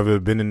if you never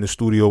been in the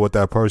studio with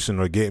that person,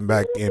 or getting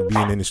back and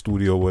being in the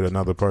studio with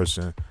another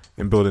person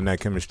and building that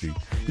chemistry.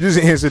 You just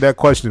answered that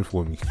question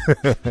for me.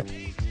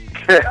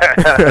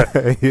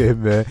 Yeah,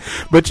 man.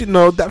 But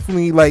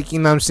definitely, like,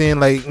 what I'm saying,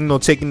 like,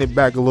 taking it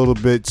back a little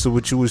bit to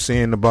what you were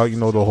saying about,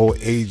 the whole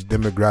age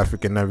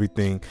demographic and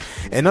everything.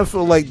 And I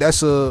feel like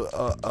that's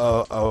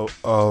a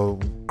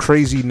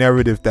crazy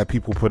narrative that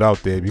people put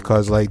out there,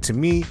 because, like, to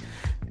me,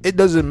 it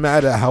doesn't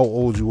matter how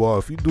old you are.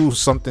 If you do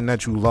something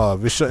that you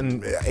love,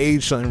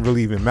 age shouldn't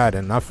really even matter.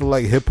 And I feel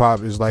like hip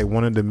hop is like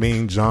one of the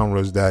main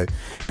genres that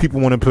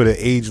people want to put an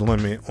age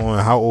limit on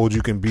how old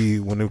you can be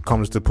when it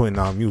comes to putting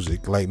out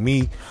music. Like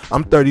me,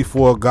 I'm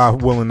 34,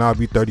 God willing, I'll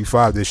be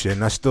 35 this year,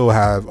 and I still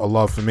have a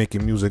love for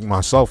making music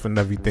myself and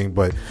everything.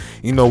 But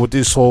with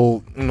this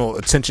whole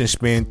attention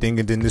span thing,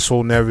 and then this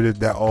whole narrative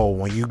that,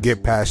 when you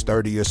get past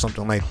 30 or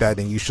something like that,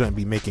 then you shouldn't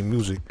be making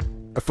music.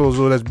 I feel as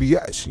though that's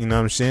BS. You know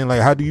what I'm saying?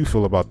 Like, how do you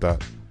feel about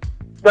that?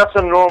 That's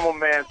a normal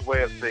man's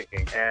way of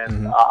thinking,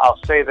 and I'll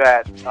say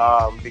that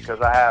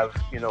because I have,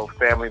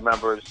 family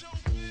members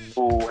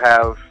who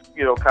have,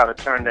 kind of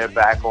turned their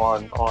back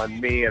on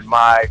me and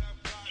my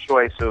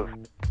choice of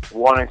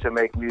wanting to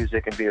make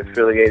music and be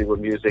affiliated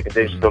with music, and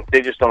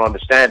they just don't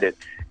understand it.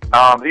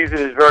 These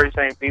are the very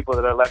same people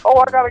that are like,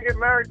 I gotta get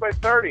married by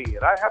 30,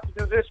 and I have to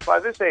do this by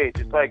this age.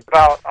 It's like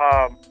about,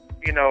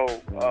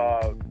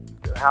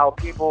 how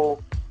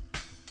people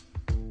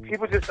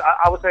just,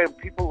 I would say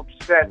people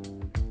set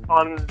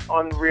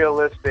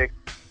unrealistic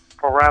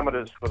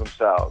parameters for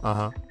themselves.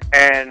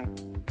 And,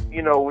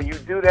 when you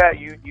do that,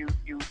 you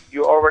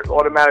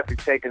automatically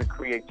taking the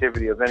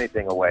creativity of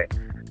anything away.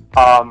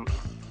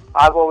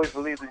 I've always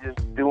believed in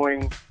just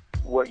doing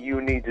what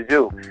you need to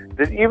do.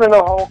 Even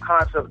the whole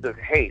concept of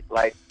hate,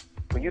 like,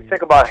 when you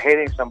think about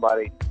hating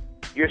somebody,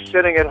 you're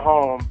sitting at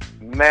home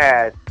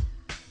mad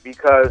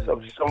because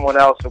of someone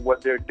else and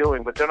what they're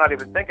doing, but they're not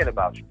even thinking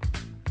about you.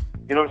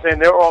 You know what I'm saying?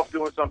 They're off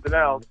doing something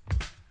else,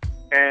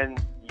 and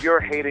you're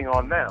hating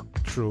on them.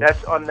 True.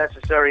 That's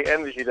unnecessary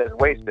energy that's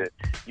wasted.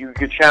 You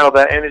could channel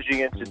that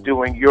energy into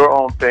doing your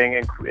own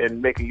thing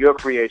and making your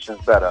creations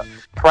better.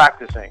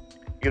 Practicing.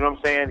 You know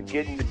what I'm saying?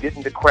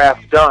 Getting the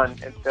craft done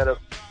instead of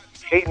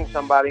hating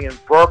somebody and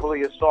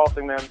verbally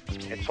assaulting them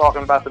and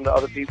talking about them to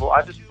other people.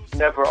 I just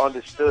never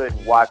understood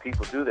why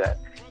people do that.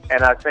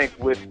 And I think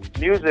with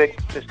music,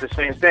 it's the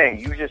same thing.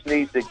 You just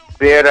need to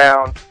bear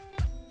down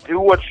do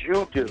what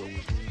you do.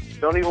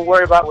 Don't even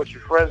worry about what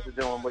your friends are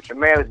doing, what your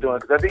man is doing.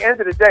 Because at the end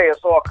of the day,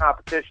 it's all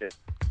competition.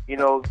 You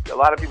know, a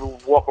lot of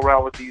people walk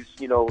around with these,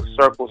 you know,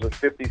 circles of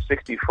 50,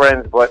 60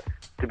 friends. But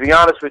to be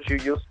honest with you,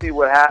 you'll see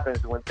what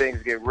happens when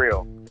things get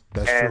real.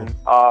 That's and,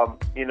 true.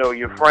 You know,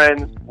 your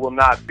friends will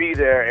not be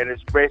there, and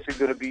it's basically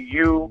going to be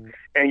you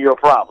and your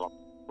problem,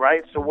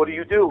 right? So what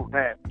do,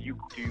 man?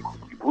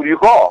 Who do you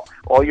call?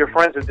 All your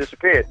friends have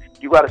disappeared.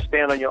 You got to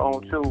stand on your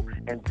own, too,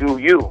 and do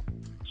you.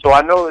 So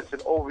I know it's an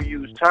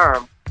overused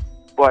term,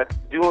 but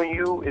doing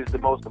you is the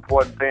most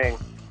important thing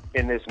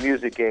in this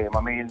music game.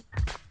 I mean,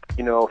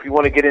 you know, if you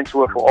want to get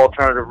into it for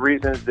alternative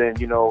reasons, then,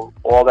 you know,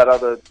 all that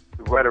other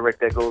rhetoric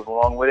that goes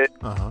along with it,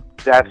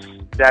 that's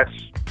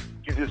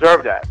you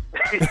deserve that.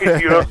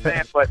 You know what I'm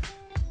saying?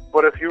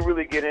 But if you're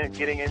really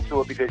getting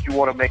into it because you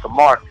want to make a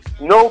mark,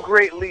 no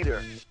great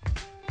leader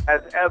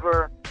has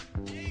ever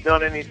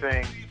done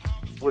anything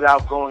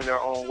without going their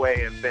own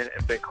way and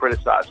been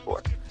criticized for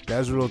it.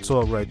 That's real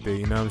talk right there,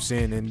 you know what I'm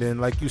saying? And then,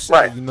 like you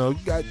said, you know,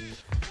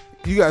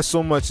 you got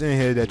so much in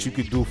here that you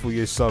could do for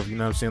yourself, you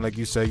know what I'm saying? Like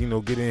you said, you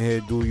know, get in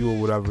here, do you or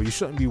whatever. You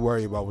shouldn't be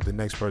worried about what the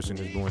next person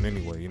is doing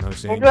anyway, you know what I'm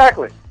saying?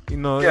 Exactly. You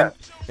know,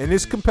 and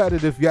it's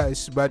competitive,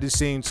 yes, but at the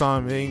same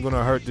time, it ain't going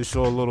to hurt to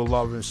show a little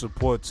love and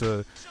support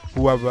to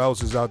whoever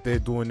else is out there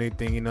doing their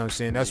thing, you know what I'm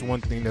saying? That's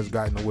one thing that's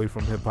gotten away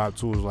from hip-hop,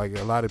 too, is like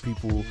a lot of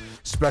people,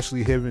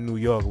 especially here in New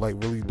York, like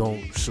really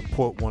don't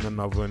support one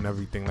another and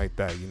everything like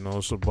that, you know?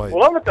 So, but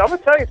well, I'm gonna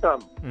tell you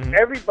something.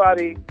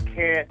 Everybody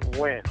can't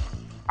win.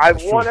 I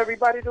want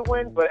everybody to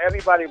win, but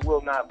everybody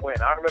will not win.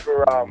 I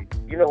remember,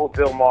 you know who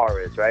Bill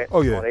Maher is, right?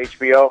 Oh, yeah. On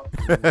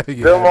HBO.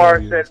 Bill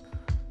Maher said,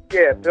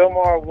 Bill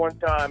Maher one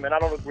time, and I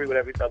don't agree with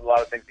a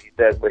lot of things that he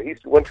says, but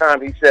one time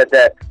he said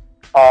that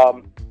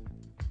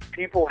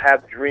people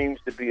have dreams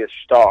to be a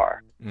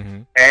star.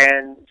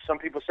 And some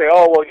people say,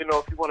 oh, well, you know,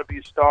 if you want to be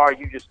a star,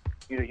 you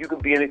can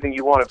be anything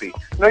you want to be.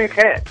 No, you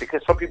can't,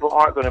 because some people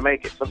aren't going to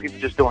make it. Some people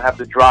just don't have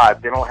the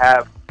drive. They don't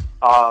have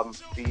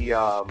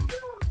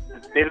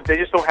they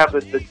just don't have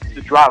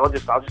the drive.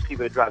 I'll just keep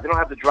it a drive. They don't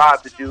have the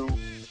drive to do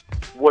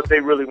what they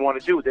really want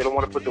to do. They don't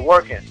want to put the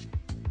work in.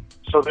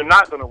 So they're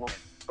not going to win.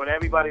 But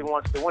everybody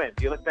wants to win.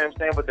 Do you understand what I'm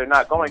saying? But they're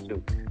not going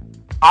to.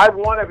 I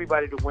want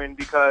everybody to win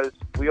because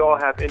we all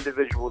have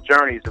individual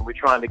journeys and we're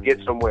trying to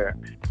get somewhere.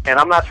 And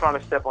I'm not trying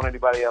to step on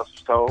anybody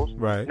else's toes.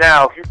 Right.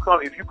 Now,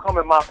 if you come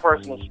in my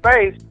personal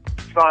space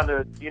trying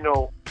to, you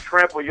know,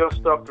 trample your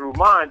stuff through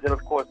mine, then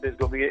of course there's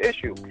going to be an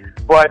issue.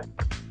 But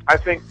I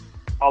think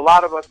a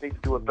lot of us need to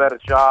do a better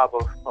job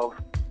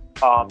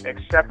of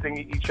accepting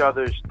each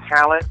other's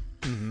talent.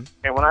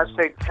 And when I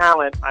say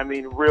talent, I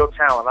mean real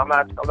talent. I'm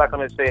not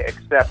going to say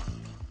accept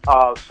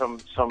some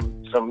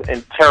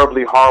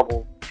terribly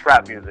horrible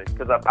trap music,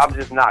 because I'm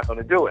just not going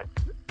to do it.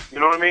 You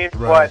know what I mean?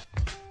 Right.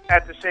 But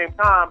at the same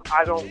time,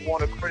 I don't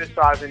want to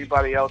criticize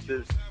anybody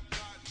else's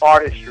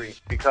artistry,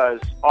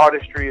 because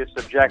artistry is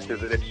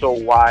subjective and it's so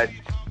wide,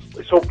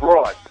 it's so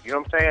broad. You know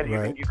what I'm saying?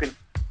 Right.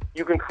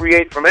 You can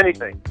create from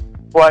anything,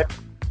 but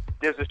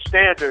there's a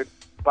standard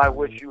by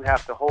which you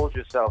have to hold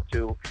yourself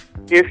to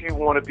if you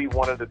want to be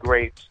one of the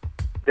greats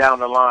down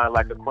the line,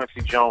 like a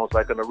Quincy Jones,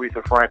 like an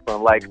Aretha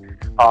Franklin, like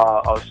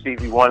a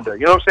Stevie Wonder.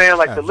 You know what I'm saying?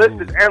 Like Absolutely.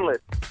 The list is endless.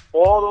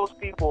 All those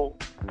people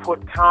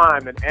put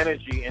time and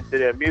energy into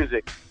their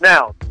music.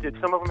 Now, did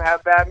some of them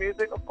have bad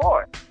music? Of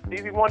course.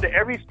 Stevie Wonder,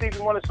 every Stevie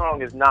Wonder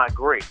song is not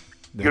great.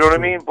 You know what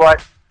I mean?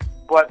 But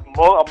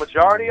a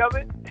majority of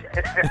it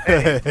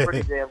is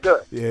pretty damn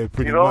good. Yeah,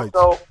 pretty much.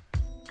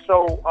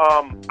 So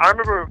I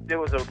remember there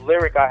was a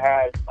lyric I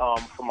had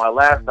for my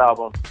last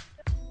album.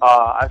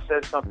 I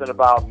said something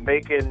about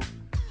making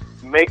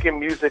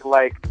music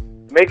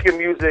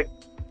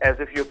as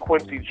if you're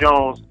Quincy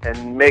Jones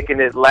and making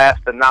it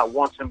last and not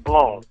once and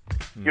blown.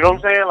 You know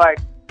what I'm saying? Like,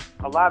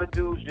 a lot of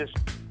dudes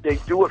they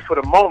do it for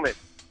the moment,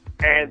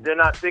 and they're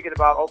not thinking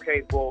about,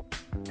 okay, well,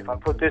 if I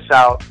put this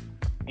out,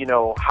 you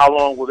know, how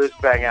long will this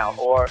bang out?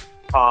 Or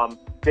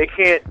they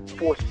can't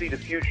foresee the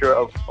future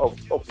of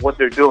what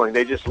they're doing.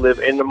 They just live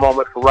in the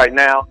moment for right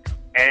now.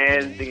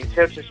 And the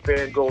attention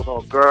span goes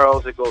on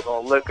girls, it goes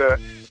on liquor,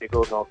 it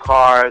goes on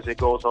cars, it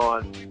goes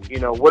on, you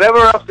know, whatever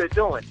else they're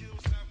doing.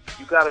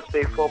 You got to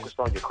stay focused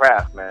on your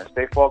craft, man.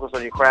 Stay focused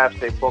on your craft,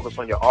 stay focused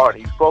on your art.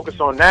 If you focus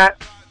on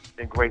that,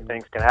 then great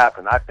things can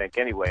happen, I think,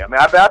 anyway. I mean,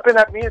 I've been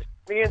at, me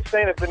and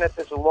Stain have been at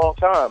this a long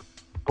time,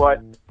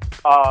 but,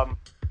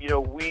 you know,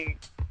 we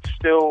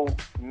still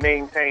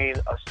maintain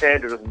a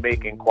standard of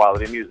making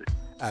quality music.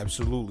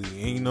 Absolutely.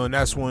 And, you know, and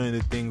that's one of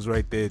the things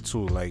right there,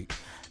 too. Like,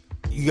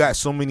 you got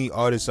so many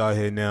artists out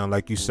here now,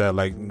 like you said,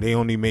 like they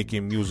only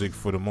making music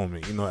for the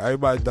moment. You know,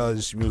 everybody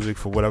does music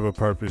for whatever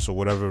purpose or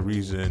whatever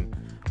reason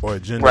or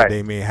agenda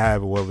they may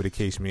have, or whatever the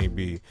case may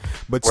be.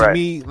 But to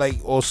me, like,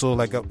 also,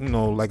 like, you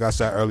know, like I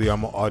said earlier,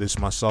 I'm an artist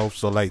myself.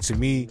 So, like, to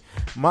me,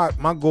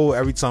 my goal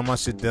every time I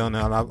sit down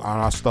and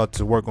I start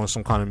to work on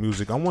some kind of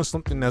music, I want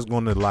something that's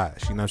going to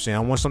last. You know what I'm saying? I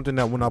want something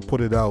that when I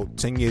put it out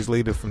 10 years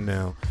later from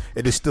now,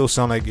 it'll still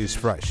sound like it's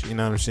fresh. You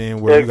know what I'm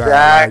saying? Where you got a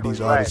lot of these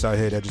artists out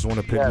here that just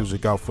want to put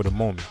music out for the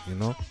moment, you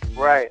know?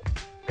 Right.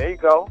 There you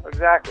go.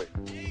 Exactly.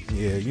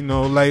 Yeah, you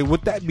know, like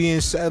with that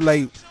being said,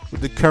 like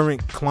with the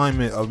current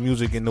climate of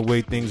music and the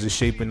way things are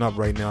shaping up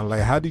right now,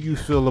 like how do you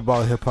feel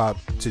about hip hop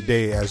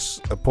today as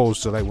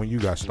opposed to like when you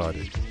got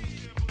started?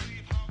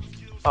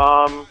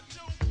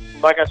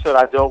 Like I said,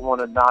 I don't want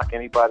to knock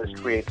anybody's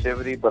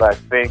creativity, but I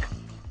think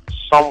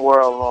somewhere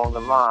along the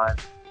line,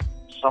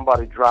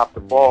 somebody dropped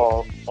the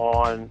ball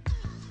on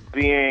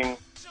being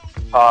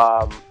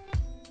the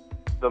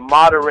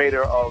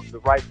moderator of the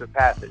rites of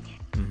passage.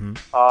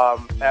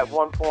 At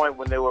one point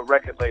when there were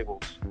record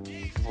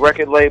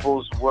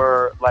labels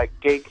were like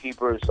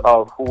gatekeepers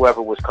of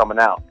whoever was coming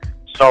out.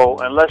 So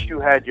unless you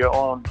had your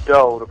own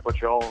dough to put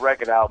your own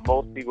record out,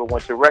 most people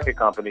went to record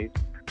companies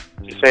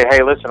to say,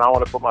 hey, listen, I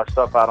want to put my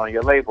stuff out on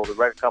your label. The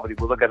record company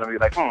would look at them and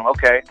be like,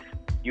 okay,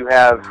 you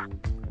have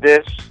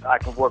this, I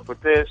can work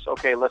with this,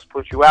 okay, let's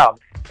put you out.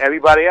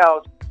 Everybody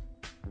else,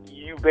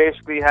 you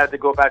basically had to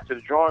go back to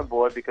the drawing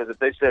board, because if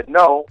they said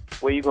no,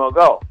 where you gonna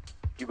go?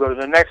 You go to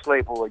the next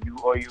label,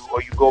 or you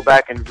go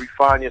back and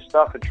refine your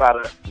stuff and try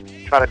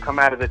to come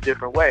at it a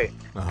different way.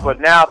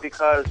 But now,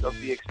 because of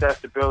the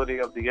accessibility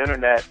of the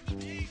internet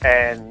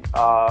and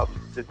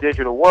the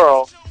digital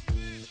world,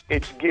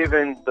 it's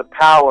given the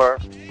power,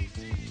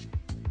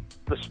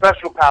 the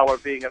special power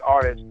of being an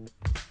artist.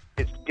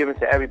 It's given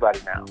to everybody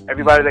now.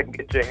 Everybody that can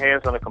get your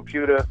hands on a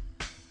computer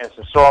and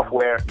some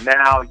software,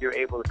 now you're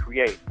able to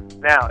create.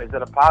 Now, is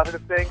that a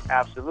positive thing?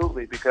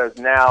 Absolutely, because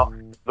now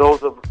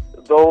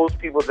those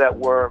people that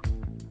were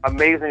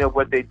amazing at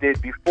what they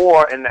did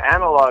before in the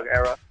analog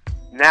era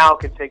now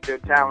can take their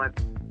talent,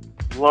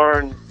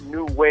 learn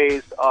new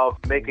ways of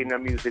making their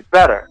music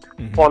better.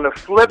 On the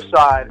flip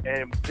side,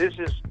 and this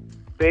is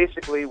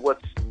basically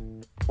what's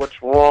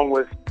wrong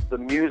with the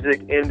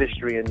music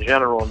industry in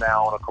general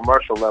now on a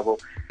commercial level,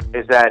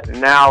 is that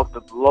now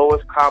the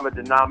lowest common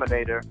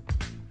denominator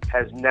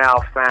has now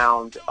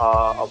found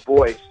a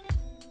voice,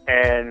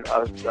 and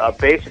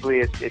basically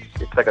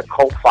it's like a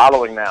cult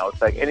following now.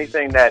 It's like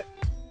anything that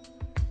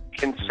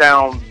can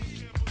sound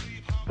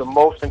the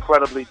most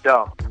incredibly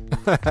dumb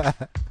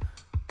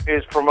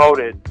is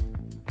promoted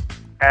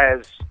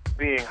as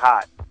being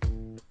hot.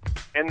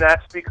 And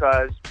that's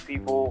because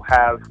people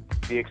have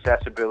the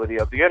accessibility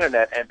of the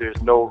internet, and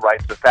there's no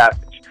rites of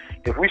passage.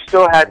 If we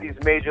still had these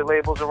major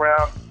labels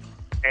around,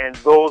 and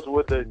those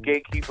were the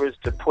gatekeepers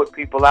to put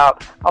people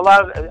out, a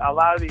lot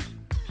of these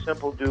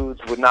simple dudes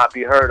would not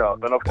be heard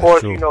of. And of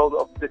course, you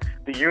know,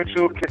 the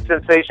YouTube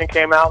sensation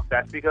came out.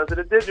 That's because of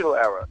the digital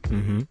era.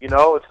 You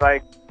know, it's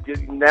like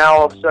now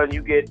all of a sudden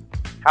you get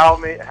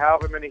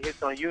however many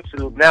hits on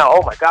YouTube. Now,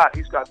 oh my God,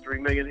 he's got 3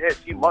 million hits.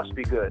 He must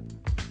be good.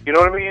 You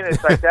know what I mean?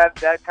 It's like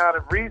that kind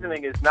of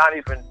reasoning is not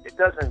even. It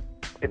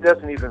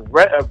doesn't even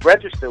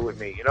register with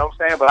me. You know what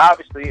I'm saying? But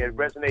obviously, it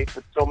resonates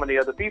with so many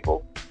other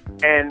people.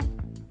 And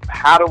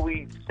how do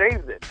we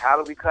save this?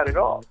 How do we cut it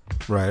off?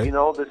 Right. You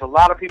know, there's a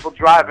lot of people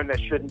driving that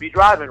shouldn't be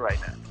driving right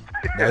now.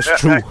 That's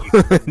true.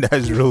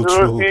 That's real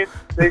true.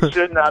 They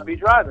should not be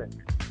driving.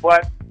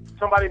 But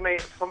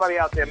somebody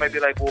out there may be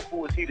like, well,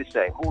 who is he to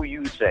say? Who are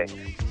you to say?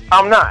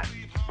 I'm not.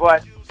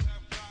 But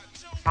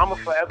I'm a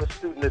forever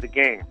student of the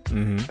game.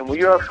 And when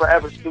you're a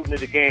forever student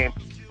of the game,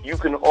 you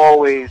can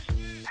always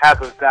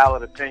have a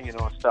valid opinion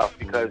on stuff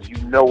because you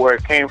know where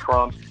it came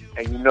from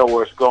and you know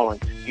where it's going.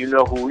 You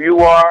know who you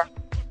are,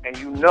 and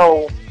you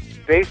know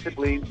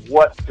basically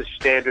what the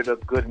standard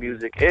of good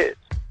music is.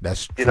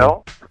 That's true. You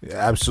know? Yeah,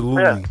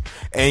 absolutely.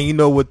 And you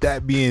know, with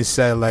that being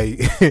said, like,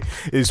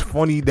 it's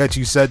funny that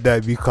you said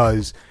that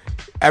because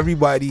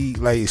everybody,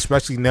 like,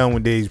 especially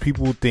nowadays,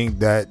 people think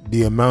that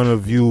the amount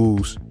of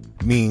views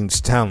means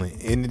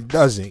talent, and it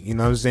doesn't. You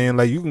know what I'm saying?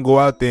 Like, you can go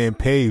out there and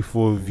pay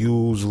for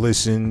views,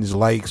 listens,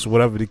 likes,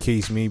 whatever the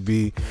case may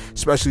be.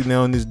 Especially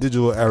now in this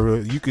digital era,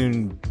 you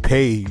can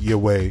pay your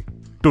way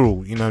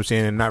through, you know what I'm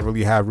saying, and not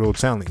really have real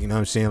talent. You know what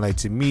I'm saying? Like,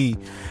 to me,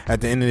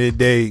 at the end of the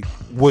day,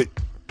 what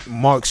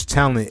marks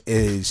talent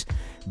is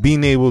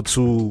being able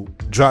to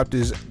drop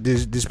this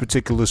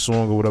particular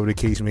song or whatever the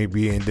case may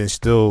be, and then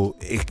still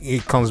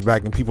it comes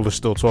back and people are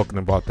still talking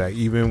about that,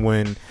 even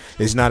when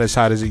it's not as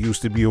hot as it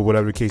used to be or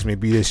whatever the case may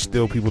be. There's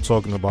still people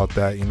talking about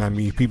that. You know what I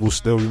mean? People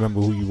still remember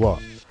who you are.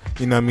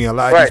 You know what I mean? A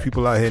lot of these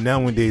people out here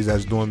nowadays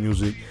that's doing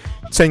music,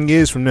 10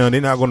 years from now,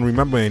 they're not going to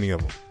remember any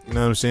of them. You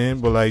know what I'm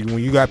saying? But like, when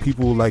you got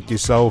people like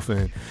yourself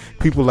and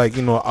people like,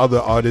 you know, other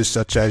artists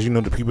such as, you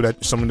know, the people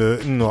that, some of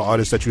the, you know,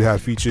 artists that you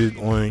have featured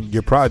on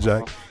your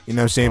project, you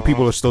know what I'm saying?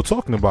 People are still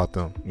talking about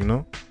them, you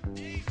know?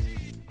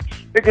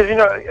 Because, you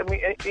know, I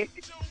mean,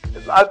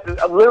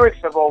 lyrics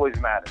have always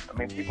mattered. I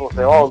mean, people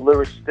say, oh,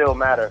 lyrics still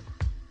matter.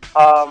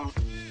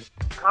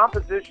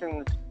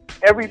 Compositions,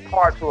 every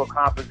part to a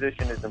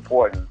composition is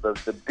important.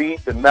 The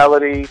beat, the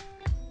melody,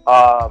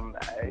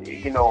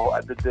 you know,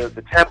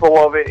 the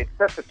tempo of it, it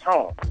sets a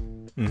tone.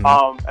 And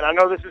I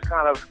know this is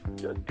kind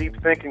of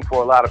deep thinking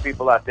for a lot of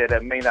people out there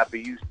that may not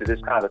be used to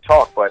this kind of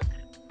talk, but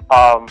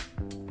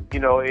you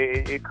know,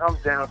 it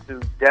comes down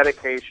to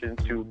dedication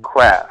to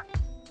craft.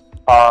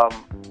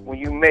 When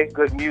you make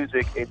good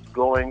music, it's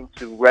going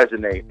to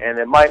resonate, and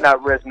it might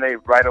not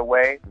resonate right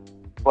away,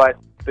 but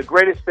the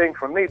greatest thing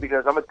for me,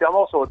 because I'm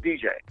also a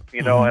DJ,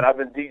 you know, and I've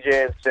been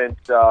DJing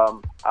since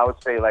I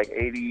would say like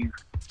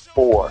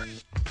 '84.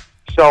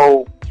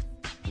 So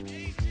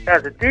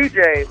as a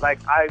DJ, like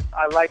I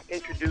like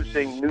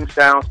introducing new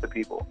sounds to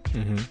people,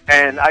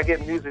 and I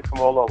get music from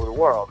all over the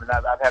world, and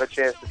I've had a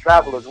chance to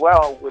travel as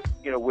well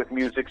with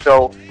music.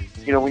 So,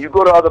 you know, when you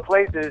go to other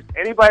places,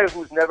 anybody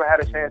who's never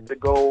had a chance to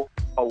go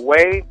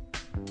away,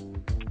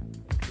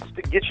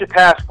 get your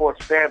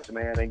passport stamped,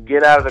 man, and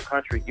get out of the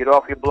country, get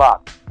off your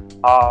block,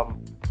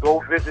 go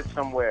visit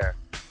somewhere,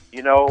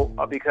 you know,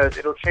 because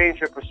it'll change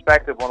your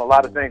perspective on a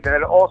lot of things, and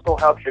it also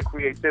helps your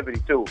creativity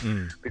too,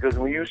 because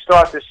when you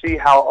start to see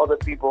how other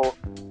people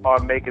are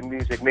making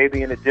music,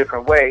 maybe in a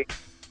different way,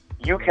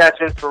 you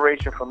catch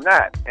inspiration from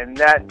that, and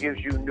that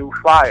gives you new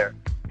fire.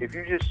 If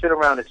you just sit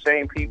around the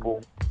same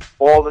people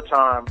all the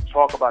time,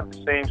 talk about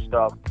the same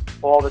stuff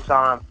all the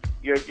time,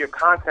 your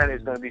content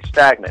is going to be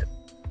stagnant.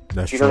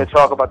 You're going to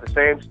talk about the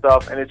same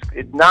stuff, and it's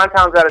 9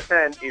 times out of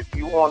 10, if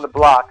you're on the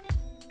block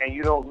and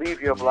you don't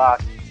leave your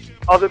block,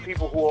 other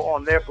people who are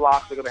on their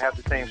blocks are going to have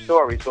the same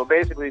story. So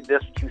basically,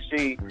 this what you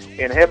see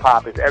in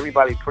hip-hop is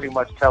everybody pretty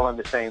much telling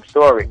the same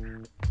story.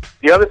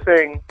 The other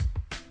thing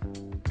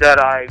that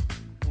I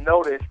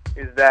noticed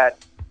is that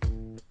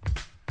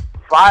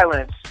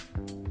violence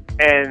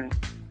and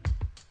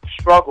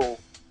struggle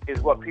is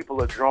what people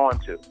are drawn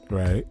to.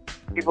 Right.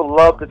 People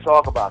love to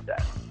talk about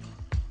that.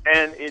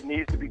 And it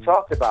needs to be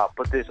talked about,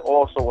 but there's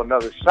also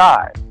another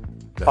side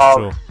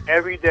of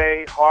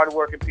everyday,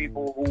 hardworking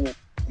people who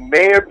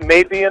may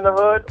be in the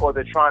hood, or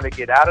they're trying to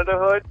get out of the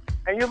hood,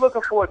 and you're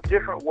looking for a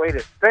different way to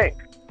think.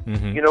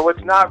 You know,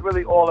 it's not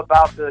really all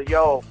about the, you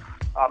know,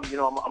 I'm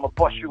going to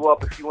bust you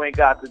up if you ain't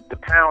got the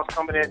pounds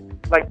coming in.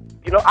 Like,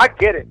 you know, I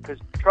get it, because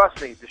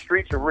trust me, the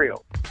streets are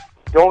real.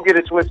 Don't get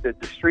it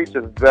twisted. The streets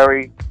are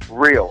very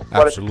real.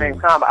 But at the same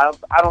time, I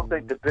don't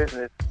think the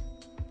business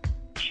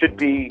should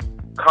be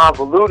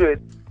convoluted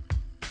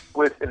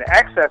with an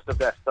excess of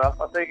that stuff.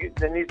 I think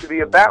there needs to be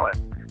a balance.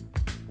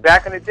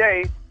 Back in the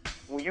day,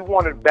 when you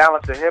wanted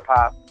balance of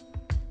hip-hop,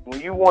 when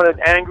you wanted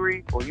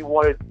angry or you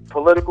wanted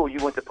political,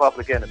 you went to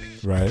Public Enemy.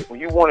 Right. When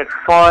you wanted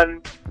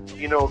fun,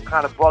 you know,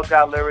 kind of bugged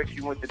out lyrics,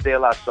 you went to De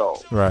La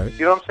Soul. Right.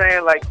 You know what I'm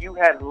saying? Like, you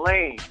had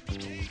lanes.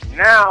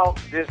 Now,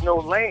 there's no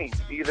lanes.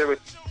 Either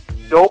it's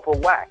dope or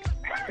whack.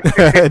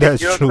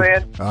 That's you know true. what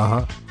I'm saying?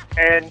 Uh-huh.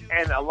 And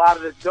a lot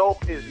of the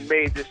dope is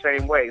made the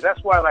same way.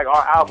 That's why, like,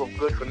 our album,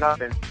 Good For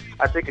Nothing,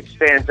 I think it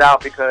stands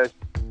out because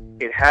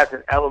it has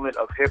an element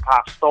of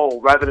hip-hop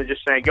soul rather than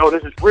just saying, yo,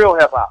 this is real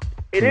hip-hop.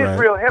 It is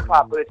real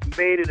hip-hop, but it's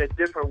made in a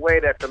different way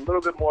that's a little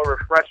bit more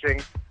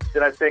refreshing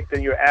than I think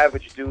than your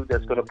average dude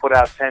that's going to put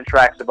out 10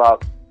 tracks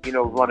about, you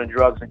know, running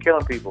drugs and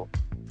killing people.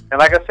 And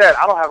like I said,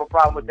 I don't have a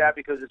problem with that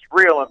because it's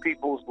real and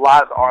people's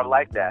lives are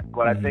like that.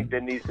 But I think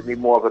there needs to be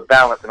more of a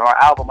balance. And our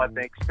album, I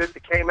think, since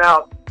it came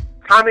out,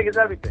 timing is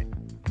everything.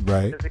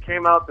 Right. Since it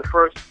came out this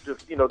first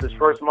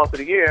month of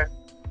the year,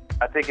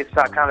 I think it's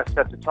kind of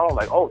set the tone.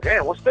 Like, oh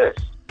damn, what's this?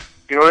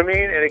 You know what I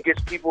mean? And it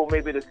gets people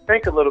maybe to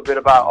think a little bit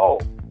about, oh,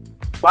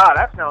 wow,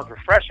 that sounds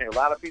refreshing. A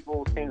lot of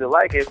people seem to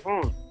like it.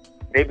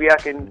 Maybe I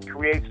can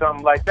create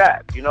something like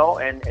that. You know,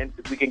 and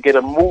we can get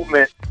a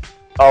movement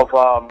of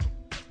a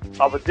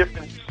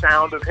different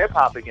sound of hip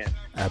hop again.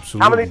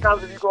 Absolutely. How many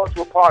times have you gone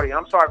to a party?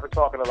 I'm sorry for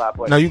talking a lot,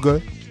 but no, you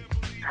good.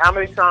 How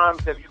many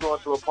times have you gone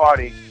to a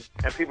party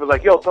and people are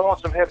like, yo, throw on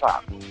some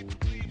hip-hop?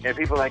 And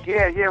people are like,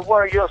 yeah,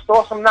 word, yo,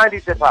 throw some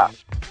 90s hip-hop.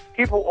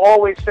 People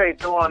always say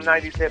throw on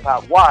 90s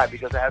hip-hop. Why?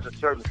 Because it has a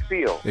certain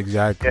feel.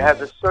 Exactly. It has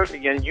a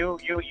certain, and you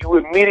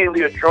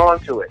immediately are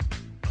drawn to it.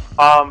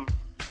 Our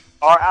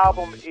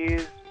album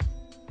is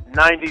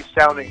 90s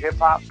sounding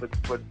hip-hop, but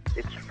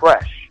it's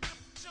fresh.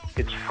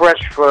 It's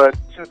fresh for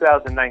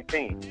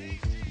 2019,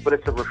 but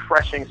it's a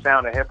refreshing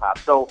sound of hip-hop.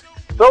 So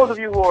those of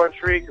you who are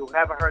intrigued, who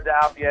haven't heard the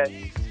album yet,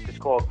 it's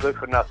called Good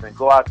For Nothing.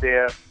 Go out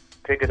there,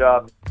 pick it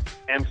up.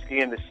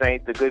 Emskee and the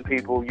Saint, The Good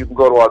People. You can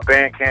go to our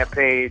Bandcamp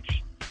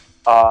page,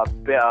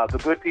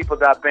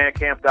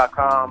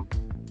 thegoodpeople.bandcamp.com.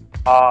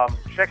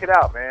 Check it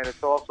out, man.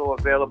 It's also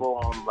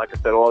available on, like I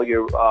said, all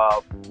your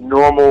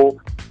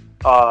normal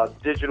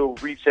digital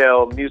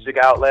retail music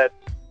outlets.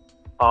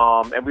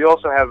 And we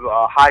also have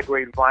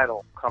high-grade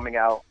vinyl coming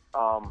out,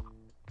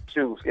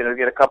 too. In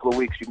a couple of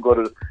weeks, you can go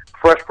to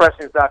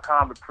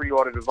freshpressings.com and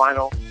pre-order the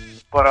vinyl.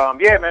 But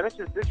yeah, man, this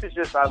is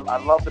just I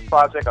love the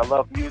project. I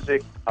love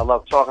music. I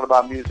love talking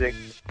about music.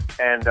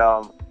 And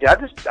yeah,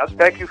 I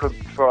thank you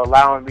for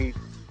allowing me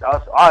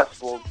us.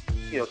 Well,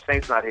 you know,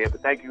 Saint's not here,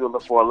 but thank you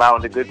for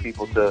allowing the good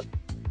people to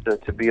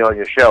be on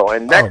your show.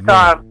 And next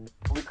time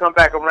when we come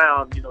back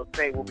around, you know,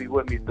 Saint will be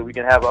with me so we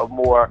can have a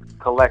more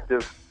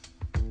collective,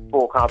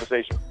 full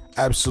conversation.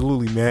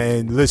 Absolutely, man.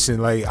 And listen,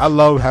 like, I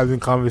love having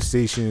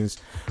conversations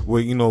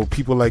with, you know,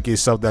 people like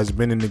yourself that's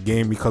been in the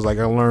game, because like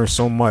I learned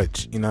so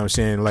much, you know what I'm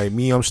saying? Like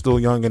me, I'm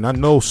still young and I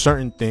know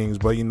certain things,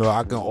 but you know,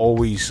 I can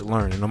always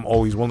learn and I'm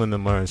always willing to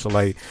learn. So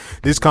like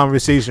this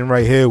conversation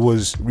right here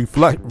was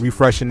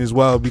refreshing as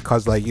well,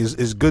 because like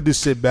it's good to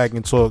sit back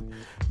and talk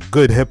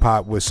good hip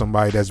hop with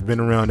somebody that's been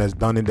around, that's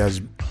done it, that's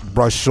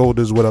brushed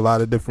shoulders with a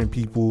lot of different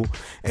people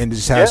and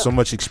just has so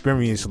much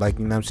experience. Like,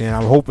 you know what I'm saying?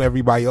 I hope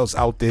everybody else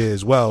out there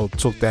as well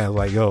took that,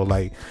 like, yo,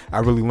 like, I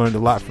really learned a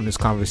lot from this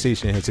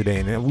conversation here today,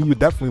 and we would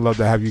definitely love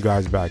to have you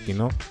guys back, you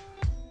know?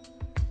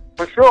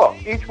 For sure.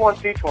 Each one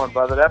teach one,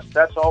 brother.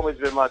 That's always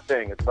been my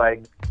thing. It's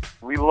like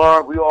we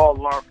all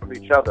learn from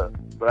each other.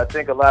 But I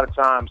think a lot of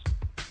times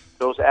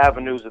those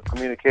avenues of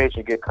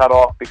communication get cut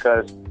off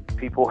because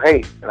people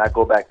hate. And I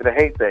go back to the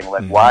hate thing.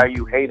 Like, why are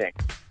you hating?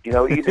 You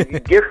know, either you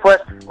get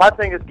fresh. My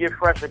thing is get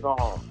fresh or go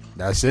home.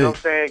 That's it. You know what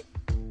I'm saying?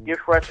 Get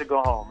fresh or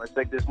go home. It's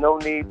like there's no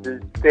need to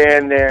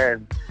stand there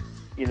and,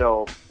 you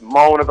know,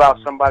 moan about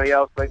somebody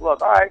else. Like, look,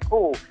 all right,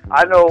 cool.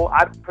 I know,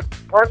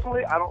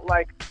 personally, I don't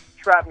like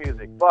trap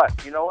music,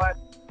 but you know what?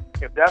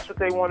 If that's what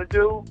they want to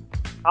do,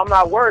 I'm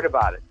not worried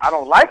about it. I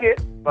don't like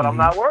it, but I'm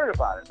not worried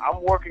about it.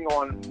 I'm working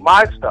on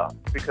my stuff,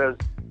 because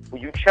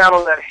when you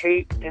channel that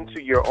hate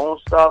into your own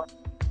stuff,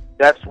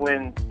 that's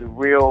when the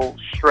real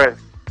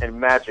strength and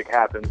magic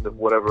happens of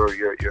whatever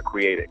you're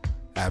creating.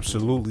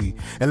 Absolutely.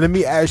 And let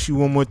me ask you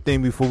one more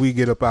thing before we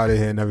get up out of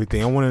here and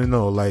everything. I want to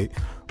know, like,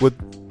 with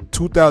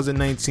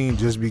 2019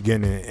 just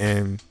beginning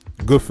and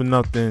Good for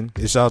Nothing,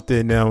 it's out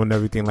there now and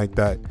everything like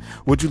that,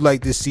 would you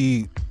like to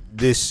see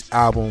this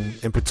album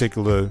in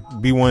particular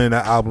be one of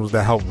the albums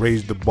that help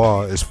raise the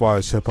bar as far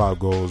as hip-hop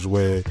goes,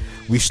 where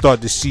we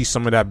start to see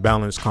some of that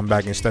balance come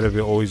back instead of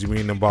it always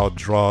being about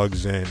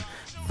drugs and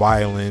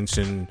violence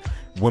and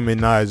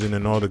womanizing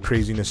and all the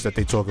craziness that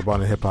they talk about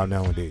in hip-hop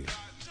nowadays?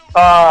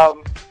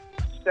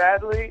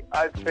 Sadly,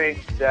 I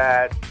think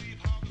that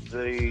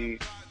the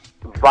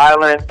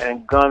violent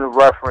and gun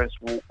reference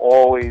will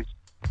always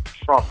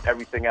trump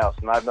everything else.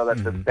 And I know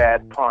that's a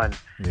bad pun.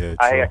 Yeah,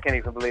 I can't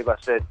even believe I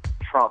said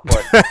Trump,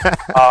 but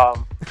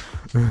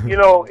you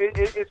know,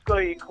 it's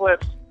going to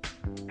eclipse.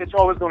 It's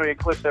always going to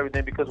eclipse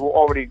everything, because we're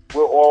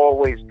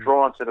always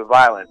drawn to the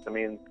violence. I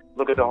mean,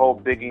 look at the whole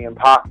Biggie and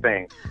Pac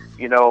thing.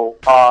 You know,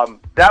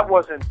 that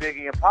wasn't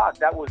Biggie and Pac.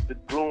 That was the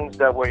goons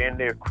that were in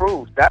their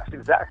crews. That's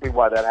exactly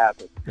why that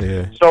happened.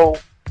 Yeah. So,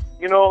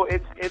 you know,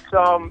 it's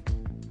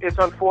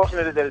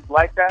unfortunate that it's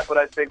like that. But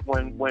I think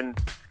when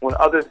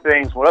other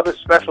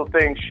special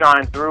things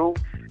shine through,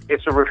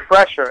 it's a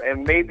refresher,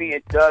 and maybe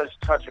it does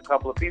touch a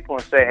couple of people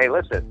and say, hey,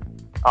 listen,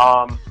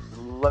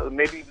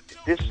 maybe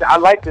I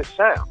like this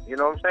sound. You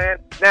know what I'm saying?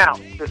 Now,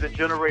 does it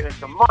generate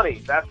into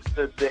money? That's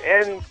the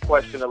end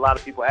question a lot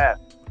of people ask.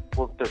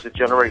 Well, does it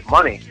generate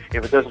money?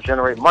 If it doesn't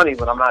generate money,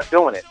 then I'm not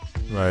doing it.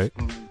 Right.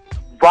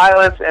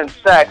 Violence and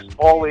sex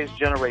always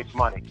generates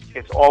money.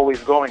 It's always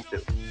going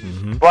to.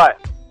 But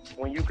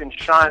when you can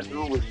shine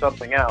through with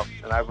something else,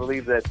 and I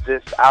believe that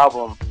this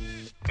album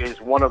is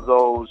one of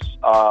those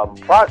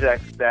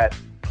projects that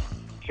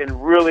can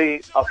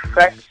really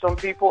affect some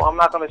people. I'm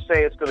not going to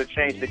say it's going to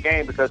change the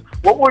game, because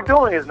what we're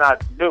doing is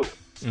not new.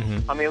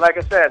 I mean, like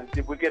I said,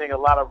 we're getting a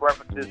lot of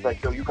references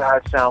like, yo, you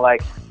guys sound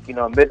like, you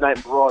know,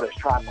 Midnight Marauders,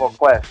 Tribe Called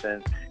Quest,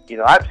 and, you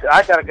know,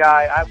 I got a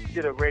guy, I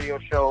did a radio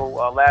show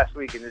last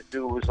week, and this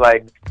dude was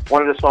like,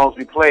 one of the songs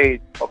we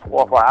played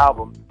off our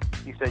album,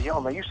 he said, yo,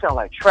 man, you sound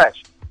like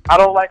Tretch. I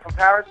don't like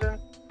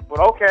comparisons, but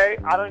okay,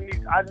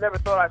 I never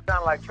thought I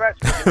sounded like Tretch.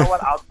 But you know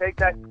what? I'll take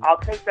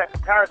that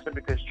comparison,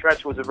 because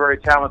Tretch was a very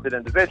talented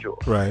individual.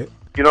 Right.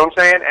 You know what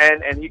I'm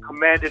saying? And he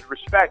commanded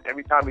respect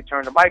every time he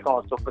turned the mic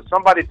on. So for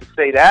somebody to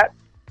say that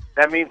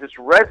means it's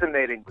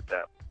resonating with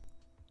them,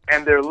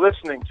 and they're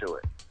listening to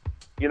it.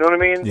 You know what I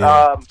mean?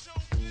 Yeah.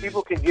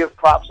 People can give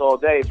props all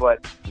day,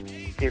 but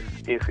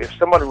if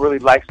somebody really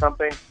likes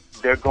something,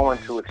 they're going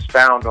to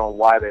expound on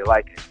why they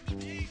like it.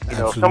 You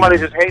know, if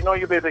somebody's just hating on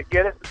you, they're like,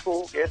 get it, it's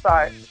cool, it's all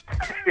right.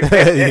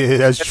 Yeah,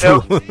 that's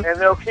true. And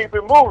they'll keep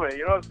it moving,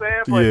 you know what I'm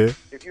saying? But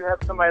if you have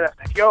somebody that's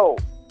like, yo,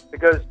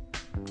 because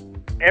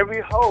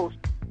every host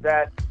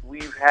that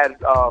we've had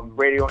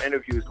radio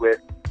interviews with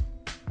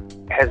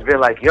has been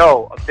like,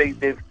 yo,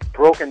 they've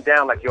broken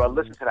down, like, yo, I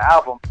listened to the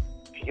album,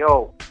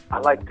 yo, I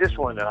like this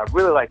one, and I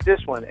really like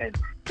this one, and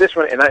this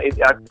one, and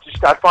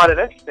I find it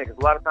interesting, because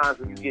a lot of times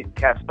when you get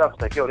cat stuff,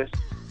 it's like, yo,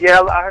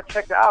 I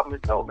checked the album,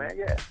 it's dope, man,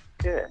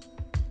 yeah.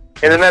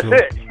 And then that's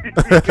it. You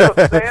know what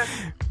I'm saying?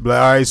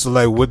 But all right, so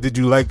like, what did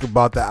you like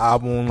about the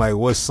album? Like,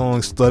 what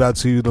song stood out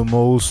to you the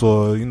most?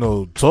 Or, you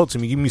know, talk to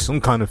me, give me some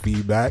kind of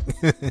feedback.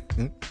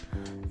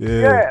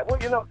 Yeah,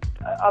 well, you know,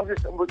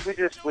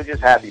 we're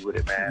just happy with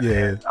it, man. Yeah.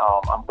 And,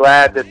 I'm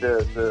glad that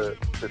the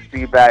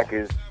feedback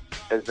has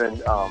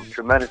been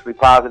tremendously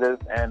positive,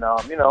 and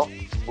you know,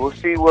 we'll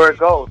see where it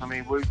goes. I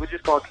mean, we're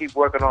just gonna keep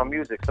working on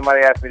music. Somebody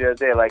asked me the other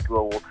day, like,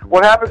 well,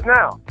 what happens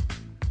now?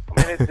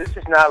 I mean, this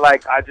is not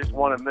like I just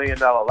won $1 million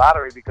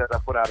lottery because I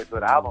put out a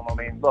good album. I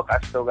mean, look, I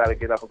still got to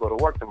get up and go to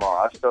work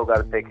tomorrow. I still got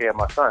to take care of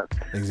my son.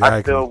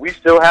 Exactly. We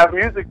still have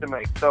music to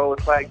make. So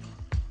it's like,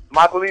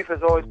 my belief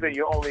has always been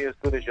you're only as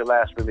good as your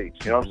last release.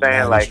 You know what I'm saying?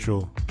 That's like,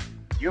 true.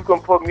 You can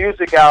put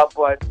music out,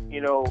 but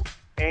you know,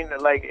 ain't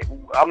like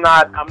I'm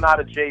not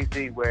a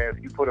Jay-Z where if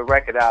you put a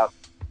record out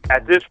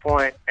at this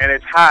point and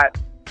it's hot,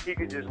 he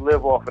could just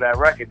live off of that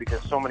record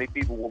because so many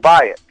people will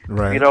buy it.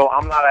 Right. You know,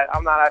 I'm not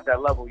at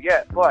that level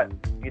yet, but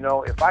you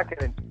know, if I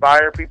can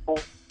inspire people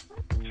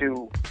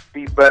to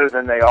be better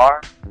than they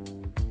are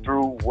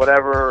through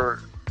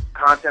whatever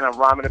content I'm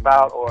rhyming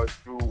about or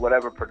through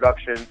whatever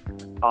production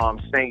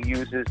Saint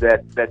uses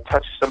that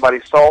touches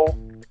somebody's soul,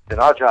 then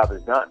our job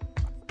is done.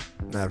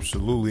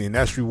 Absolutely, and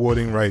that's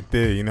rewarding right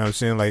there. You know what I'm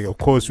saying? Like, of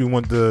course, we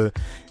want the,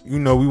 we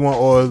want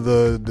all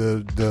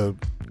the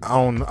I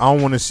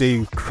don't want to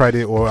say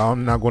credit, or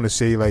I'm not going to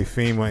say like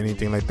fame or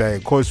anything like that.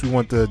 Of course, we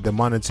want the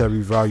monetary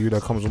value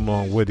that comes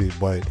along with it,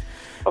 but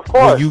of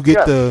course, when you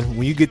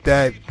get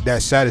that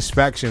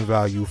satisfaction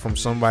value from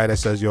somebody that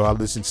says, yo, I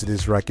listened to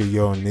this record,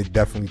 yo, and it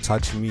definitely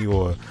touched me,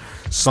 or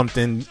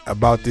something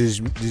about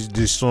this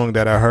song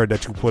that I heard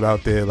that you put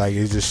out there, like,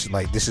 it's just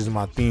like, this is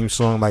my theme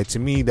song. Like, to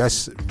me,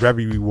 that's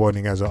very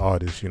rewarding as an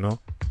artist, you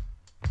know?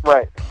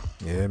 Right.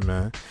 Yeah,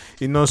 man.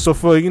 So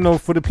for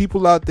the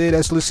people out there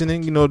that's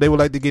listening, they would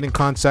like to get in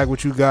contact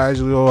with you guys,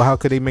 or how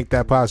could they make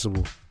that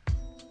possible?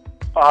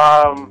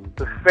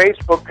 The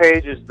Facebook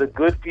page is The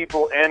Good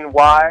People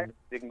NY.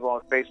 You can go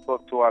on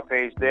Facebook to our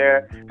page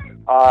there. You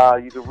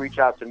can reach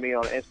out to me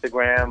on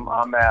Instagram.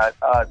 I'm at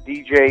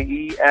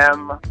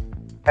DJEMSKEE.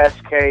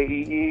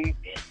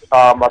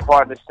 My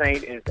partner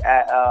Saint is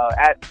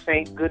at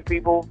Saint Good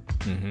People.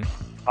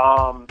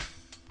 Mm-hmm.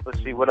 Let's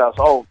see what else.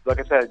 Oh, like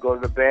I said, go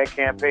to the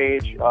Bandcamp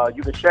page.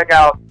 You can check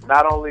out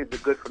not only the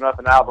Good for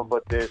Nothing album,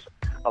 but there's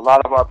a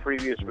lot of our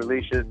previous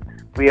releases.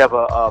 We have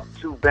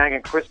 2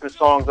 banging Christmas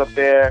songs up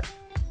there.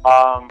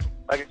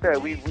 Like I said,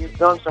 we've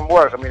done some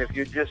work. I mean, if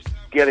you're just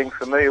getting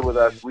familiar with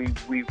us, we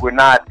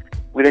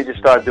didn't just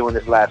start doing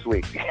this last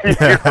week. You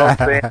know what I'm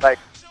saying? Like,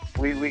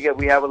 we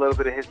have a little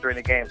bit of history in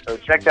the game. So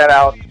check that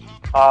out.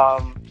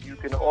 You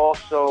can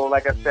also,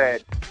 like I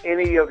said,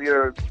 any of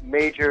your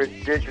major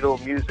digital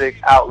music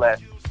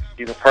outlets,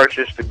 you can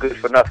purchase the Good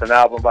for Nothing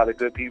album by the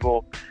Good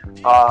People.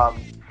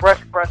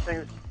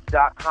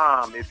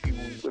 Freshpressings.com. If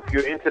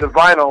you're into the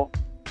vinyl,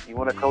 you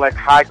want to collect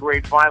high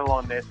grade vinyl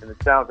on this, and it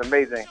sounds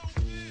amazing.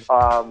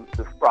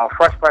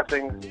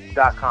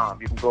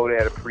 Freshpressings.com. You can go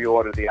there to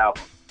pre-order the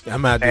album.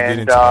 I'm out to get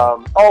into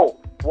that. Oh,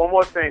 one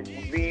more thing.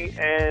 Me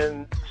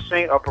and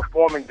Saint are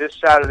performing this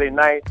Saturday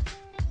night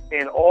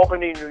in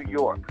Albany, New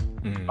York.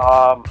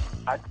 I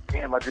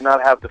do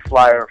not have the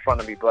flyer in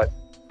front of me, but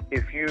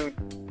if you,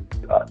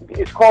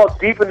 it's called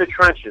Deep in the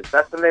Trenches.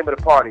 That's the name of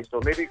the party. So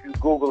maybe if you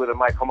Google it, it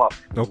might come up.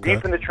 Okay.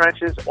 Deep in the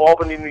Trenches,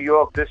 Albany, New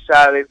York, this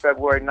Saturday,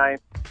 February 9th.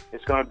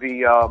 It's going to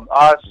be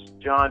us,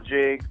 John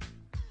Jig,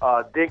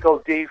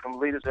 Dinko D from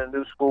Leaders in the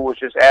New School, was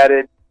just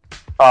added,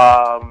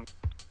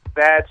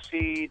 Bad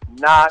Seed,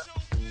 Knots,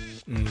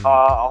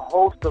 a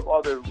host of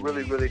other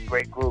really, really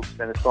great groups,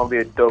 and it's going to be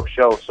a dope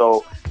show.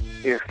 So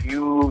if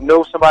you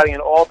know somebody in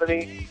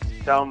Albany,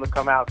 tell them to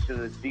come out to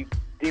the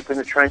Deep in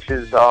the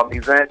Trenches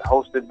event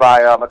hosted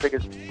by, I think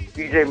it's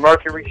DJ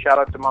Mercury. Shout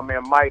out to my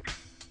man Mike.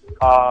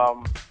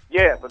 But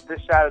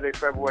this Saturday,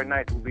 February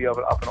 9th, we'll be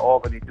up in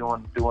Albany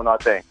doing our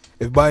thing.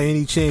 If by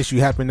any chance you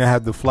happen to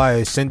have the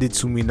flyer, send it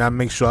to me, and I'll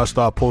make sure I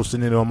start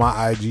posting it on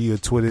my IG or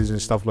Twitters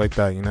and stuff like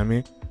that. You know what I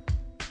mean?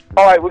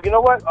 All right. Well, you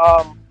know what?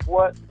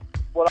 What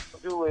I'll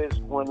do is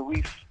when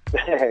we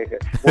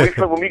get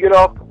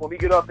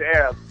off the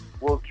air,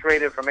 we'll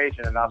trade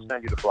information, and I'll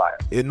send you the flyer.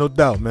 Yeah, no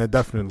doubt, man.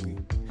 Definitely.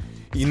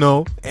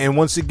 And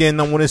once again,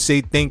 I want to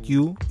say thank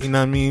you,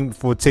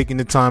 for taking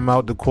the time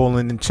out to call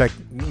in and check,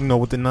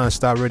 with the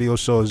NonStop Radio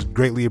Show. Is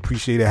greatly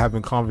appreciated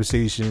having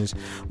conversations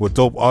with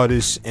dope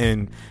artists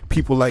and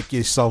people like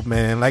yourself,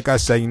 man. And like I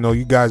said,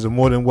 you guys are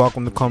more than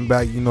welcome to come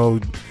back. You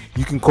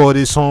can call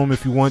this home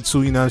if you want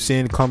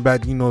to, come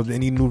back,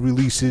 any new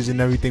releases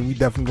and everything. We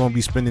definitely going to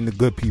be spending the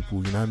Good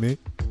People, you know what I mean?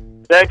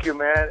 Thank you,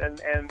 man, and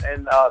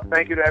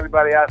thank you to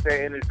everybody out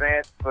there in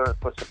advance for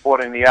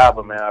supporting the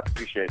album, man. I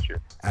appreciate you.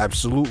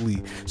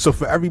 Absolutely. So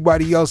for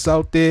everybody else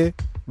out there,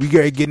 we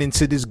gotta get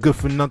into this Good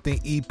for Nothing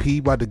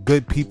EP by the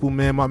Good People,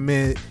 man. My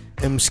man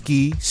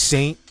Emskee,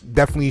 Saint.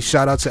 Definitely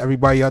shout out to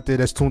everybody out there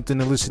that's tuned in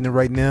and listening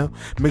right now.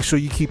 Make sure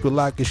you keep it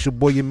locked. It's your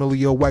boy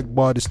Emilio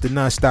Whiteball. It's the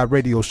NonStop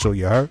Radio Show.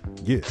 You heard?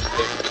 Yeah.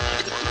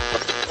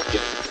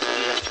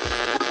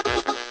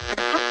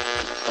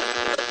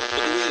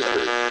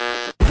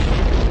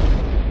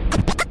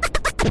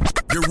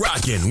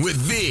 Rockin'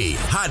 with the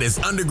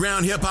hottest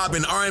underground hip hop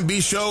and R&B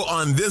show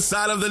on this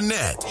side of the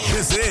net.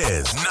 This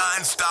is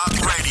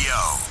NonStop Radio.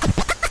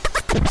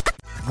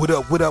 What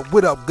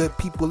up, good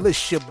people?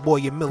 It's your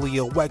boy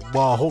Emilio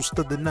Whiteball, host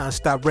of the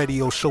NonStop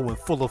Radio Show in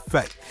full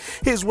effect.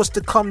 Here's what's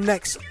to come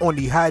next on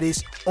the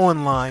hottest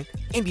online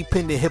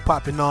independent hip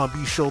hop and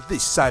R&B show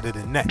this side of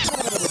the net.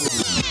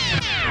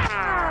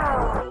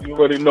 You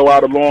already know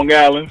out of Long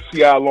Island,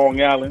 CI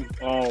Long Island.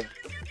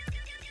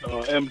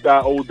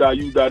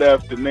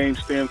 M.O.U.F. The name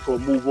stands for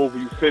Move Over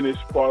You Finish.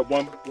 Part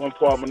one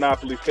part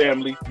Monopoly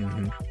Family.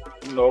 Mm-hmm.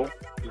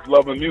 Just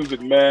loving music,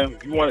 man.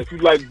 If you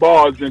like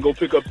bars, then go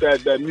pick up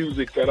that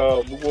music, that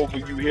Move Over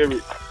You Hear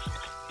It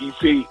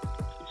EP.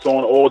 It's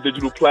on all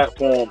digital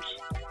platforms.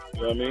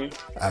 You know what I mean?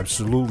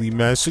 Absolutely,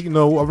 man. So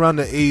around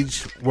the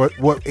age,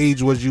 what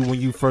age was you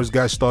when you first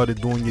got started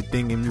doing your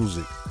thing in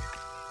music?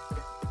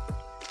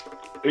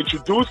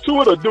 Introduced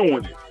to it or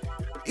doing it?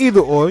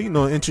 Either or,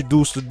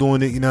 introduced to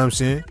doing it, you know what I'm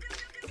saying?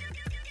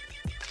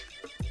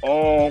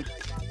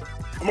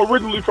 I'm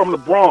originally from the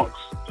Bronx,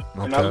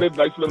 and I used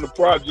to live in the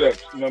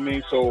projects. You know what I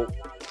mean? So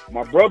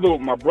my brother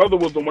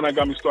was the one that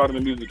got me started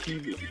in music. He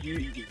was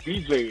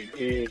DJing,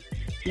 and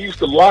he used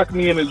to lock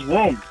me in his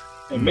room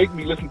and make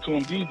me listen to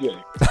him DJ.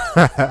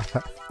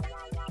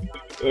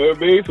 You know what I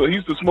mean? So he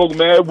used to smoke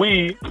mad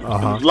weed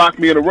and just lock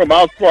me in a room.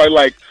 I was probably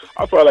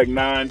like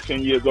 9,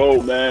 10 years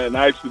old, man. And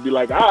I used to be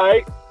like, all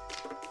right,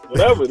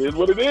 whatever, it is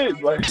what it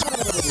is. Like,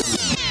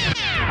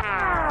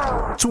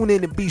 tune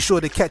in and be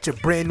sure to catch a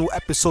brand new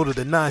episode of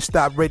the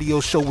NonStop Radio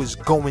Show is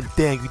going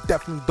down. You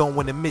definitely don't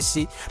want to miss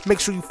it.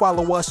 Make sure you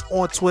follow us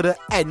on Twitter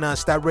at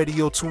NonStop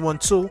Radio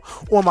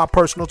 212, or my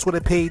personal Twitter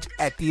page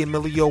at the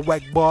Emilio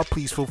Wackbar.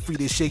 Please feel free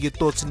to share your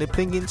thoughts and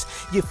opinions.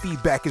 Your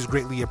feedback is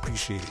greatly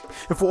appreciated.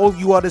 And for all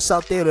you artists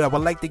out there that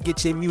would like to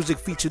get your music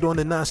featured on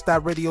the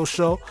NonStop Radio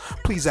Show,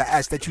 please I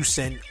ask that you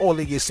send all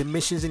of your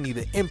submissions in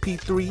either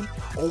MP3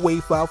 or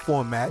WAV file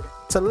format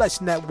to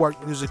Let's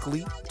Network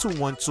Musically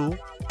 212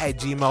 at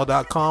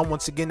gmail.com.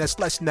 Once again, that's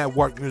Let's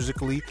Network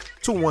Musically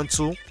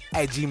 212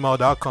 at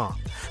gmail.com.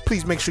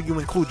 Please make sure you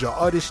include your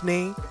artist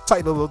name,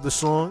 title of the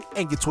song,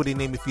 and your Twitter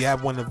name if you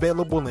have one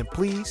available. And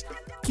please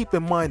keep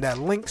in mind that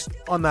links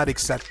are not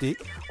accepted,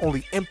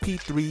 only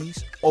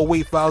MP3s or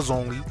WAV files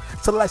only,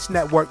 to Let's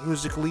Network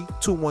Musically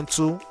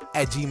 212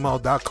 at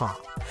gmail.com.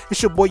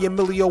 It's your boy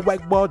Emilio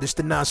Wackbar. This is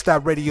the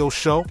NonStop Radio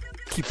Show.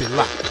 Keep it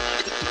locked.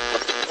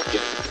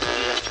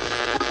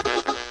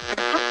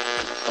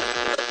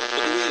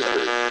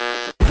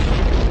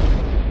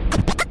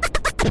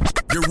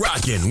 You're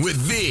rocking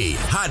with the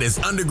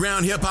hottest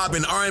underground hip-hop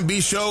and R&B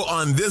show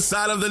on this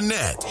side of the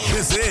net.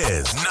 This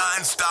is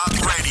NonStop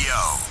Radio.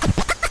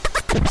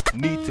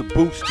 Need to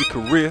boost your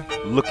career?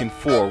 Looking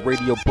for a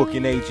radio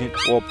booking agent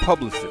or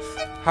publicist?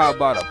 How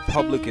about a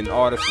public and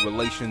artist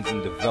relations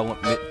and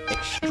development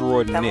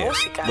extraordinaire?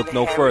 Look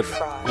no further.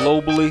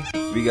 Globally,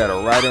 we got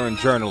a writer and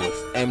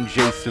journalist,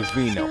 MJ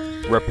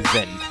Savino,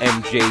 representing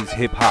MJ's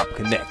Hip Hop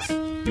Connects.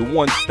 Your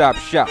one-stop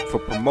shop for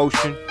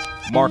promotion,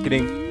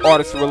 marketing,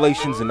 artist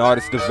relations, and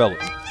artist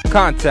development.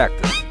 Contact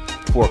us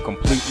for a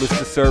complete list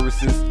of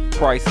services,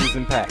 prices,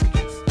 and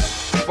packages.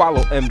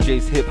 Follow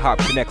MJ's Hip Hop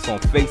Connects on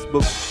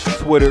Facebook,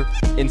 Twitter,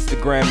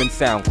 Instagram, and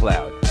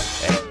SoundCloud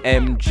at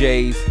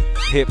MJ's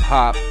Hip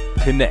Hop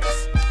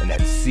Connects, and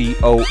that's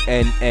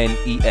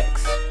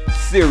CONNEX.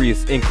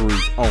 Serious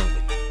inquiries only.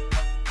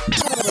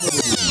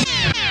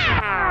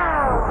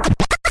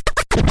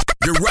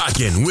 You're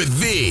rocking with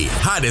the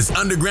hottest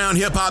underground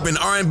hip-hop and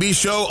R&B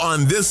show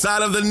on this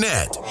side of the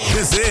net.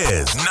 This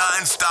is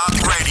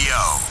NonStop Radio.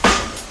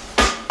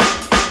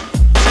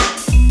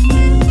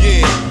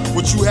 Yeah,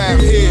 what you have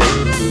here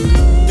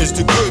is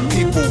the good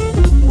people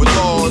with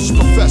large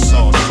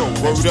professors.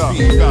 Word up,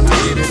 got to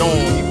get it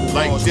on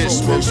like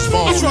this.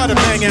 I try to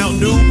bang out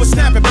new, but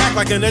snap it back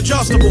like an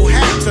adjustable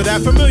hat to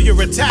that familiar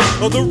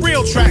attack of the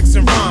real tracks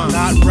and rhymes,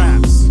 not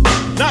raps.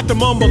 Not the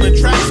mumbling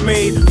tracks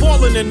made,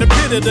 falling in the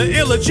pit of the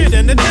illegit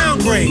and the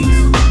downgrades.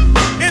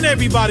 And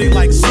everybody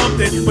likes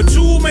something, but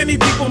too many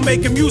people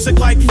making music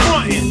like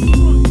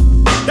frontin'.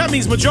 That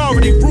means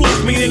majority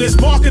rules, meaning it's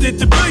marketed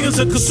to billions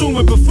of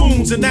consuming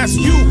buffoons, and that's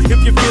you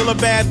if you feel a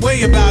bad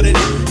way about it.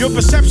 Your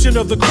perception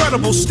of the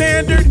credible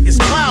standard is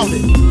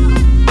clouded.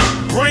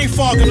 Brain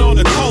fogging on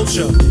the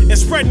culture and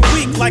spreading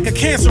weak like a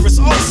cancerous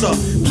ulcer.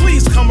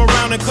 Please come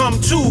around and come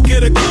to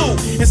get a clue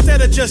instead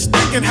of just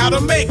thinking how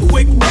to make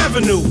quick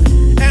revenue.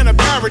 And a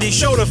parody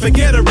show to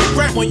forget or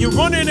regret when you're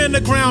running in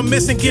the ground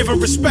missing giving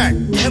respect.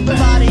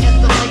 Everybody at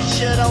the late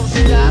shit don't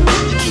stop.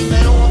 Keep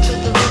it on to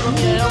the rhythm,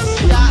 yeah, don't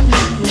stop.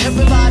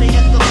 Everybody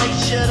at the late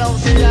shit don't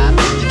stop.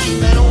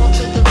 Keep it on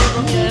to the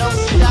rhythm, yeah, don't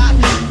stop.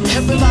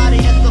 Everybody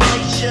at the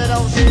late shit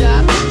don't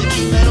stop.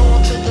 Keep it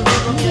on to the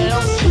rhythm, yeah,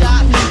 don't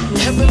stop.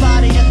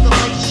 Everybody at the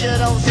late shit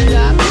don't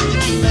stop.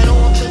 Keep it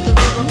on to the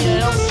rhythm, yeah,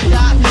 don't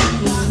stop.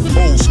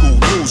 Old school,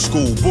 new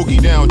school,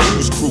 boogie down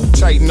Juice Crew.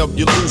 Tighten up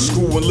your loose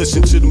screw and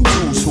listen to them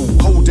dudes who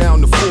hold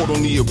down the fort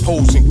on the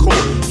opposing court.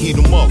 Heat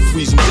them up,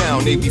 freeze them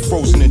down, they be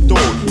frozen and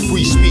thawed.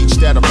 Free speech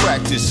that I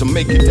practice, so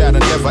make it that I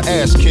never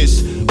ass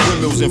kiss.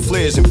 Windmills and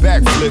flares and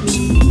backflips.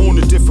 On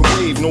a different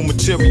wave, no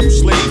material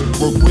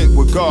slave. Work with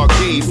what God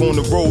gave on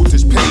the road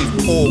that's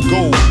paved. All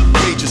gold,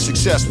 major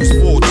success was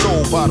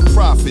foretold by the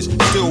prophets.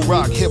 Still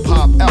rock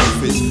hip-hop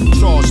outfits.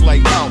 Charged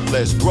like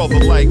outlets, brother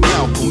like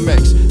Malcolm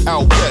X.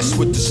 Out west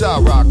with the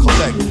Cyrock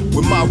collect.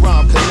 With my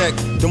rhyme connect,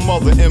 the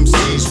mother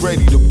MCs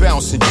ready to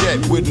bounce and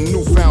jet. With a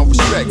newfound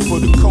respect for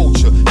the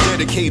culture.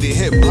 Dedicated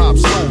hip-hop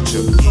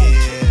soldier.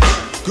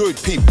 Good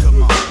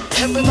people.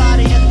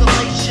 Everybody at the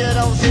late shit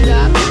don't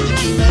stop.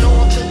 Keep it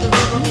on to the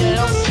rhythm, yeah,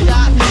 don't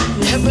stop.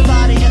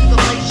 Everybody at the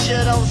late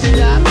shit don't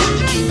stop.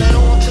 Keep it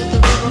on to the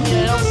rhythm,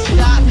 yeah, don't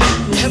stop.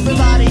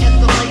 Everybody at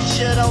the late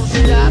shit don't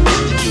stop.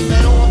 Keep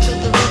it on to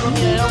the rhythm,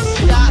 yeah, don't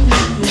stop.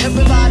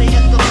 Everybody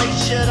at the late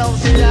shit don't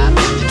stop.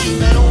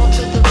 Keep it on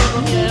to the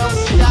rhythm, yeah, don't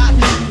stop.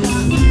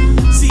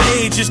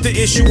 age, it's the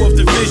issue of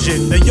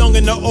division. The young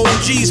and the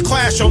OGs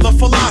clash on the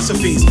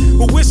philosophies,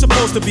 but we're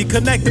supposed to be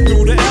connected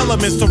through the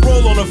elements to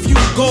roll on a few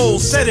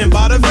goals set in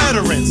by the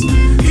veterans.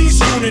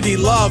 Peace, unity,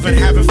 love, and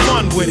having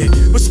fun with it,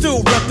 but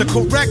still rep the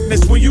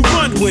correctness when you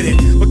run with it.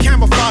 But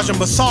camouflage and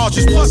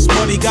massages plus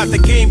money got the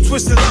game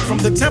twisted up from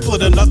the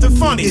template of nothing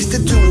funny. It's the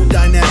dual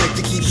dynamic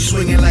to keep you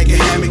swinging like a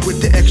hammock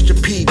with the extra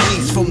P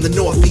beats from the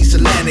Northeast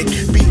Atlantic.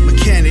 Beat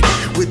mechanic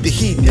with the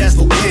heat that's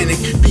volcanic.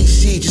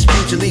 BC just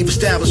speech and leave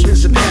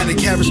establishments in panic.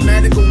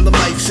 Charismatic on the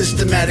mic,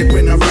 systematic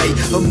when I write.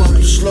 Among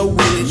the slow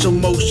with it, so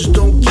most just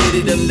don't get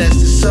it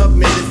unless it's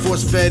submitted,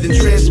 force fed and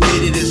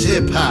transmitted as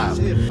hip hop.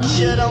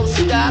 You don't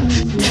stop.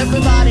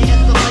 Everybody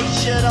at the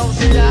place, you don't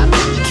stop.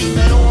 Keep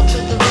it on to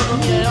the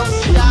rhythm, you don't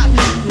stop.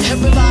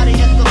 Everybody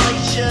at the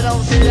place, you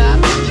don't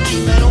stop.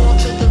 Keep it on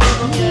to the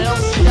rhythm, you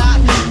don't stop.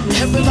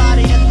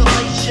 Everybody at the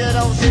place, you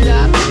don't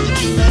stop.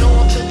 Keep it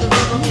on to the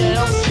rhythm, you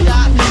don't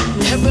stop.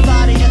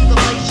 Everybody at the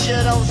place, you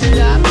don't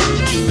stop.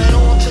 Keep it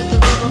on to the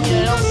rhythm,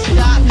 you don't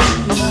stop.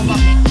 All my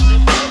people's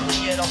in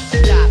Brooklyn, you don't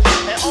stop.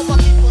 And all my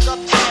people's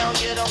uptown,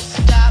 you don't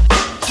stop.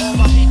 All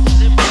my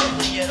people's in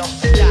Brooklyn, you don't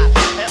stop.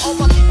 And all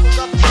my people's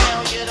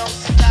uptown, you don't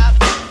stop.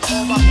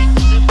 All my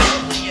people's in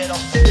Brooklyn, you don't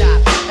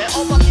stop. And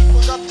all my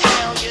people's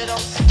uptown, you don't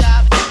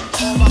stop.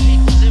 All my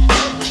people's in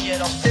Brooklyn, you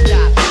don't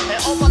stop. And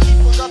all my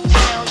people's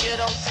uptown, you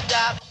don't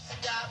stop.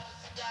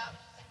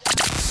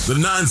 The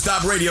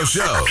Non-Stop Radio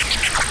Show.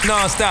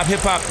 Non-Stop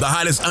Hip Hop. The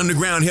hottest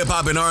underground hip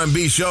hop and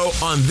R&B show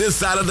on this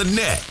side of the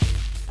net.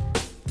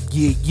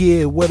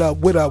 Yeah, what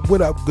up,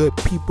 good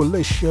people?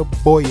 It's your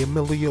boy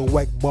Emilio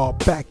Wackball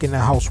back in the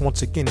house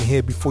once again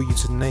here before you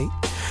tonight.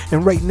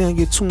 And right now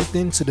you're tuned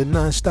in to the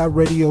Non-Stop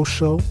Radio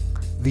Show,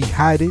 the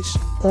hottest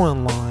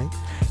online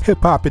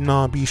hip-hop and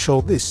R&B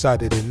show this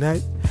side of the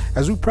net,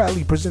 as we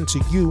proudly present to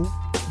you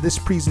this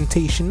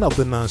presentation of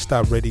the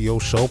Non-Stop Radio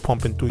Show,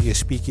 pumping through your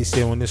speakers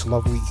here on this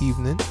lovely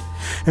evening.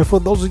 And for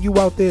those of you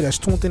out there that's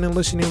tuned in and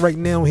listening right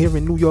now here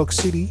in New York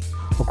City,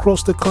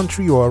 across the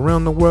country, or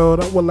around the world,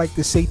 I would like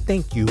to say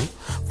thank you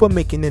for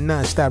making the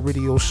Non-Stop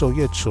Radio Show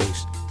your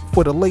choice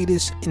for the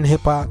latest in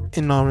hip-hop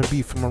and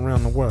R&B from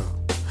around the world.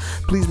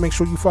 Please make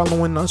sure you're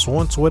following us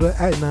on Twitter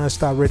at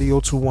Non-Stop Radio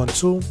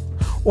 212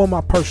 or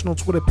my personal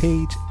Twitter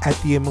page at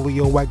the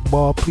Emilio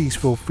Wackball. Please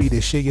feel free to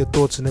share your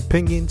thoughts and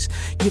opinions.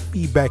 Your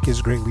feedback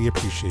is greatly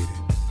appreciated.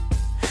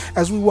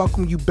 As we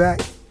welcome you back,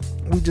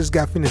 we just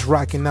got finished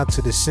rocking out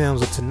to the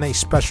sounds of tonight's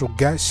special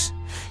guest,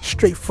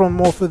 straight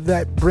from off of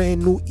that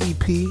brand new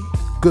EP,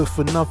 Good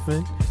For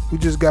Nothing. We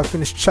just got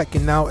finished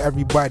checking out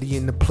Everybody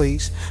in the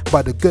Place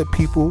by the Good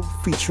People,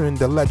 featuring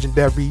the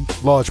legendary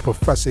Large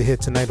Professor here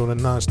tonight on the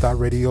Non-Stop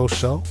Radio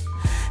Show.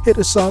 Hit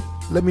us up,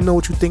 let me know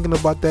what you're thinking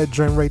about that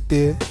joint right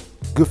there.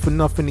 Good For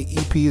Nothing, the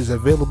EP is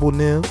available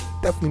now.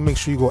 Definitely make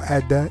sure you go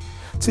add that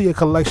to your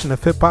collection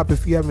of hip-hop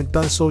if you haven't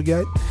done so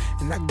yet.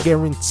 And I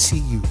guarantee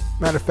you,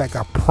 matter of fact,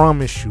 I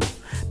promise you,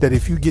 that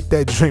if you get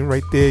that joint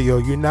right there, yo,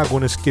 you're not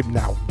going to skip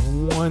not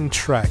one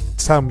track.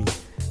 Tell me.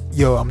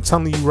 Yo, I'm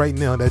telling you right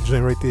now, that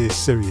joint right there is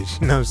serious.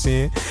 You know what I'm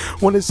saying?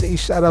 Want to say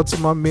shout out to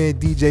my man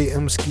DJ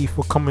Emskee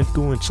for coming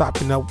through and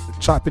chopping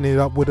it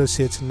up with us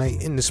here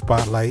tonight in the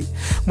spotlight.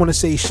 Want to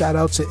say shout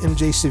out to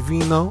MJ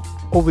Savino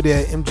over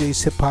there at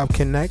MJ's Hip Hop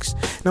Connects.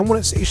 And I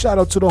want to say shout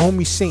out to the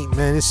homie Saint,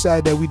 man. It's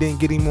sad that we didn't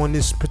get him on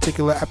this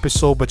particular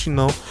episode, but you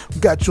know, we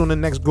got you on the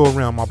next go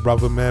around, my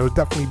brother, man. It would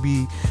definitely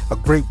be a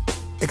great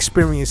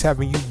experience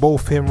having you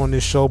both here on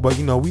this show, but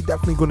you know, we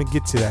definitely gonna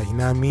get to that, you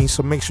know what I mean?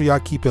 So make sure y'all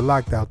keep it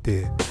locked out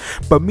there.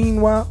 But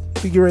meanwhile,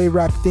 we get ready to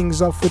wrap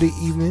things up for the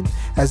evening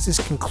as this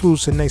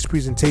concludes the next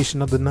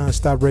presentation of the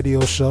Non-Stop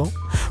Radio Show.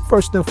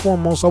 First and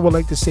foremost, I would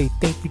like to say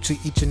thank you to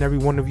each and every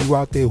one of you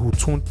out there who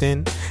tuned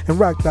in and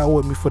rocked out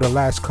with me for the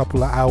last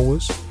couple of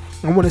hours.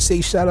 I want to say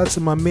shout out to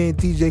my man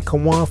DJ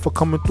Kawan for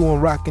coming through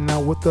and rocking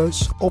out with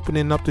us,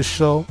 opening up the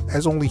show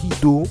as only he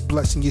do,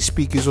 blessing your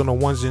speakers on the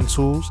ones and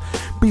twos.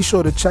 Be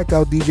sure to check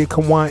out DJ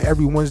Kawan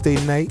every Wednesday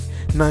night,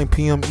 9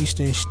 p.m.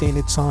 Eastern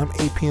Standard Time,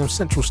 8 p.m.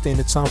 Central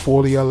Standard Time for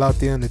all of y'all out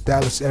there in the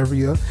Dallas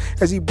area,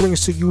 as he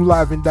brings to you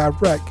live and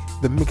direct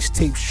the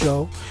mixtape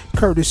show,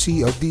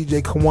 courtesy of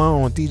DJ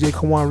Kawan on DJ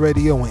Kawan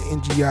Radio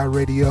and NGI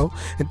Radio.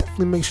 And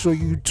definitely make sure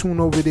you tune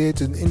over there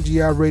to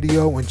NGI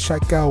Radio and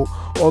check out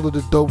all of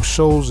the dope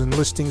shows and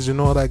listings and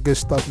all that good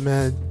stuff,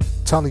 man.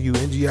 Telling you,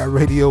 NGI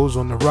Radio's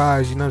on the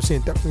rise, you know what I'm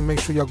saying? Definitely make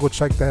sure y'all go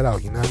check that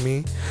out, you know what I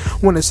mean?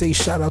 Want to say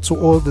shout out to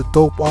all the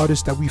dope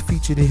artists that we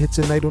featured here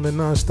tonight on the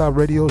Non-Stop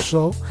Radio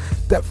Show.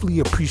 Definitely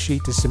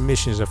appreciate the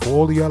submissions. And for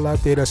all of y'all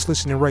out there that's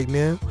listening right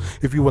now,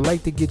 if you would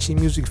like to get your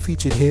music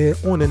featured here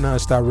on the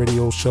Non-Stop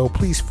Radio Show,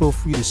 please feel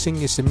free to send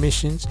your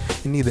submissions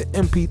in either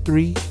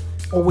MP3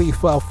 or WAV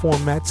file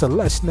format to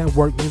Let's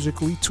Network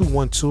Musically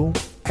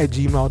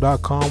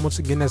 212@gmail.com. Once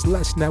again, that's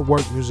Let's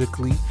Network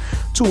Musically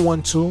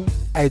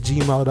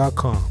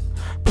 212@gmail.com.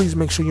 Please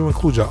make sure you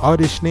include your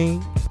artist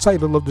name,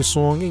 title of the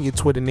song, and your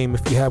Twitter name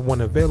if you have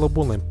one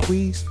available. And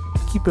please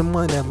keep in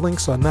mind that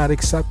links are not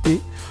accepted,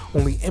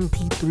 only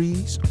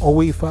MP3s or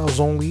WAV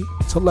files only,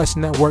 to Let's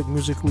Network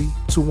Musically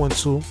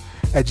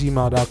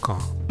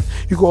 212@gmail.com.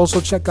 You can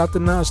also check out the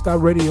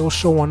NonStop Radio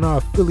Show on our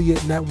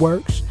affiliate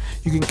networks.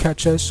 You can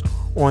catch us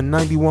on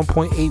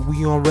 91.8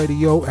 We On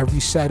Radio every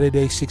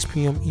Saturday, 6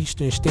 p.m.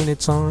 Eastern Standard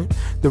Time.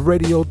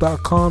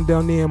 TheRadio.com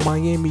down there in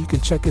Miami. You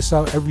can check us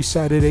out every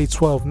Saturday,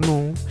 12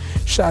 noon.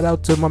 Shout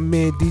out to my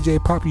man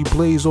DJ Poppy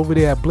Blaze over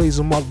there at Blaze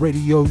 'em Up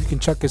Radio. You can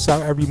check us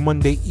out every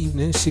Monday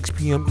evening, 6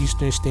 p.m.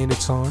 Eastern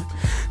Standard Time.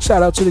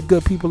 Shout out to the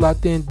good people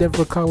out there in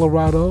Denver,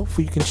 Colorado.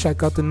 For you can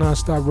check out the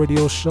NonStop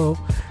Radio Show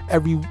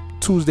every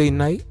Tuesday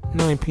night,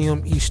 9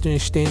 p.m. Eastern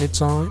Standard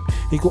Time.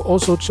 You can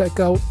also check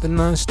out the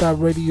NonStop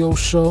Radio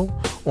Show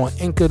on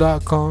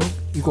Anchor.com.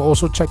 You can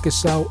also check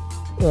us out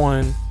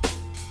on,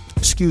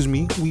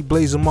 We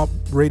Blaze 'em Up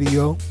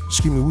Radio.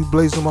 We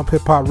Blaze 'em Up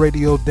Hip Hop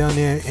Radio down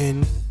there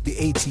in the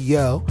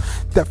ATL.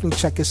 Definitely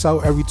check us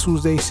out every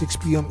Tuesday, 6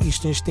 p.m.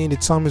 Eastern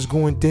Standard Time is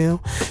going down.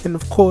 And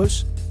of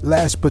course,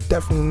 last but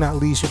definitely not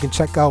least, you can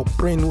check out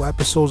brand new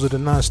episodes of the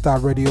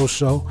NonStop Radio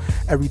Show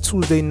every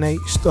Tuesday night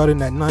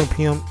starting at 9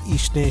 p.m.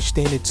 Eastern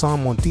Standard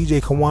Time on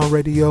DJ Kawan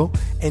Radio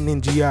and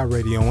NGI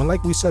Radio. And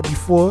like we said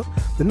before,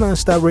 the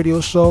NonStop Radio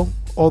Show,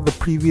 all the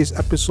previous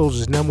episodes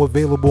is now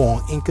available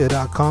on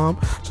Anchor.com.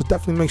 So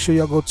definitely make sure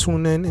y'all go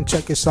tune in and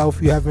check us out.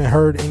 If you haven't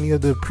heard any of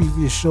the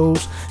previous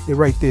shows, they're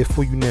right there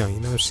for you now. You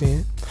know what I'm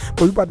saying?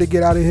 But we're about to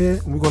get out of here.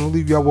 We're going to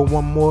leave y'all with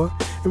one more.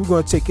 And we're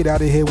going to take it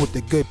out of here with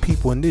the good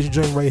people. And this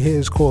joint right here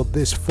is called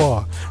This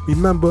Far.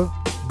 Remember,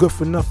 Good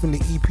For Nothing, the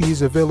EP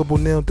is available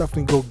now.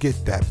 Definitely go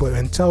get that. But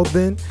until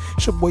then,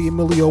 it's your boy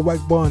Emilio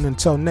Whiteball. And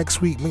until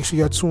next week, make sure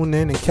y'all tune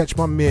in and catch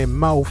my man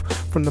Mouth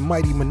from the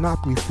Mighty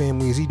Monopoly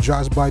family as he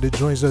drives by to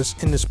joins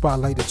us in the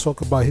spotlight to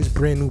talk about his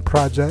brand new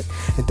project.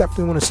 And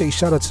definitely want to say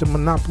shout out to the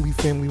Monopoly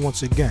family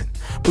once again.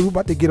 But we're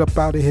about to get up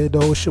out of here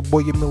though. It's your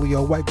boy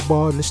Emilio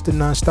Whiteball, and it's the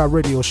NonStop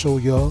Radio Show,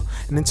 y'all.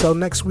 And until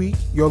next week,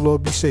 y'all all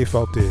be safe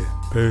out there.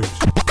 Peace.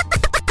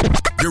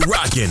 You're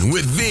rocking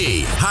with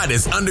the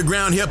hottest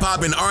underground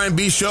hip-hop and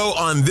R&B show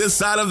on this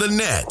side of the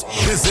net.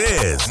 This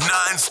is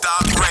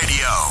NonStop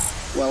Radio.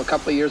 Well, a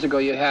couple of years ago,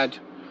 you had,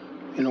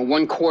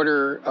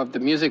 1/4 of the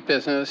music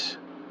business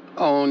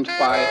owned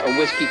by a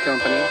whiskey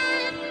company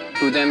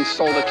who then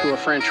sold it to a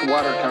French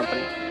water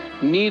company,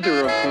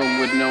 neither of whom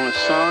would know a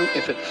song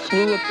if it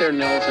flew up their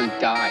nose and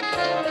died.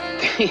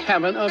 They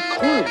haven't a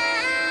clue.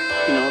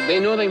 They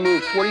know they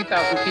moved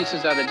 40,000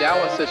 pieces out of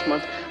Dallas this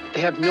month.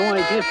 They have no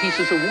idea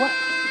pieces of what.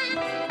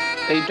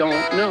 They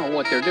don't know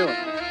what they're doing.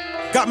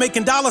 Got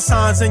making dollar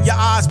signs in your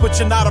eyes, but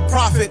you're not a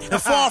prophet.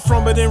 And far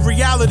from it, in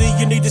reality,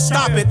 you need to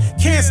stop it.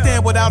 Can't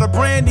stand without a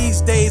brand these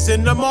days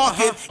in the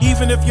market.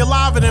 Even if you're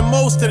liver than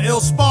most, and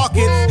it'll spark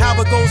it. How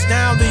it goes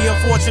down, the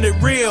unfortunate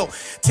real.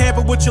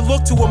 Tamper with your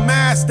look to a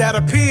mask that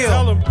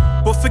appeal.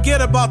 But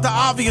forget about the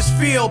obvious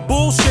feel.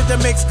 Bullshit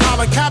that makes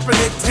Colin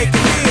Kaepernick take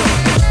a kneel.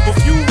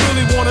 If you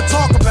really want to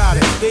talk about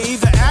it, they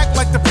either act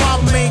like the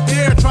problem ain't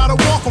there, try to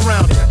walk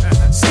around it.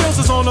 Skills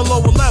is on a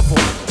lower level.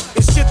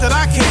 It's shit that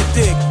I can't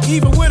dig,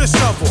 even with a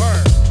shovel.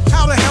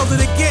 How the hell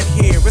did it get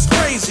here? It's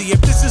crazy. If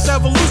this is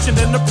evolution,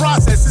 then the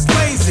process is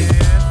lazy.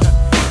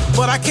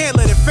 But I can't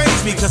let it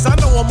faze me, cause I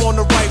know I'm on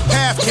the right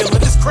path, killing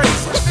it's crazy.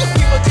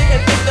 People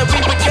didn't think that we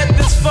would get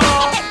this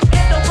far.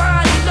 And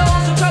nobody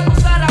knows the troubles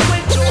that I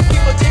went through.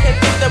 People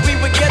didn't think that we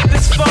would get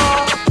this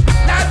far.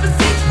 Not for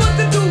 6 foot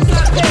the dues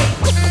I paid.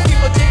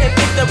 People didn't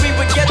think that we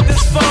would get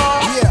this far.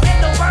 And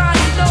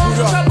nobody knows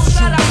the troubles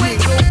that I went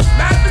through.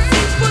 Not for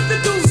 6 foot the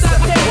dues I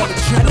paid.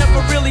 I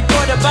never really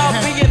thought about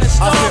being a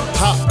star.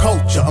 Hip-hop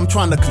culture, I'm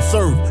trying to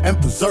conserve and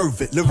preserve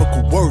it.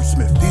 Lyrical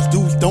wordsmith, these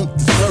dudes don't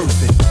deserve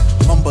it.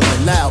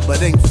 Mumbling loud,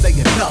 but ain't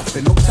saying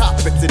nothing. No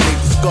topics in their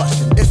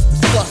discussion, it's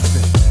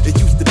disgusting. It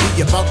used to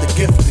be about the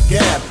gift of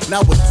gab. Now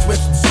it's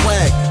switched to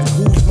swag, and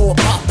who's more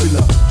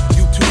popular?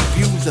 YouTube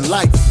views and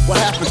likes. What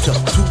happened to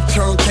 2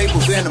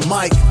 turntables and a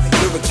mic?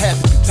 Lyrics had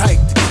to be tight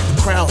to keep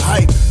the crowd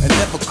hype. And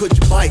never could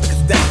you bite,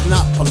 cause that's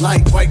not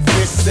polite. Right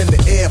fists in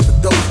the air for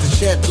those to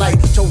shed light.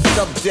 Show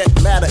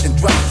subject matter and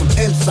drop some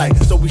insight.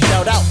 So we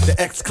shout out the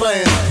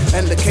X-Clan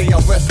and the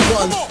KRS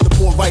Ones, the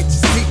poor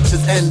righteous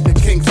teachers and the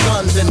King's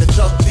Sons and the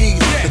Chuck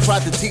D's. They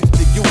tried to teach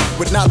the youth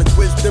with knowledge,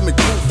 wisdom, and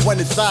truth when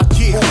it's out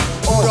here.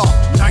 Hold up,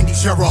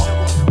 90s era.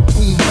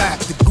 Boom back,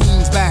 the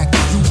goons back.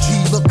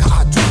 UG, look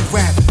how I do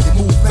rap. They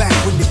move back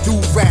when they do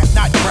rap.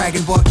 Not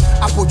bragging, but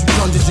I brought you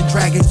Dungeons and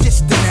Dragons.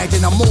 Just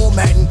imagine I'm all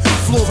Madden.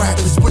 Floor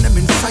rappers when I'm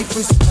in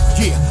ciphers.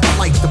 Yeah, I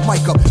like the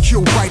mic up.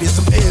 Kill writers,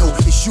 I'm ill.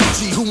 It's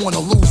UG who wanna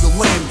lose a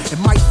limb. And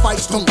Mike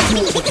fights don't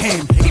do it with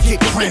him. It get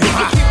crammed.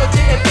 People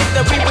didn't think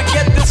that we would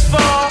get this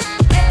far.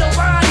 And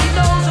nobody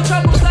knows the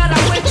troubles that I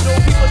went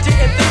through. People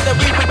didn't think that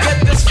we would get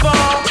this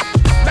far.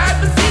 Not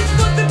for 6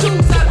 foot the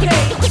dues I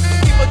paid.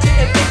 People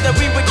didn't think that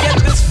we would get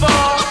this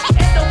far.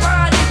 And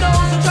nobody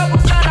knows the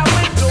troubles that I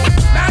went through.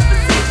 Not for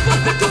 6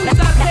 foot the dues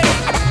I paid.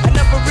 I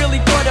never really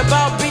thought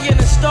about being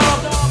a star.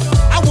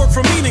 I work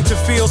for meaning to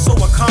feel so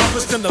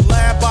accomplished in the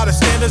lab by the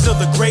standards of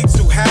the greats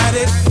who had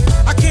it.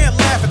 I can't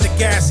laugh at the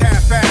gas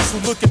half-ass who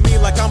look at me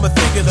like I'm a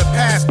thing of the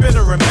past,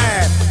 bitter and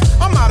mad.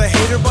 I'm not a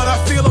hater, but I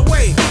feel a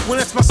way. When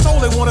it's my soul,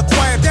 they wanna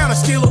quiet down and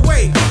steal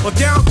away. Or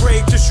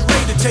downgrade to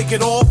charade to take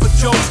it all for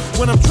jokes.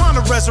 When I'm trying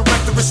to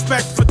resurrect the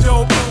respect for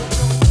dope.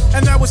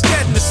 And now it's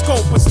dead in the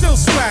scope, but still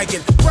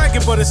swagging.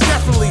 Bragging, but it's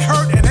definitely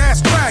hurt and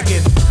ass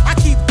dragging. I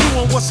keep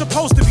doing what's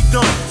supposed to be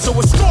done, so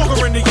it's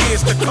stronger in the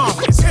years to come.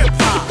 It's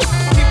hip-hop.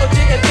 People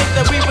didn't think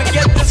that we would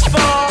get this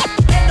far.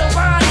 And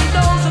nobody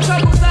knows the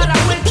troubles that I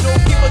went through.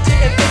 People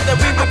didn't think that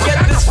we would get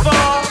this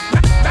far.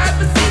 Mad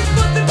receipts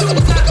for the dues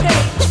I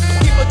paid.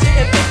 People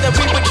didn't think that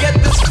we would get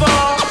this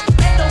far.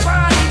 And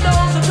nobody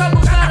knows the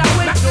troubles that I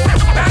went through.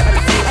 Mad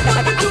receipts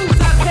for the dues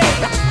I paid.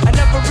 I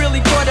never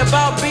really thought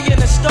about being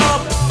a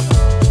star.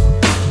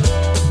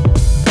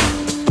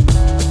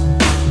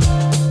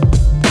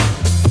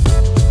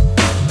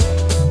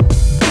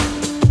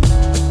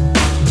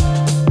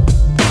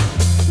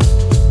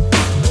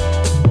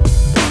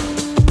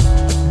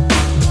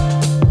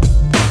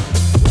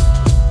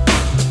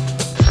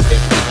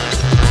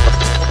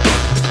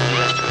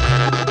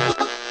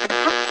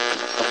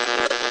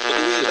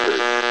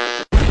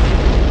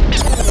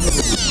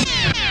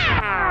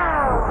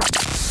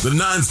 The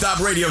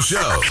NonStop Radio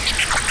Show.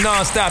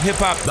 NonStop Hip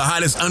Hop. The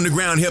hottest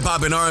underground hip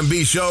hop and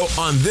R&B show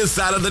on this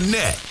side of the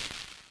net.